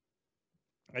armor.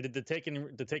 I did the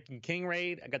Taken King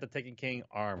raid. I got the Taken King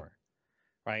armor.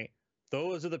 Right.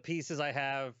 Those are the pieces I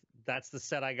have that's the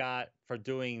set I got for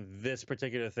doing this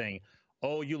particular thing.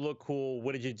 Oh, you look cool.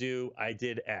 What did you do? I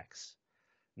did X.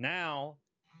 Now,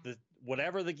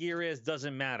 whatever the gear is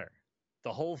doesn't matter.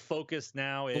 The whole focus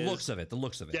now is the looks of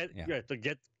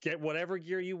it. Get whatever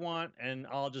gear you want, and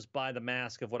I'll just buy the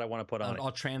mask of what I want to put on.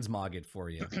 I'll transmog it for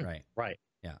you. Right. Right.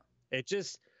 Yeah. It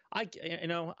just, I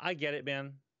get it,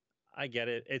 man. I get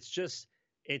it.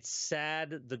 It's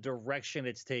sad the direction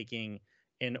it's taking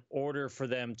in order for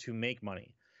them to make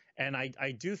money. And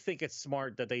I do think it's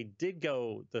smart that they did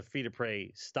go the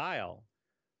free-to-play style,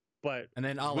 but and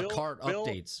then a la carte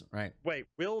updates, right? Wait,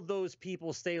 will those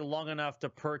people stay long enough to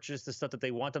purchase the stuff that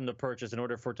they want them to purchase in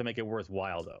order for it to make it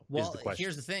worthwhile, though? Well,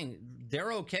 here's the thing.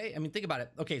 They're okay. I mean, think about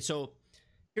it. Okay, so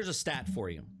here's a stat for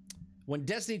you. When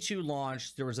Destiny 2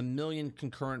 launched, there was 1 million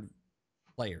concurrent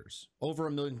players, over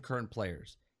 1 million concurrent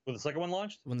players. When the second one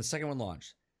launched? When the second one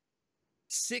launched.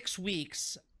 6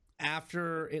 weeks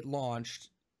after it launched,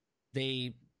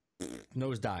 they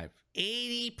nosedive.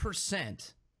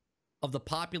 80% of the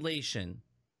population,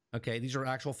 okay, these are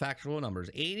actual factual numbers,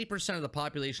 80% of the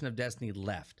population of Destiny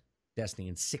left Destiny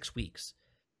in 6 weeks.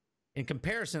 In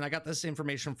comparison, I got this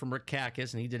information from Rick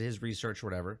Kakis, and he did his research or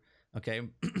whatever, okay?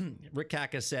 Rick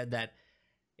Kakis said that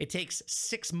it takes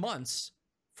 6 months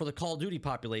for the Call of Duty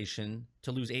population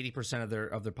to lose 80%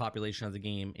 of their population of the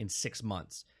game in 6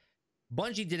 months.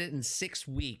 Bungie did it in 6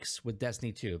 weeks with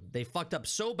Destiny 2. They fucked up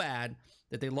so bad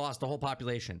that they lost the whole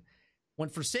population. When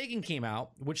Forsaken came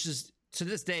out, which is to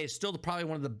this day still probably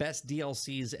one of the best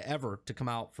DLCs ever to come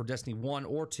out for Destiny 1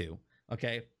 or 2,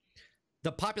 okay,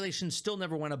 the population still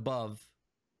never went above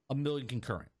 1 million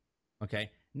concurrent, okay?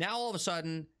 Now all of a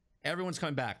sudden, everyone's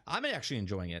coming back. I'm actually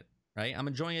enjoying it, right? I'm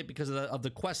enjoying it because of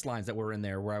the quest lines that were in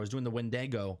there where I was doing the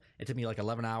Wendigo. It took me like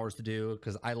 11 hours to do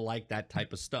because I like that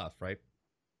type of stuff, right?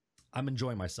 I'm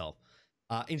enjoying myself.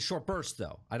 In short bursts,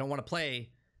 though. I don't want to play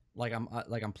like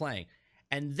I'm playing.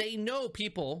 And they know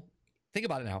people, think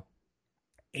about it now,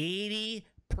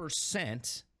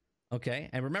 80%, okay?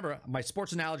 And remember, my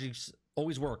sports analogies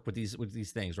always work with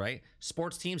these things, right?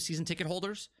 Sports teams, season ticket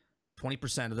holders,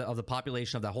 20% of the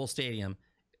population of that whole stadium,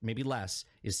 maybe less,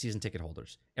 is season ticket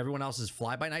holders. Everyone else is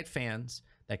fly-by-night fans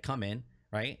that come in,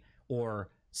 right? Or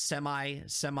semi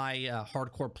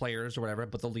hardcore players or whatever,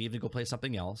 but they'll leave to go play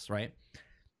something else, right?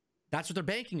 That's what they're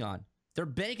banking on. They're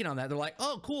banking on that. They're like,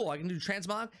 oh, cool, I can do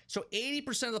transmog. So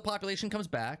 80% of the population comes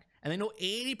back, and they know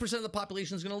 80% of the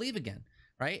population is going to leave again,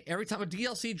 right? Every time a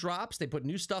DLC drops, they put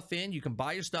new stuff in. You can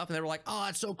buy your stuff, and they were like, oh,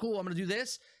 it's so cool. I'm going to do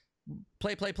this.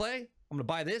 Play. I'm going to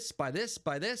buy this,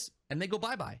 and they go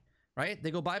bye-bye, right?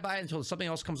 They go bye-bye until something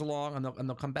else comes along, and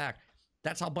they'll come back.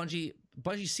 That's how Bungie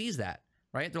sees that,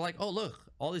 right? They're like, oh, look,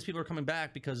 all these people are coming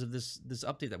back because of this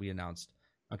update that we announced,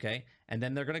 okay? And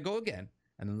then they're going to go again.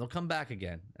 And then they'll come back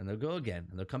again, and they'll go again,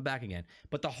 and they'll come back again.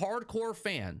 But the hardcore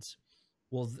fans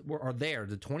are there.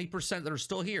 The 20% that are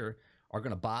still here are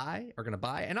going to buy,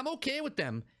 and I'm okay with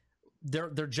them. Their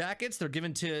jackets, they're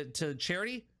given to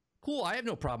charity. Cool, I have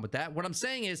no problem with that. What I'm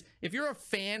saying is, if you're a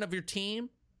fan of your team,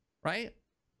 right,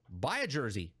 buy a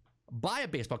jersey, buy a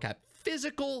baseball cap,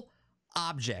 physical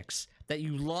objects that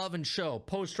you love and show.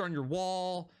 Poster on your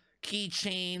wall,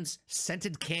 keychains,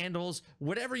 scented candles,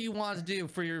 whatever you want to do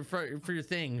for your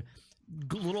thing.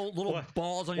 Little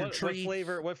balls on your tree.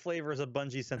 What flavor is a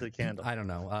Bungie scented candle? I don't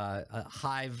know.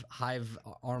 Hive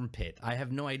armpit. I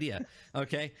have no idea.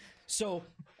 Okay, so,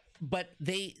 but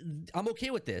I'm okay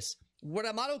with this. What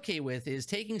I'm not okay with is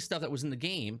taking stuff that was in the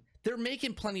game. They're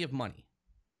making plenty of money.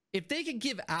 If they could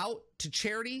give out to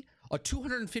charity a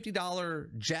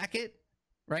 $250 jacket,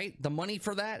 right? The money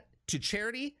for that to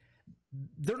charity.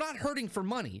 They're not hurting for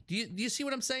money. Do you see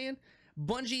what I'm saying?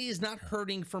 Bungie is not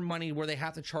hurting for money where they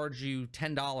have to charge you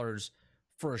 $10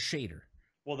 for a shader.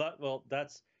 Well,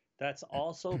 that's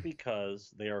also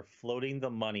because they are floating the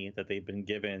money that they've been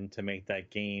given to make that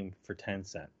game for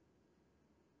Tencent.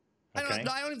 Okay? I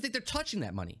don't even think they're touching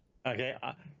that money. Okay,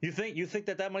 you think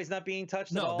that money's not being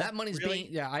touched at all? No, that money's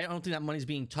really? I don't think that money's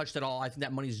being touched at all. I think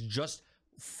that money's just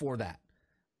for that.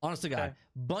 Honest to God. Okay.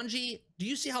 Bungie, do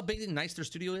you see how big and nice their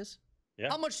studio is? Yeah.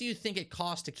 How much do you think it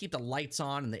costs to keep the lights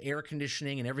on and the air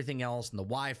conditioning and everything else and the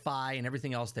Wi-Fi and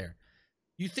everything else there?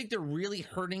 You think they're really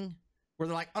hurting? Where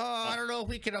they're like, oh, I don't know if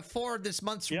we can afford this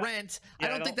month's rent. I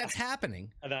don't think that's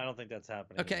happening. I don't think that's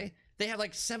happening. Okay. Either. They have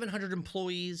like 700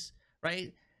 employees,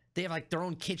 right? They have like their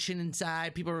own kitchen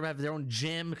inside. People have their own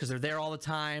gym because they're there all the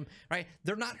time, right?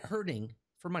 They're not hurting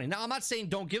for money. Now, I'm not saying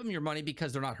don't give them your money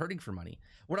because they're not hurting for money.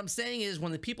 What I'm saying is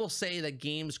when the people say that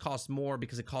games cost more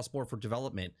because it costs more for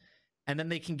development, and then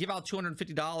they can give out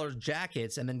 $250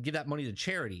 jackets and then give that money to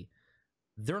charity,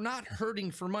 they're not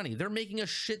hurting for money. They're making a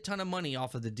shit ton of money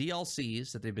off of the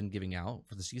DLCs that they've been giving out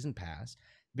for the season pass,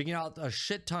 giving out a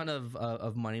shit ton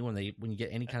of money when you get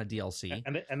any kind of DLC.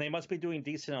 And they must be doing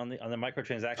decent on the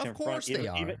microtransaction Of course front. they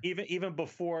are. Even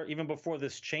before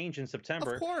this change in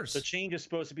September. Of course. The change is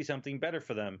supposed to be something better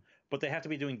for them, but they have to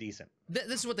be doing decent.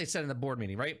 This is what they said in the board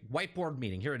meeting, right? Whiteboard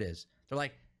meeting. Here it is. They're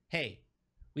like, hey,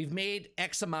 we've made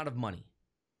X amount of money,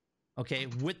 okay,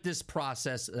 with this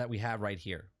process that we have right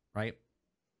here, right?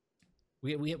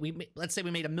 We let's say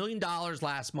we made $1 million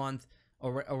last month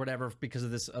or whatever because of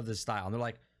this style. And they're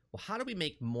like, well, how do we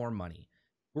make more money?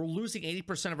 We're losing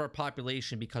 80% of our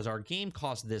population because our game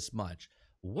costs this much.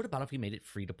 What about if we made it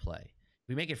free to play? If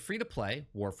we make it free to play,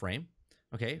 Warframe,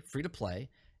 okay, free to play,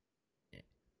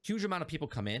 huge amount of people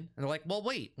come in and they're like, well,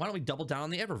 wait, why don't we double down on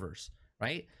the Eververse,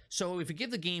 right? So if we give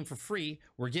the game for free,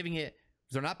 we're giving it,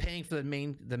 they're not paying for the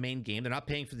main game, they're not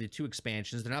paying for the 2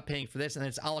 expansions, they're not paying for this, and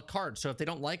it's a la carte. So if they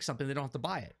don't like something, they don't have to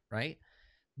buy it, right?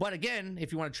 But again,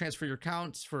 if you want to transfer your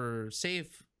accounts for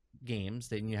save games,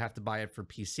 then you have to buy it for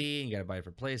PC, and you got to buy it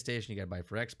for PlayStation, you got to buy it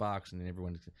for Xbox, and then you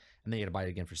got to buy it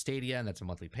again for Stadia, and that's a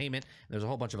monthly payment. And there's a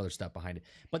whole bunch of other stuff behind it.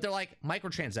 But they're like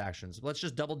microtransactions. Let's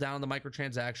just double down on the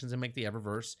microtransactions and make the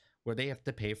Eververse where they have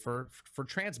to pay for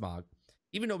transmog.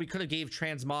 Even though we could have gave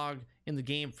transmog in the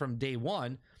game from day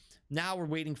one, now we're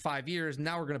waiting 5 years.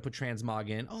 Now we're going to put transmog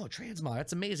in. Oh, transmog,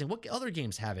 that's amazing. What other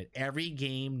games have it? Every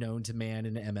game known to man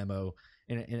in an MMO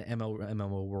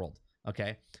MMO world.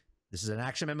 Okay, this is an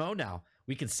action MMO now.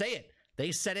 We can say it.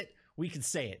 They said it. We can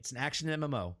say it. It's an action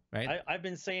MMO, right? I've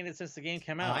been saying it since the game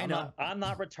came out. I know. I'm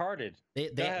not retarded.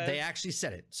 They actually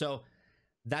said it. So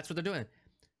that's what they're doing.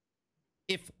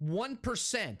 If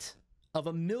 1% of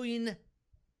 1 million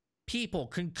people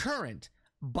concurrent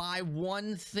buy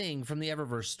one thing from the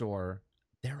Eververse store,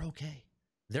 they're okay.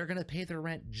 They're going to pay their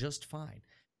rent just fine.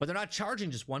 But they're not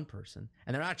charging just one person,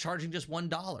 and they're not charging just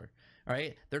 $1. All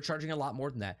right? They're charging a lot more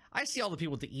than that. I see all the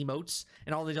people with the emotes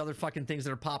and all these other fucking things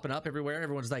that are popping up everywhere.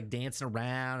 Everyone's like dancing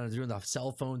around and doing the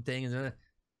cell phone thing. And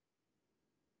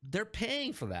they're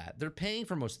paying for that. They're paying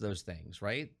for most of those things,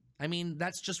 right? I mean,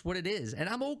 that's just what it is. And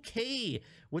I'm okay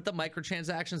with the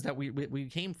microtransactions that we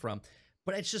came from.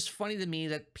 But it's just funny to me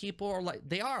that people are like,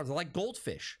 they're like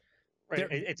goldfish. Right.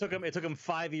 It took them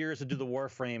 5 years to do the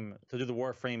Warframe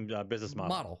business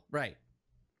model. Right.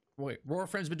 Wait,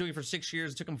 Warframe's been doing it for 6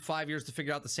 years. It took them 5 years to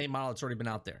figure out the same model that's already been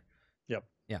out there. Yep.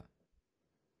 Yeah.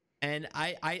 And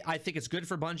I think it's good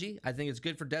for Bungie. I think it's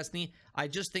good for Destiny. I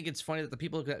just think it's funny that the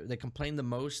people that complain the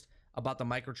most about the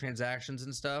microtransactions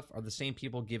and stuff are the same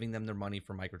people giving them their money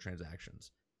for microtransactions.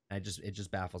 And it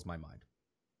just baffles my mind.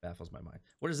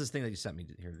 What is this thing that you sent me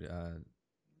here?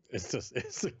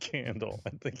 It's a candle. I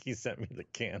think he sent me the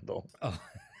candle. Oh.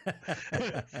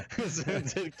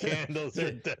 Scented candles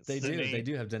are Destiny. They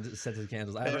do have scented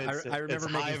candles. I remember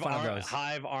making fun of those.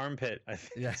 Hive armpit. I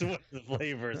think that's one of the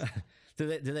flavors.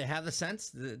 Do they have the scents?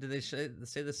 Do they say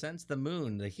the scents? The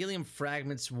moon, the helium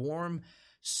fragments, warm,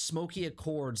 smoky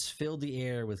accords filled the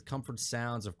air with comfort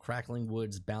sounds of crackling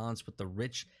woods balanced with the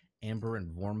rich amber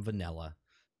and warm vanilla.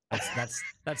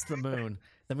 That's the moon.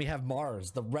 Then we have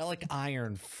Mars, the relic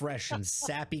iron, fresh and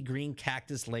sappy green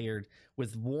cactus layered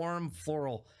with warm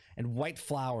floral and white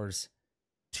flowers,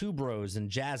 tuberose and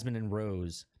jasmine and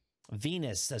rose.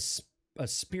 Venus, a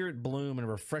spirit bloom and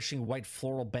a refreshing white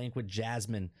floral banquet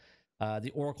jasmine.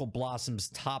 The oracle blossoms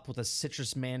topped with a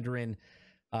citrus mandarin,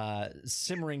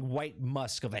 simmering white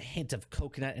musk of a hint of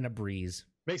coconut and a breeze.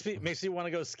 Makes me want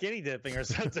to go skinny dipping or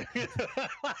something.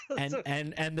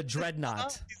 and the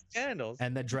dreadnought. Candles.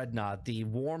 And the dreadnought, the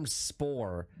warm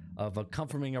spore of a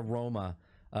comforting aroma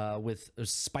with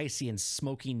spicy and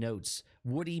smoky notes,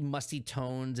 woody, musty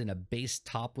tones, and a base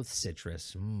top with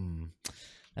citrus.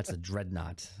 That's a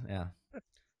dreadnought. Yeah.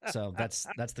 So that's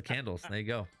the candles. There you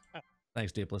go.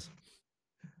 Thanks, Dupless.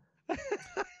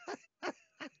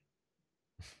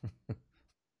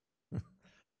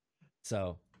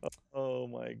 So. Oh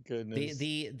my goodness.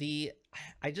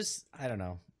 I don't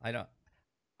know. I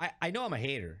know I'm a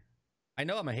hater. I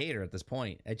know I'm a hater at this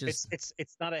point.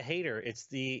 It's not a hater.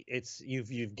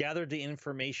 You've gathered the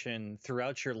information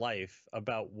throughout your life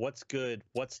about what's good,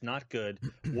 what's not good,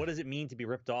 what does it mean to be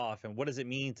ripped off, and what does it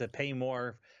mean to pay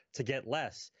more to get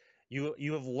less.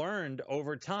 You have learned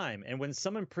over time, and when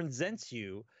someone presents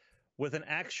you with an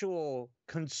actual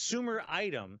consumer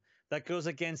item that goes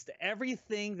against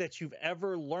everything that you've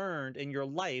ever learned in your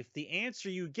life, the answer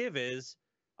you give is,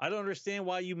 I don't understand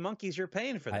why you monkeys are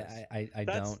paying for this. I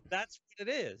don't. That's what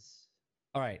it is.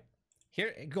 All right.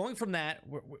 Here, going from that,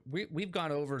 we've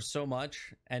gone over so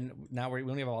much, and now we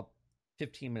only have about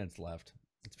 15 minutes left.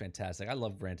 It's fantastic. I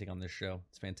love ranting on this show.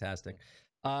 It's fantastic.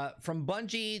 From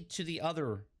Bungie to the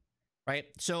other, right?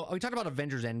 So we talked about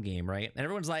Avengers Endgame, right? And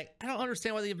everyone's like, I don't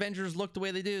understand why the Avengers look the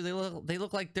way they do. They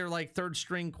look like they're like third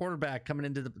string quarterback coming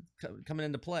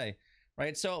into play,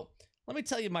 right? So let me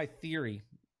tell you my theory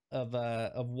of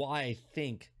why I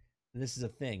think this is a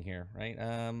thing here, right?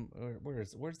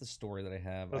 Where's the story that I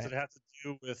have? Does it have to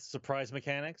do with surprise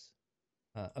mechanics?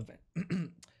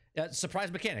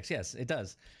 Surprise mechanics, yes, it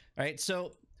does. All right,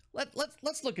 so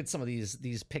let's look at some of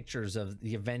these pictures of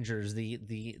the Avengers, the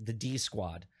D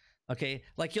Squad. Okay,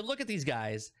 like you look at these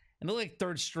guys and they're like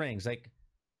third strings, like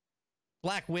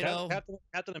Black Widow.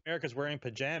 Captain America's wearing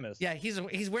pajamas. Yeah, he's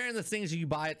wearing the things you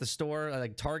buy at the store,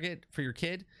 like Target for your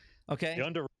kid. Okay,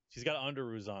 she's got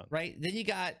underoos on. Right, then you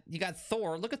got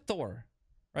Thor. Look at Thor.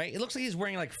 Right, it looks like he's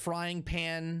wearing like frying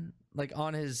pan like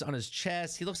on his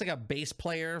chest. He looks like a bass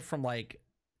player from like,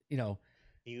 you know.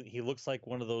 He looks like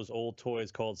one of those old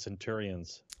toys called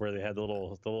Centurions, where they had the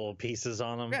little pieces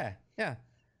on them. Yeah.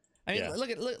 I mean,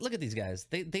 look at these guys.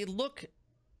 They look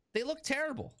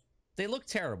terrible. They look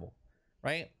terrible,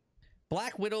 right?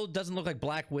 Black Widow doesn't look like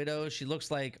Black Widow. She looks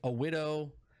like a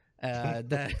widow.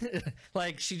 That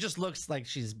like she just looks like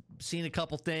she's seen a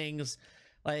couple things.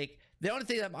 Like the only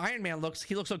thing that Iron Man looks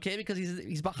okay because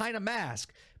he's behind a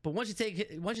mask. But once you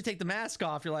take the mask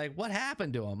off, you're like, what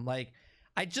happened to him? Like,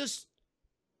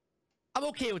 I'm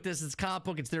okay with this. It's comic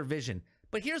book. It's their vision.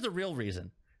 But here's the real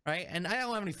reason, right? And I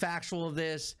don't have any factual of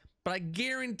this, but I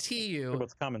guarantee you,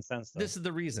 it's common sense. Though. This is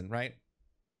the reason, right?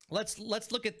 Let's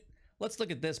look at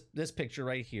this picture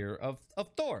right here of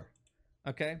Thor.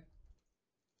 Okay,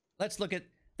 let's look at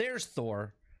there's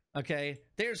Thor. Okay,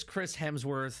 there's Chris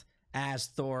Hemsworth as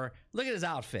Thor. Look at his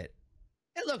outfit.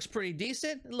 It looks pretty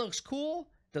decent. It looks cool.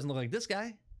 Doesn't look like this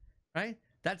guy, right?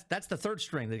 That's the third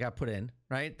string that got put in,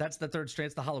 right? That's the third string.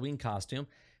 It's the Halloween costume.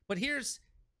 But here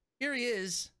he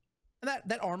is, and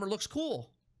that armor looks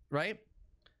cool, right?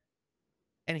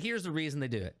 And here's the reason they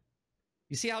do it.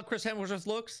 You see how Chris Hemsworth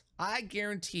looks? I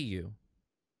guarantee you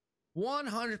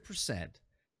 100%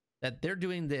 that they're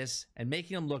doing this and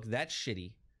making him look that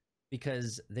shitty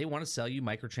because they want to sell you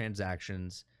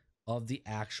microtransactions of the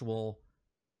actual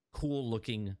cool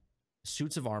looking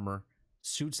suits of armor,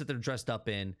 suits that they're dressed up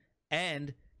in,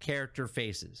 and character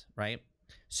faces, right?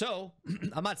 So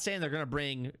I'm not saying they're going to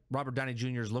bring Robert Downey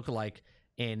Jr.'s lookalike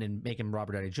in and make him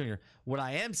Robert Downey Jr. What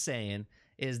I am saying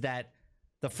is that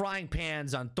the frying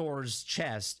pans on Thor's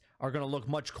chest are going to look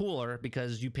much cooler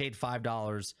because you paid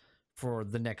 $5 for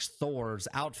the next Thor's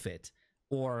outfit,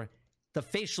 or the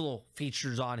facial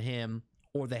features on him,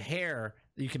 or the hair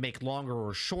that you can make longer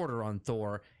or shorter on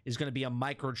Thor is going to be a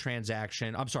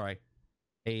microtransaction. I'm sorry,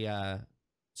 a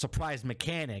surprise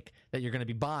mechanic that you're going to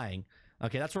be buying.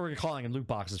 Okay, that's what we're calling in loot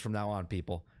boxes from now on,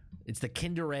 people. It's the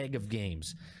Kinder Egg of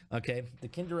games. Okay, the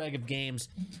Kinder Egg of games.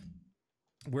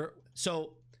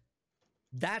 So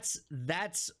that's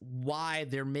why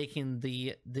they're making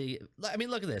the. I mean,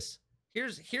 look at this.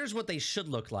 Here's what they should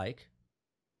look like.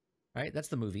 Right, that's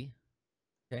the movie.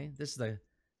 Okay, this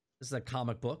is a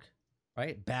comic book.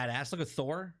 Right, badass. Look at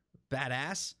Thor,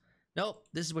 badass. Nope,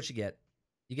 this is what you get.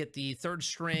 You get the third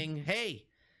string. Hey,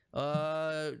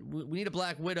 we need a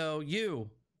Black Widow.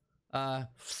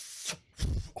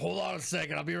 Hold on a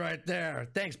second. I'll be right there.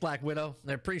 Thanks, Black Widow.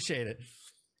 I appreciate it.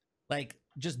 Like,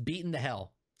 just beaten to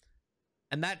hell.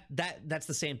 And that's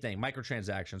the same thing.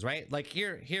 Microtransactions, right? Like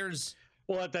here's.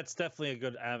 Well, that's definitely a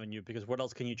good avenue because what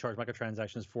else can you charge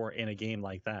microtransactions for in a game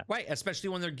like that? Right, especially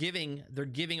when they're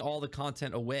giving all the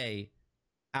content away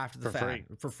after the fact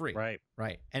for free.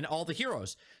 Right. And all the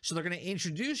heroes. So they're going to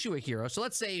introduce you a hero. So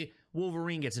let's say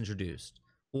Wolverine gets introduced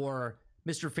or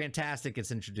Mr. Fantastic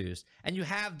gets introduced and you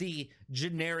have the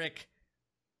generic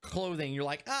clothing. You're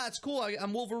like, it's cool.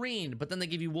 I'm Wolverine. But then they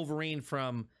give you Wolverine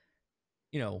from,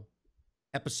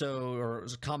 episode or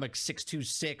comic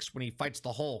 626 when he fights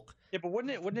the Hulk. Yeah, but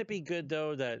wouldn't it be good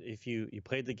though that if you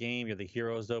played the game, you're the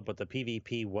heroes though, but the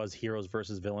PvP was heroes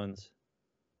versus villains?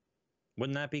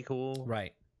 Wouldn't that be cool?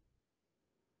 Right.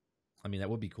 I mean, that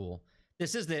would be cool.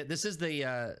 This is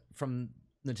the from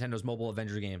Nintendo's mobile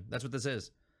Avenger game. That's what this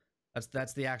is.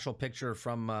 That's the actual picture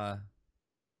from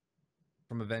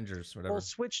Avengers, whatever. Well,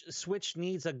 Switch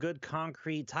needs a good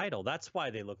concrete title. That's why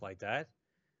they look like that.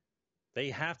 They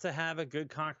have to have a good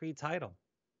concrete title.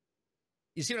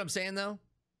 You see what I'm saying though?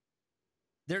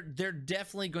 They're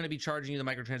definitely going to be charging you the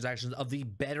microtransactions of the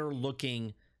better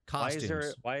looking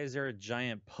costumes. Why is there a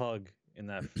giant pug in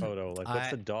that photo? Like,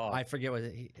 what's the dog? I forget what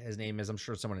his name is. I'm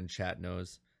sure someone in chat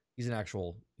knows. He's an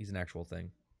actual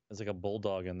thing. There's like a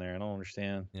bulldog in there. I don't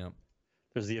understand. Yeah.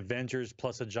 There's the Avengers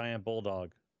plus a giant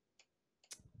bulldog.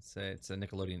 It's a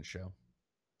Nickelodeon show.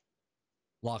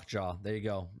 Lockjaw. There you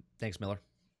go. Thanks, Miller.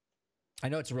 I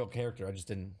know it's a real character. I just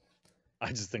didn't. I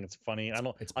just think it's funny. I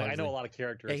don't. It's I know a puzzling. lot of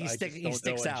characters. Yeah, he I stick- just he don't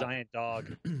sticks know out. a giant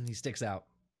dog. He sticks out.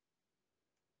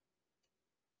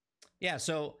 Yeah,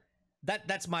 so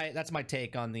that's my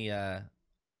take on the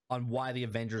on why the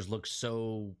Avengers look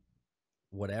so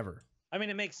whatever. I mean,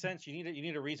 it makes sense. You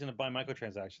need a reason to buy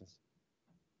microtransactions.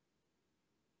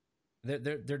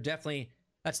 They're definitely,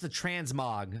 that's the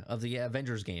transmog of the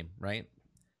Avengers game, right?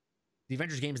 The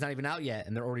Avengers game is not even out yet,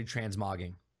 and they're already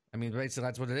transmogging. I mean, basically,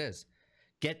 that's what it is.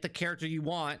 Get the character you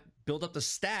want, build up the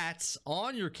stats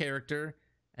on your character,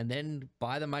 and then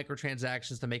buy the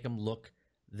microtransactions to make them look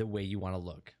the way you want to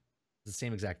look. It's the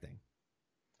same exact thing.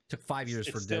 Took 5 years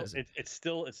for this. It's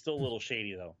still a little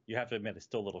shady, though. You have to admit, it's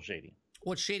still a little shady.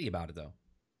 What's shady about it, though?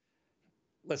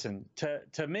 Listen,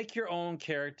 to make your own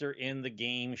character in the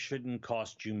game shouldn't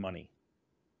cost you money.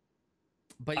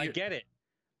 But I get it.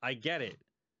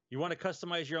 You want to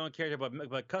customize your own character,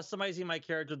 but customizing my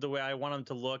character the way I want him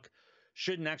to look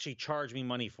shouldn't actually charge me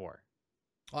money for.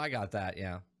 Oh, I got that.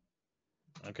 Yeah.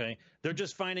 Okay, they're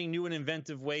just finding new and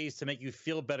inventive ways to make you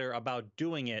feel better about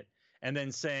doing it, and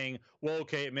then saying, "Well,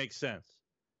 okay, it makes sense."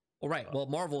 Well, right. Well,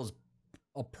 Marvel's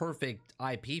a perfect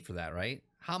IP for that, right?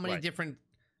 How many Right. different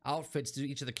outfits do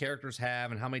each of the characters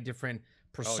have, and how many different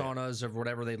personas of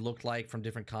whatever they look like from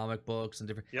different comic books and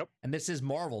different. Yep. And this is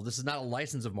Marvel. This is not a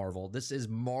license of Marvel. This is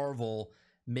Marvel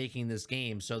making this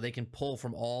game, so they can pull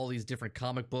from all these different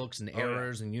comic books and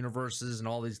eras and universes and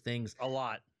all these things. A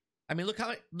lot. I mean, look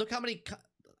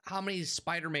how many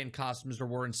Spider-Man costumes there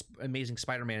were in Amazing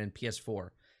Spider-Man in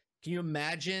PS4. Can you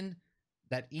imagine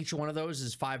that each one of those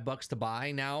is $5 to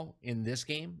buy now in this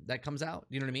game that comes out?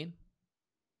 You know what I mean?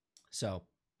 So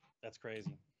That's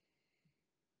crazy.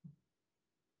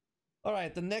 all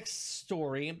right, the next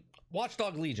story,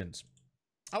 Watchdog Legions.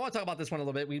 I want to talk about this one a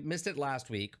little bit. We missed it last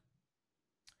week.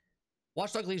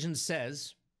 Watchdog Legions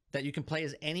says that you can play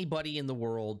as anybody in the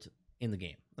world in the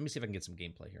game. Let me see if I can get some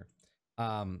gameplay here.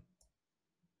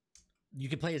 You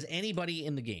can play as anybody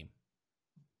in the game.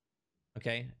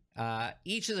 Okay.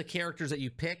 Each of the characters that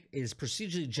you pick is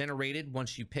procedurally generated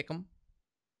once you pick them.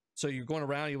 So you're going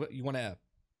around, you want to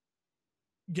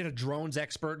get a drones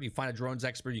expert. You find a drones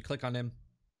expert, you click on them.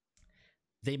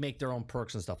 They make their own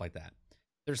perks and stuff like that.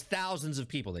 There's thousands of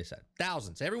people, they said.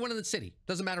 Thousands. Everyone in the city.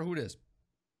 Doesn't matter who it is.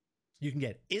 You can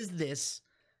get. Is this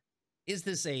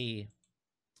a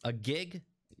gig?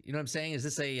 You know what I'm saying? Is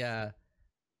this a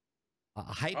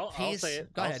hype piece? I'll say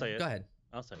it. Go I'll ahead. say it. Go ahead.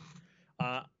 I'll say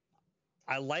it.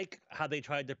 I like how they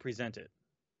tried to present it.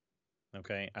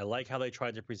 Okay. I like how they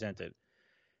tried to present it.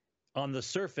 On the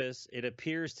surface, it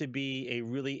appears to be a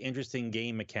really interesting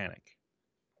game mechanic,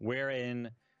 wherein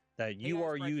that you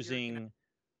are using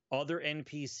other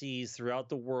NPCs throughout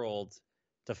the world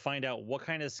to find out what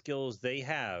kind of skills they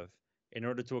have in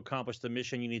order to accomplish the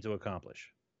mission you need to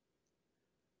accomplish.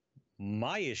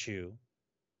 My issue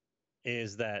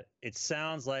is that it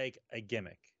sounds like a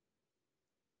gimmick.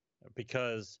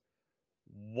 Because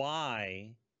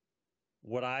why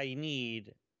would I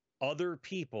need other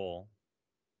people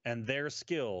and their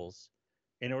skills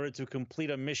in order to complete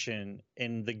a mission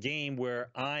in the game where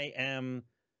I am?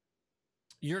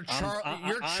 You're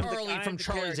I'm Charlie from the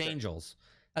Charlie's character. Angels.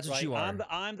 That's what Like, you are.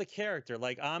 I'm the character.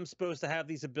 Like, I'm supposed to have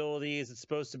these abilities. It's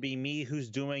supposed to be me who's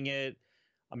doing it.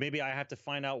 Maybe I have to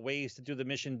find out ways to do the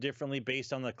mission differently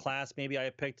based on the class maybe I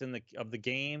picked of the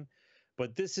game.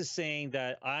 But this is saying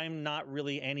that I'm not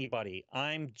really anybody.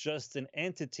 I'm just an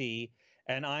entity,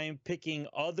 and I'm picking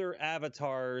other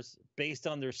avatars based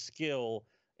on their skill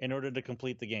in order to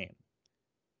complete the game.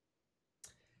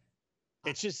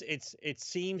 It's just it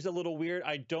seems a little weird.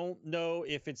 I don't know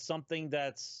if it's something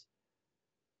that's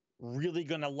really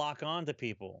going to lock on to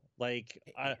people. Like,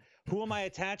 who am I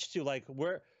attached to? Like,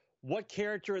 what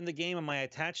character in the game am I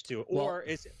attached to?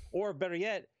 Or better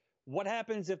yet, what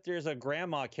happens if there's a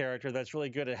grandma character that's really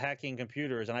good at hacking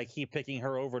computers and I keep picking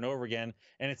her over and over again,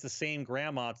 and it's the same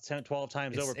grandma 10, 12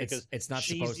 times over because it's not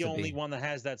she's supposed the to only be. one that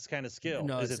has that kind of skill?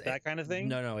 No, Is it that kind of thing?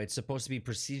 No, it's supposed to be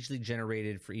procedurally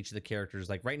generated for each of the characters.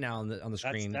 Like right now on the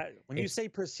screen. When you say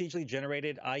procedurally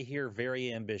generated, I hear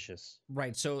very ambitious.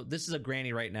 Right. So this is a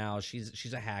granny right now.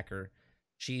 She's a hacker.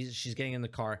 She's getting in the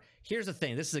car. Here's the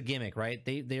thing. This is a gimmick, right?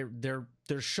 They're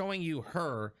showing you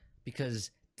her because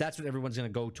that's what everyone's going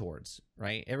to go towards,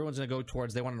 right? Everyone's going to go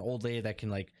towards, they want an old lady that can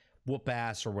like whoop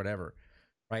ass or whatever,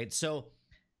 right? So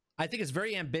I think it's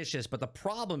very ambitious, but the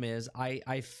problem is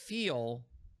I feel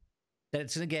that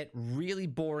it's going to get really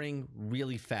boring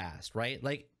really fast, right?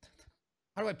 Like,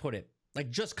 how do I put it?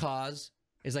 Like Just Cause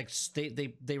is like,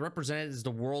 they represent it as the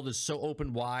world is so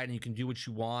open wide and you can do what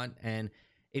you want. And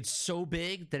it's so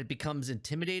big that it becomes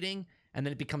intimidating. and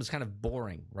then it becomes kind of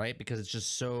boring, right? Because it's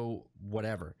just so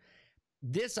whatever.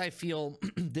 This, I feel,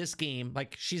 this game,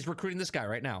 like she's recruiting this guy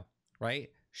right now, right?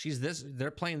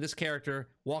 They're playing this character,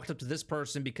 walked up to this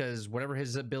person because whatever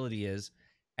his ability is,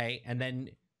 hey, and then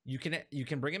you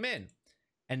can bring him in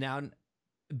and now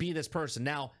be this person.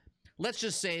 Now, let's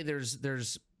just say there's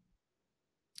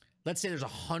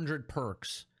 100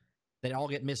 perks that all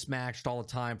get mismatched all the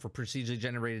time for procedurally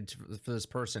generated for this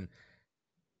person.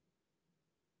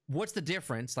 What's the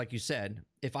difference, like you said,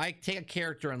 if I take a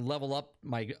character and level up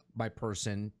my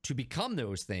person to become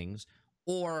those things,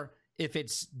 or if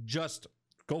it's just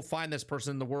go find this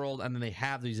person in the world and then they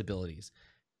have these abilities?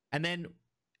 And then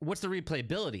what's the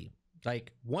replayability?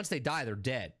 Like once they die, they're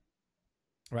dead,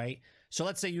 right? So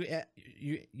let's say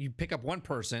you pick up one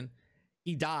person,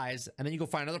 he dies, and then you go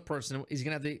find another person. He's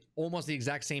gonna have almost the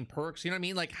exact same perks. You know what I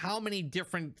mean? Like how many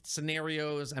different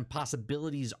scenarios and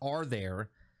possibilities are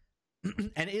there?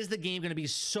 And is the game going to be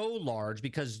so large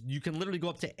because you can literally go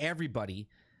up to everybody,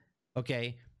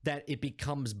 okay, that it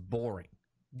becomes boring?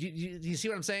 You see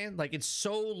what I'm saying? Like it's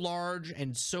so large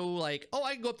and so like, oh,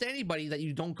 I can go up to anybody, that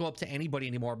you don't go up to anybody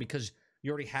anymore because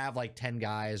you already have like 10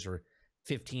 guys or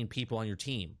 15 people on your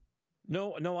team.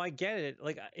 No, I get it.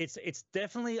 Like it's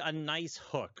definitely a nice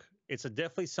hook. It's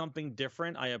definitely something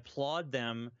different. I applaud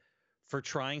them for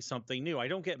trying something new. I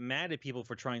don't get mad at people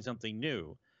for trying something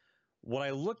new. What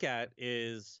I look at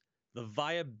is the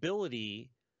viability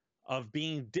of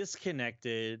being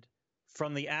disconnected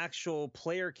from the actual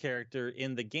player character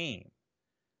in the game.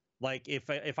 Like if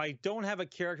I don't have a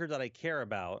character that I care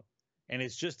about and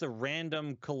it's just a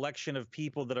random collection of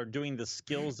people that are doing the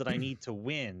skills that I need to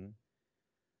win,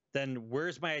 then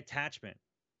where's my attachment?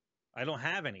 I don't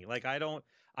have any. Like I don't.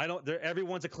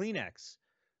 Everyone's a Kleenex.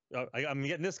 I'm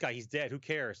getting this guy. He's dead. Who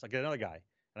cares? I get another guy,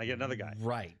 and I get another guy.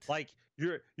 Right. Like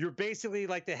you're basically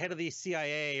like the head of the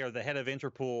CIA or the head of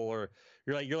Interpol, or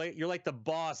you're like the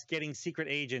boss getting secret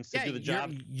agents to do the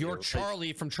job. You're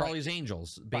Charlie from Charlie's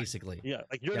Angels, basically. Yeah,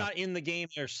 like you're not in the game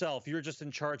yourself. You're just in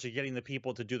charge of getting the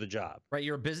people to do the job. Right.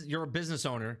 You're a business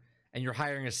owner, and you're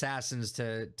hiring assassins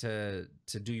to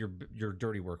do your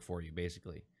dirty work for you,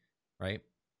 basically. Right.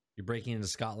 You're breaking into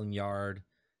Scotland Yard.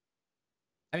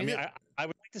 I would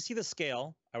like to see the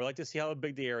scale. I would like to see how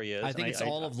big the area is. I think it's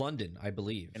all of London, I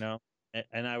believe. You know,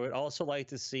 and I would also like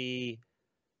to see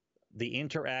the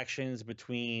interactions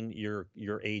between your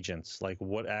agents. Like,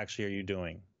 what actually are you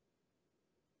doing?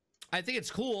 I think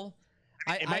it's cool.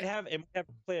 It might have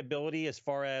playability as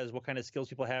far as what kind of skills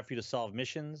people have for you to solve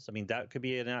missions. I mean, that could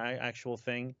be an actual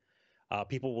thing.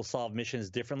 People will solve missions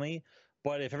differently,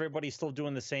 but if everybody's still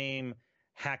doing the same,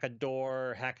 hack a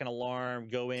door, hack an alarm,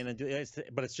 go in and do it,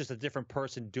 but it's just a different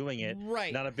person doing it.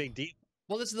 Right. Not a big deal.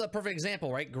 Well, this is a perfect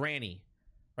example, right? Granny,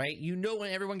 right? You know, when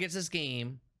everyone gets this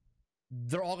game,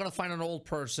 they're all going to find an old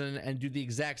person and do the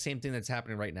exact same thing that's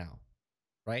happening right now,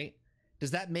 right?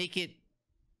 Does that make it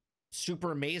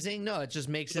super amazing? No, it just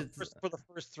makes it... For the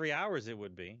first 3 hours, it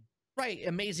would be. Right,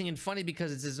 amazing and funny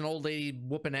because it's an old lady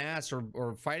whooping ass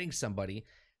or fighting somebody.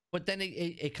 But then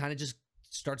it kind of just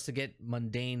starts to get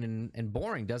mundane and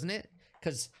boring, doesn't it?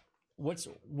 Because what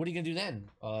are you gonna do then?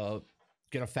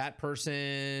 Get a fat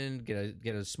person,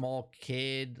 get a small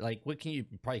kid. Like what can you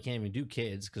probably can't even do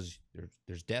kids because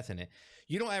there's death in it.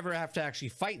 You don't ever have to actually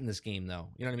fight in this game though.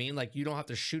 You know what I mean? Like you don't have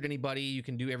to shoot anybody. You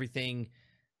can do everything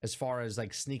as far as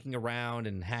like sneaking around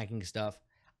and hacking stuff.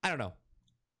 I don't know.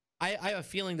 I have a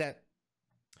feeling that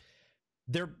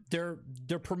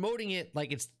they're promoting it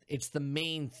like it's the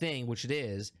main thing, which it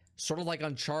is. Sort of like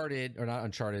Uncharted, or not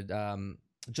Uncharted,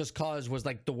 Just Cause was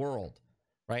like the world,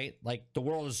 right? Like the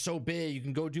world is so big, you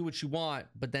can go do what you want,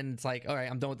 but then it's like, all right,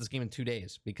 I'm done with this game in 2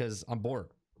 days because I'm bored.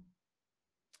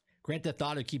 Grand Theft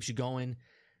Auto keeps you going,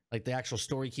 like the actual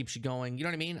story keeps you going. You know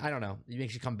what I mean? I don't know. It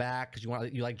makes you come back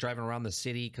because you like driving around the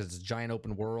city because it's a giant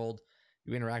open world.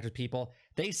 You interact with people.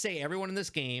 They say everyone in this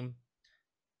game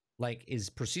like is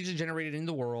procedure generated in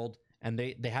the world, and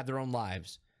they have their own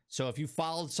lives. So if you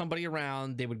followed somebody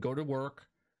around, they would go to work,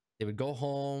 they would go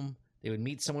home, they would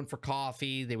meet someone for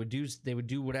coffee, they would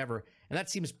do whatever. And that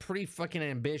seems pretty fucking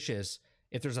ambitious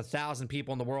if there's 1,000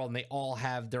 people in the world and they all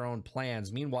have their own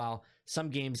plans. Meanwhile, some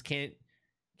games can't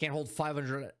hold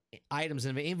 500 items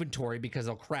in inventory because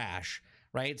they'll crash,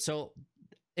 right? So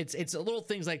it's little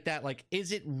things like that. Like,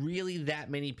 is it really that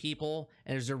many people?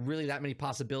 And is there really that many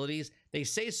possibilities? They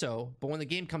say so, but when the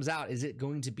game comes out, is it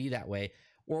going to be that way?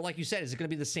 Or like you said, is it going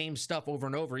to be the same stuff over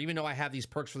and over? Even though I have these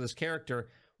perks for this character,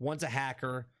 one's a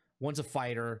hacker, one's a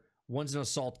fighter, one's an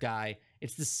assault guy.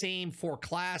 It's the same 4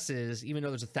 classes, even though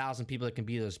there's 1,000 people that can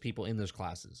be those people in those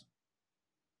classes.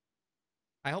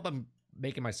 I hope I'm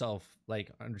making myself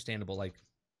like understandable. Like,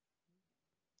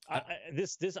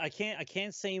 This I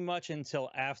can't say much until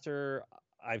after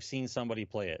I've seen somebody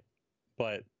play it,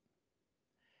 but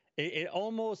it's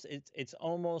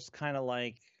almost kind of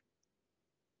like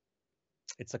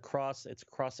it's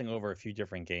crossing over a few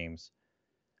different games.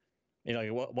 You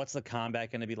know, what's the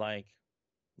combat going to be like?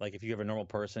 Like if you have a normal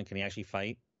person, can he actually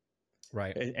fight?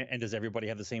 Right. And does everybody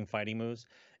have the same fighting moves?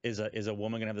 Is a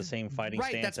woman gonna have the same fighting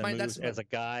stance and moves as a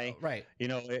guy? Right. You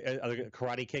know,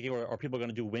 karate kicking, or people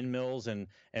gonna do windmills and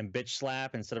bitch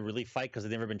slap instead of really fight because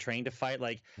they've never been trained to fight?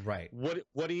 Like, right. What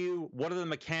are the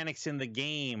mechanics in the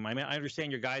game? I mean, I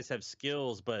understand your guys have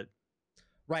skills, but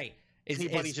right.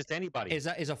 Anybody's just anybody. Is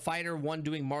a fighter one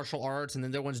doing martial arts and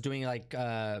then the other one's doing like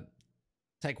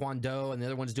taekwondo and the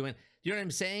other one's doing? You know what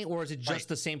I'm saying? Or is it just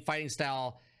the same fighting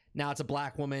style? Now it's a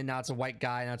black woman. Now it's a white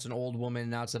guy. Now it's an old woman.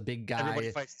 Now it's a big guy.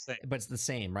 Everybody fights the same. But it's the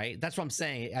same, right? That's what I'm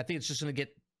saying. I think it's just going to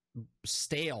get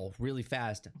stale really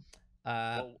fast.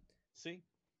 See?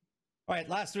 All right.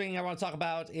 Last thing I want to talk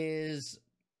about is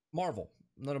Marvel.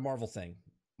 Another Marvel thing.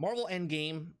 Marvel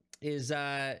Endgame is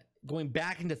going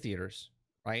back into theaters,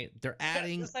 right? They're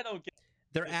adding. This I don't get.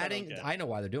 They're adding. I know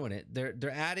why they're doing it.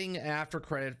 They're adding after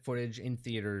credit footage in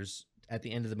theaters at the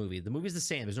end of the movie. The movie's the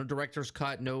same. There's no director's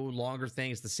cut, no longer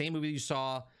thing. It's the same movie you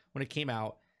saw when it came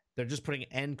out. They're just putting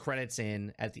end credits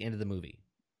in at the end of the movie,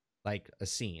 like a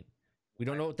scene. We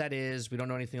don't know what that is. We don't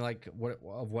know anything like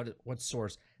what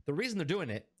source. The reason they're doing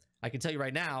it, I can tell you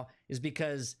right now, is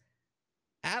because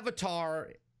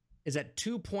Avatar is at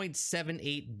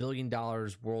 $2.78 billion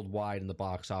worldwide in the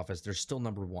box office. They're still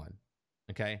number one.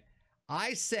 Okay.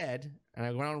 I said, and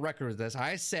I went on record with this,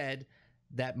 I said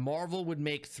that Marvel would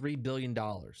make $3 billion,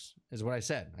 is what I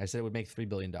said. I said it would make $3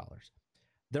 billion.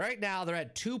 Right now, they're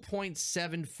at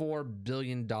 $2.74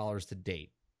 billion to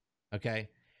date. Okay?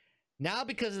 Now,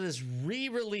 because of this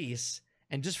re-release,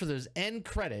 and just for those end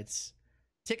credits,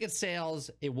 ticket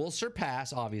sales, it will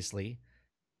surpass, obviously.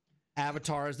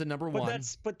 Avatar is the number one.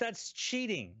 But that's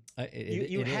cheating.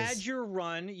 You had your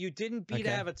run. You didn't beat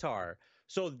Avatar.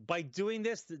 So by doing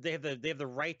this, they have the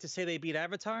right to say they beat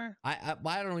Avatar? I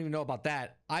don't even know about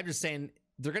that. I'm just saying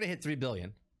they're going to hit $3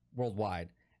 billion worldwide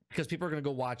because people are going to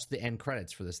go watch the end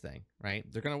credits for this thing, right?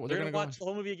 They're going to watch the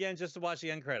whole movie again just to watch the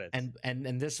end credits.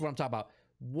 And this is what I'm talking about.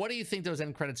 What do you think those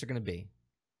end credits are going to be?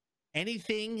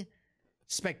 Anything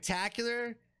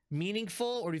spectacular,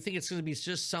 meaningful, or do you think it's going to be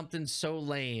just something so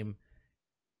lame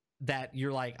that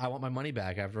you're like, I want my money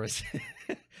back afterwards?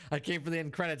 I came for the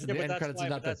end credits, and the end credits is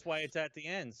nothing. That's why it's at the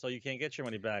end, so you can't get your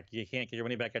money back. You can't get your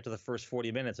money back after the first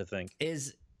 40 minutes, I think.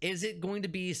 Is it going to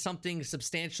be something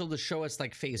substantial to show us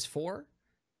like Phase 4?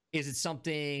 Is it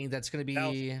something that's going to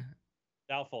be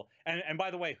doubtful? And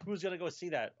by the way, who's going to go see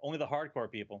that? Only the hardcore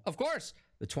people. Of course,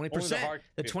 the 20%,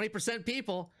 the 20%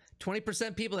 people,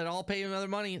 20% people that all pay another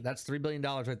money. That's $3 billion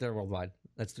right there worldwide.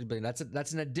 That's $3 billion.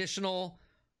 That's an additional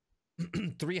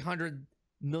 $300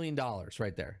 million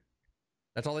right there.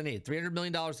 That's all they need. $300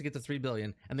 million to get to $3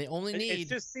 billion, and they only need.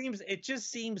 It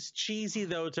just seems cheesy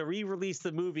though to re-release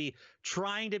the movie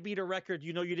trying to beat a record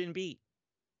you know you didn't beat.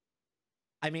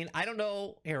 I mean, I don't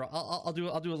know. Here, I'll do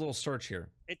a little search here.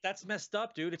 That's messed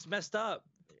up, dude. It's messed up.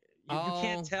 You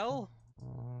can't tell.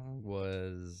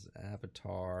 Was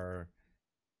Avatar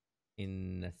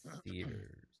in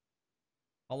theaters?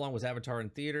 How long was Avatar in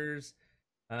theaters?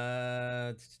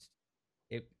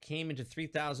 It came into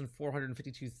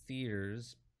 3,452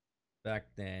 theaters back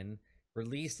then.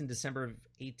 Released in December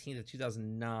 18th of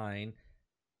 2009.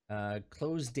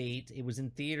 Close date, it was in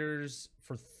theaters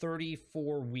for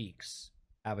 34 weeks.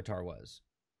 Avatar was.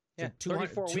 Yeah, so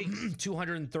 34 weeks.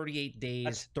 238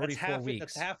 days, 34 weeks.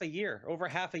 That's half a year, over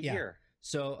half a year.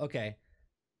 So, okay.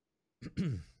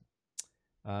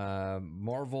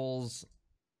 Marvel's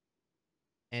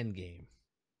Endgame.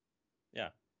 Yeah.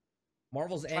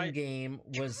 Marvel's Endgame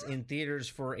was in theaters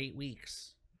for 8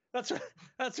 weeks. That's what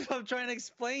I'm trying to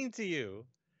explain to you.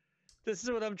 This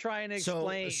is what I'm trying to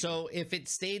explain. So if it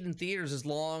stayed in theaters as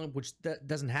long, which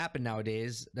doesn't happen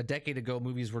nowadays, a decade ago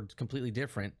movies were completely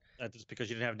different. That's just because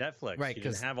you didn't have Netflix, right? You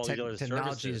didn't have all these other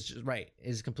technology services.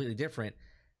 is completely different.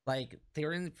 Like they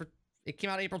were in for. It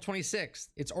came out April 26th.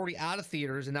 It's already out of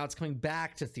theaters, and now it's coming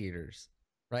back to theaters.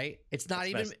 Right? It's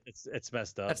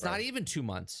messed up. That's not even 2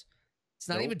 months. It's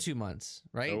not even 2 months,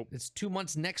 right? Nope. It's 2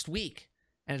 months next week,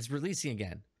 and it's releasing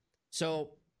again.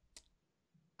 So,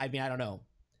 I mean, I don't know.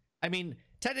 I mean,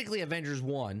 technically Avengers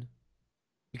won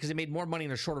because it made more money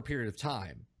in a shorter period of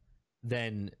time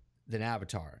than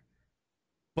Avatar.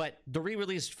 But the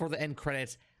re-release for the end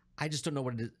credits, I just don't know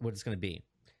what it's going to be.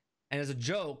 And as a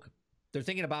joke, they're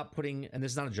thinking about putting, and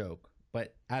this is not a joke,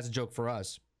 but as a joke for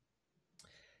us,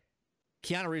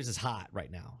 Keanu Reeves is hot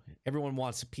right now. Everyone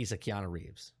wants a piece of Keanu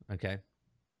Reeves. Okay.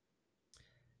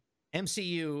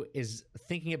 MCU is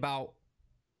thinking about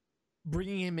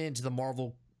bringing him into the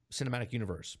Marvel Cinematic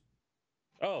Universe.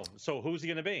 Oh, so who's he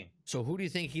going to be? So who do you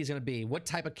think he's going to be? What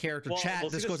type of character? Well, Chat, well,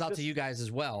 this see, goes out to you guys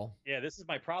as well. Yeah, this is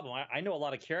my problem. I know a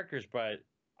lot of characters, but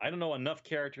I don't know enough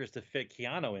characters to fit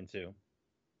Keanu into.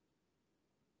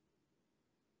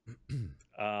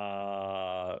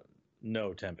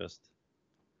 No, Tempest.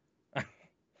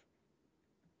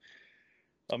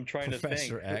 I'm trying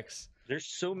Professor to think. X. There's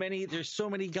so many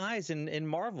guys in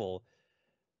Marvel.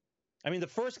 I mean, the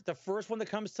first one that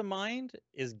comes to mind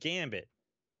is Gambit.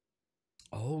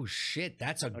 Oh shit,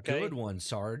 that's a good one,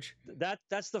 Sarge.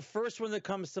 That's the first one that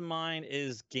comes to mind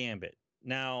is Gambit.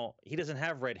 Now, he doesn't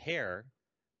have red hair,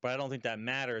 but I don't think that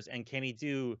matters. And can he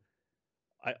do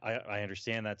I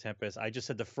understand that, Tempest. I just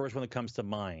said the first one that comes to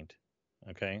mind.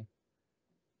 Okay.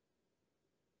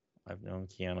 I've known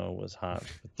Keanu was hot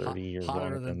for 30 years.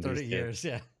 Hotter than 30 years,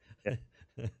 yeah.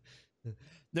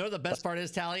 No, the best part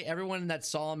is, Tally, everyone that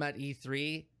saw him at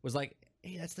E3 was like,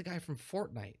 hey, that's the guy from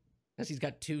Fortnite. Because he's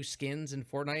got 2 skins in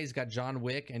Fortnite. He's got John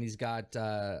Wick and he's got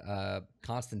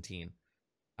Constantine.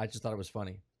 I just thought it was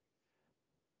funny.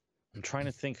 I'm trying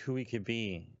to think who he could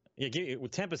be. Yeah,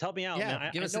 Tempest, help me out. Yeah,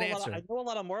 man. give us an answer. I know a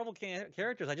lot of Marvel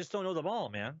characters. I just don't know them all,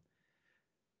 man.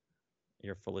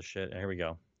 You're full of shit. Here we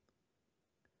go.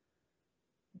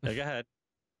 Yeah, go ahead.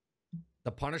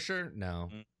 The Punisher? No.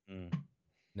 Mm-mm.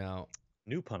 No.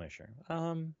 New Punisher.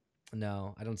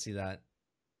 No, I don't see that.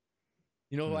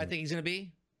 You know who I think he's going to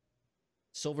be?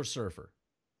 Silver Surfer.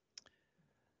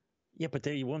 Yeah, but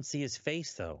there you won't see his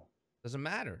face, though. Doesn't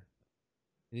matter.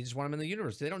 You just want him in the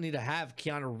universe. They don't need to have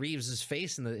Keanu Reeves'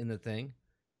 face in the thing.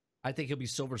 I think he'll be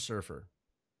Silver Surfer.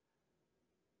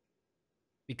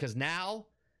 Because now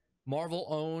Marvel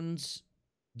owns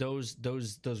those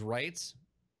rights.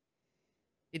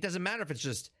 It doesn't matter if it's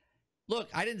just, look,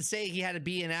 I didn't say he had to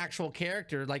be an actual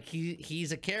character. Like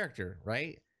he's a character,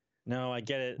 right? No, I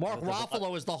get it. Mark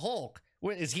Ruffalo is the Hulk.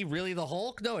 Wait, is he really the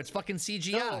Hulk? No, it's fucking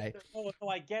CGI. No,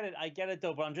 I get it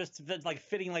though. But I'm just like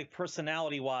fitting like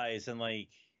personality wise and like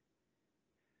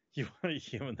you want a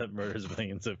human that murders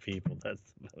millions of people. That's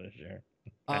the Punisher.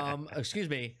 Excuse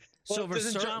me. Well,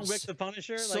 isn't John Wick the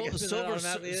Punisher?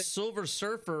 Silver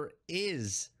Surfer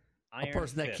is a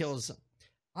person that kills.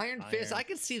 Iron Fist. I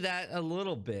can see that a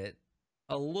little bit.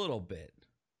 A little bit.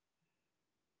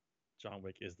 John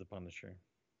Wick is the Punisher.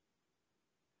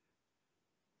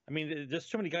 I mean, there's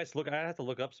too many guys to look. I have to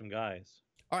look up some guys.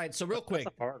 All right, so real quick,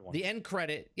 that's a hard one. The end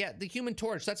credit, yeah, the Human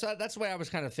Torch. That's the way I was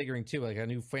kind of figuring too. Like I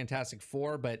knew Fantastic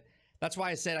Four, but that's why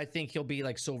I said I think he'll be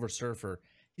like Silver Surfer.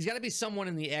 He's got to be someone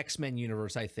in the X-Men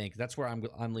universe. I think that's where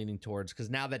I'm leaning towards, because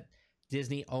now that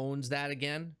Disney owns that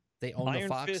again, they own the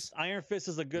Fox. Iron Fist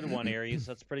is a good one, Aries.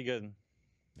 That's pretty good.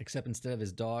 Except instead of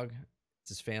his dog, it's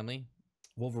his family.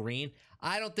 Wolverine.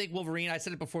 I don't think Wolverine. I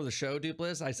said it before the show,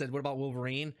 Dupless. I said, what about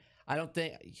Wolverine? I don't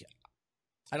think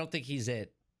he's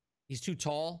it. He's too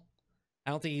tall.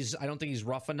 I don't think he's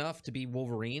rough enough to be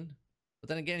Wolverine. But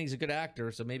then again, he's a good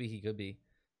actor, so maybe he could be.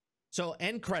 So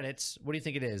end credits. What do you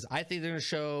think it is? I think they're going to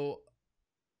show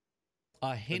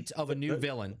a hint of a new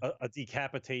villain. A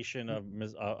decapitation of.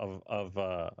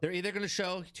 They're either going to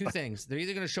show 2 things. They're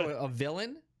either going to show a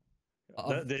villain.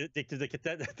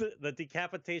 The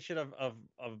decapitation of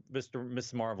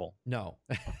Miss Marvel. No,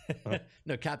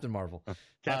 no, Captain Marvel.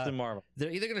 Captain Marvel.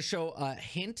 They're either going to show a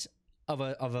hint of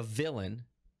a villain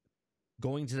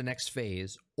going to the next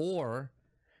phase, or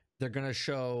they're going to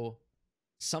show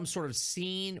some sort of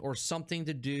scene or something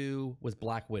to do with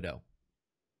Black Widow.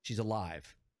 She's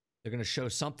alive. They're going to show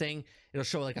something. It'll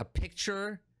show like a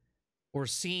picture or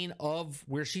scene of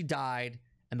where she died.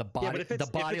 And the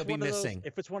body will be missing.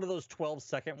 If it's one of those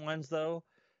 12-second ones, though,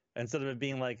 instead of it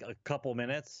being like a couple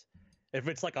minutes, if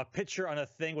it's like a picture on a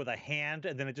thing with a hand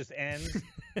and then it just ends,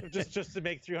 just to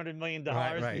make $300 million,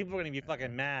 right. People are gonna be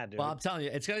fucking mad, dude. Well, I'm telling you,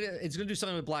 it's gonna do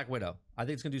something with Black Widow. I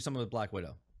think it's gonna do something with Black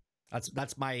Widow.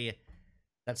 That's my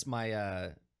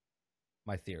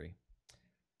theory.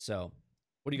 So,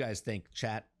 what do you guys think,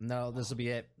 chat? No, this will be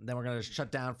it. Then we're gonna shut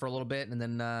down for a little bit, and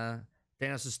then.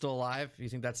 Thanos is still alive. You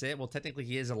think that's it? Well, technically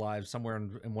he is alive somewhere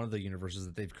in one of the universes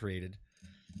that they've created.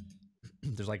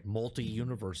 There's like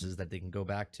multi-universes that they can go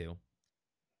back to.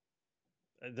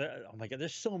 Oh my god,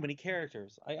 there's so many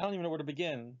characters. I don't even know where to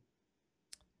begin.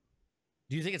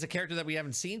 Do you think it's a character that we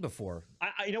haven't seen before?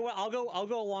 You know what? I'll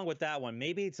go along with that one.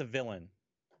 Maybe it's a villain.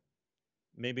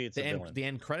 Maybe it's a villain. The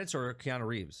end credits or Keanu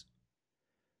Reeves?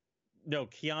 No,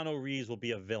 Keanu Reeves will be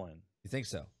a villain. You think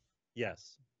so?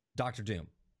 Yes. Dr. Doom.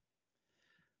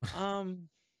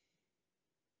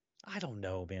 I don't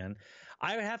know, man.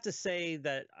 I would have to say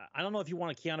that I don't know if you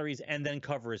want a Keanu Reeves and then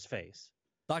cover his face.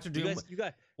 Dr. Doom. You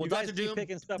guys well, Dr. Dr. Doom Doom.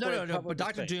 picking stuff No. But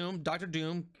Dr. Dr.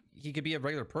 Doom, he could be a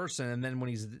regular person, and then when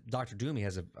he's Dr. Doom, he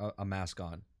has a mask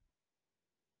on.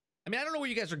 I mean, I don't know where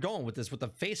you guys are going with this, with the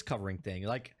face covering thing.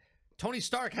 Like, Tony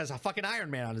Stark has a fucking Iron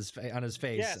Man on his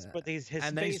face. Yes, but his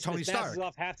and face, he's Tony his Stark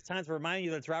off half the time to remind you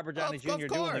that it's Robert Downey Jr. Of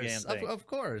doing the damn thing. Of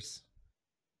course.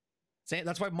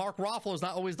 That's why Mark Ruffalo is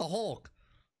not always the Hulk.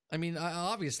 I mean,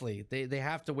 obviously, they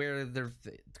have to wear their,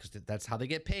 because that's how they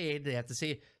get paid. They have to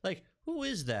say, like, who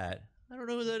is that? I don't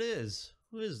know who that is.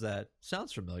 Who is that?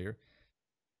 Sounds familiar.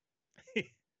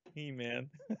 He-Man.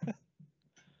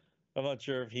 I'm not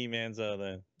sure if He-Man's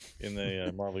in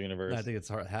the Marvel universe. I think it's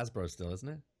Hasbro still, isn't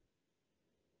it?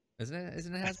 Isn't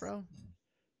it Hasbro?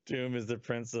 Doom is the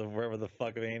prince of wherever the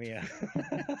fuck Mania.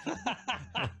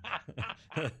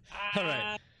 All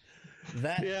right.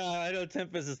 Yeah, I know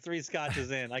Tempest is 3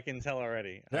 scotches in. I can tell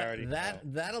already.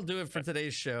 That'll do it for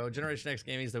today's show. Generation X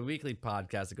Gaming is the weekly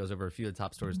podcast that goes over a few of the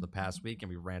top stories of the past week, and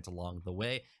we rant along the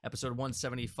way. Episode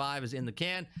 175 is in the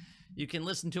can. You can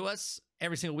listen to us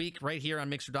every single week right here on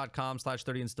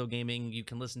Mixer.com/30andstillgaming. You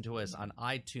can listen to us on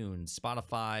iTunes,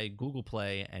 Spotify, Google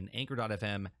Play, and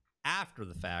Anchor.fm after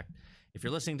the fact. If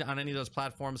you're listening on any of those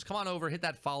platforms, come on over, hit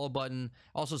that follow button.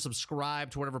 Also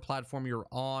subscribe to whatever platform you're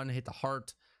on. Hit the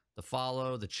heart, the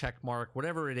follow, the check mark,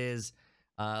 whatever it is.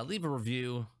 Leave a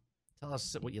review. Tell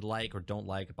us what you like or don't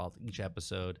like about each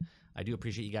episode. I do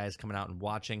appreciate you guys coming out and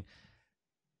watching.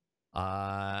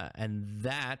 And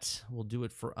that will do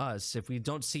it for us. If we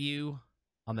don't see you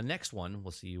on the next one,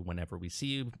 we'll see you whenever we see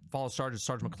you. Follow Sergeant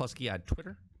McCluskey on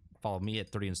Twitter. Follow me at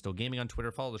 30 and Still Gaming on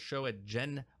Twitter. Follow the show at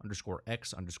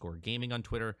Gen_X_gaming on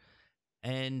Twitter.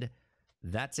 And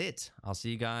that's it. I'll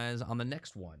see you guys on the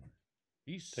next one.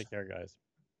 Peace. Take care, guys.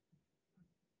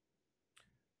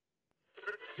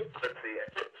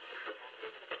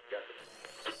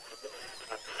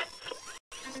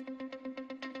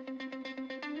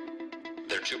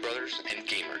 They're two brothers and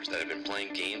gamers that have been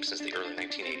playing games since the early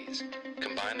 1980s.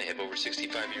 Combined, they have over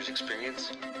 65 years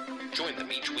experience. Join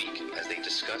them each week as they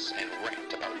discuss and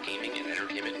rant about gaming and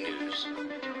entertainment news.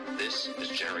 This is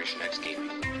Generation X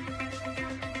Gaming.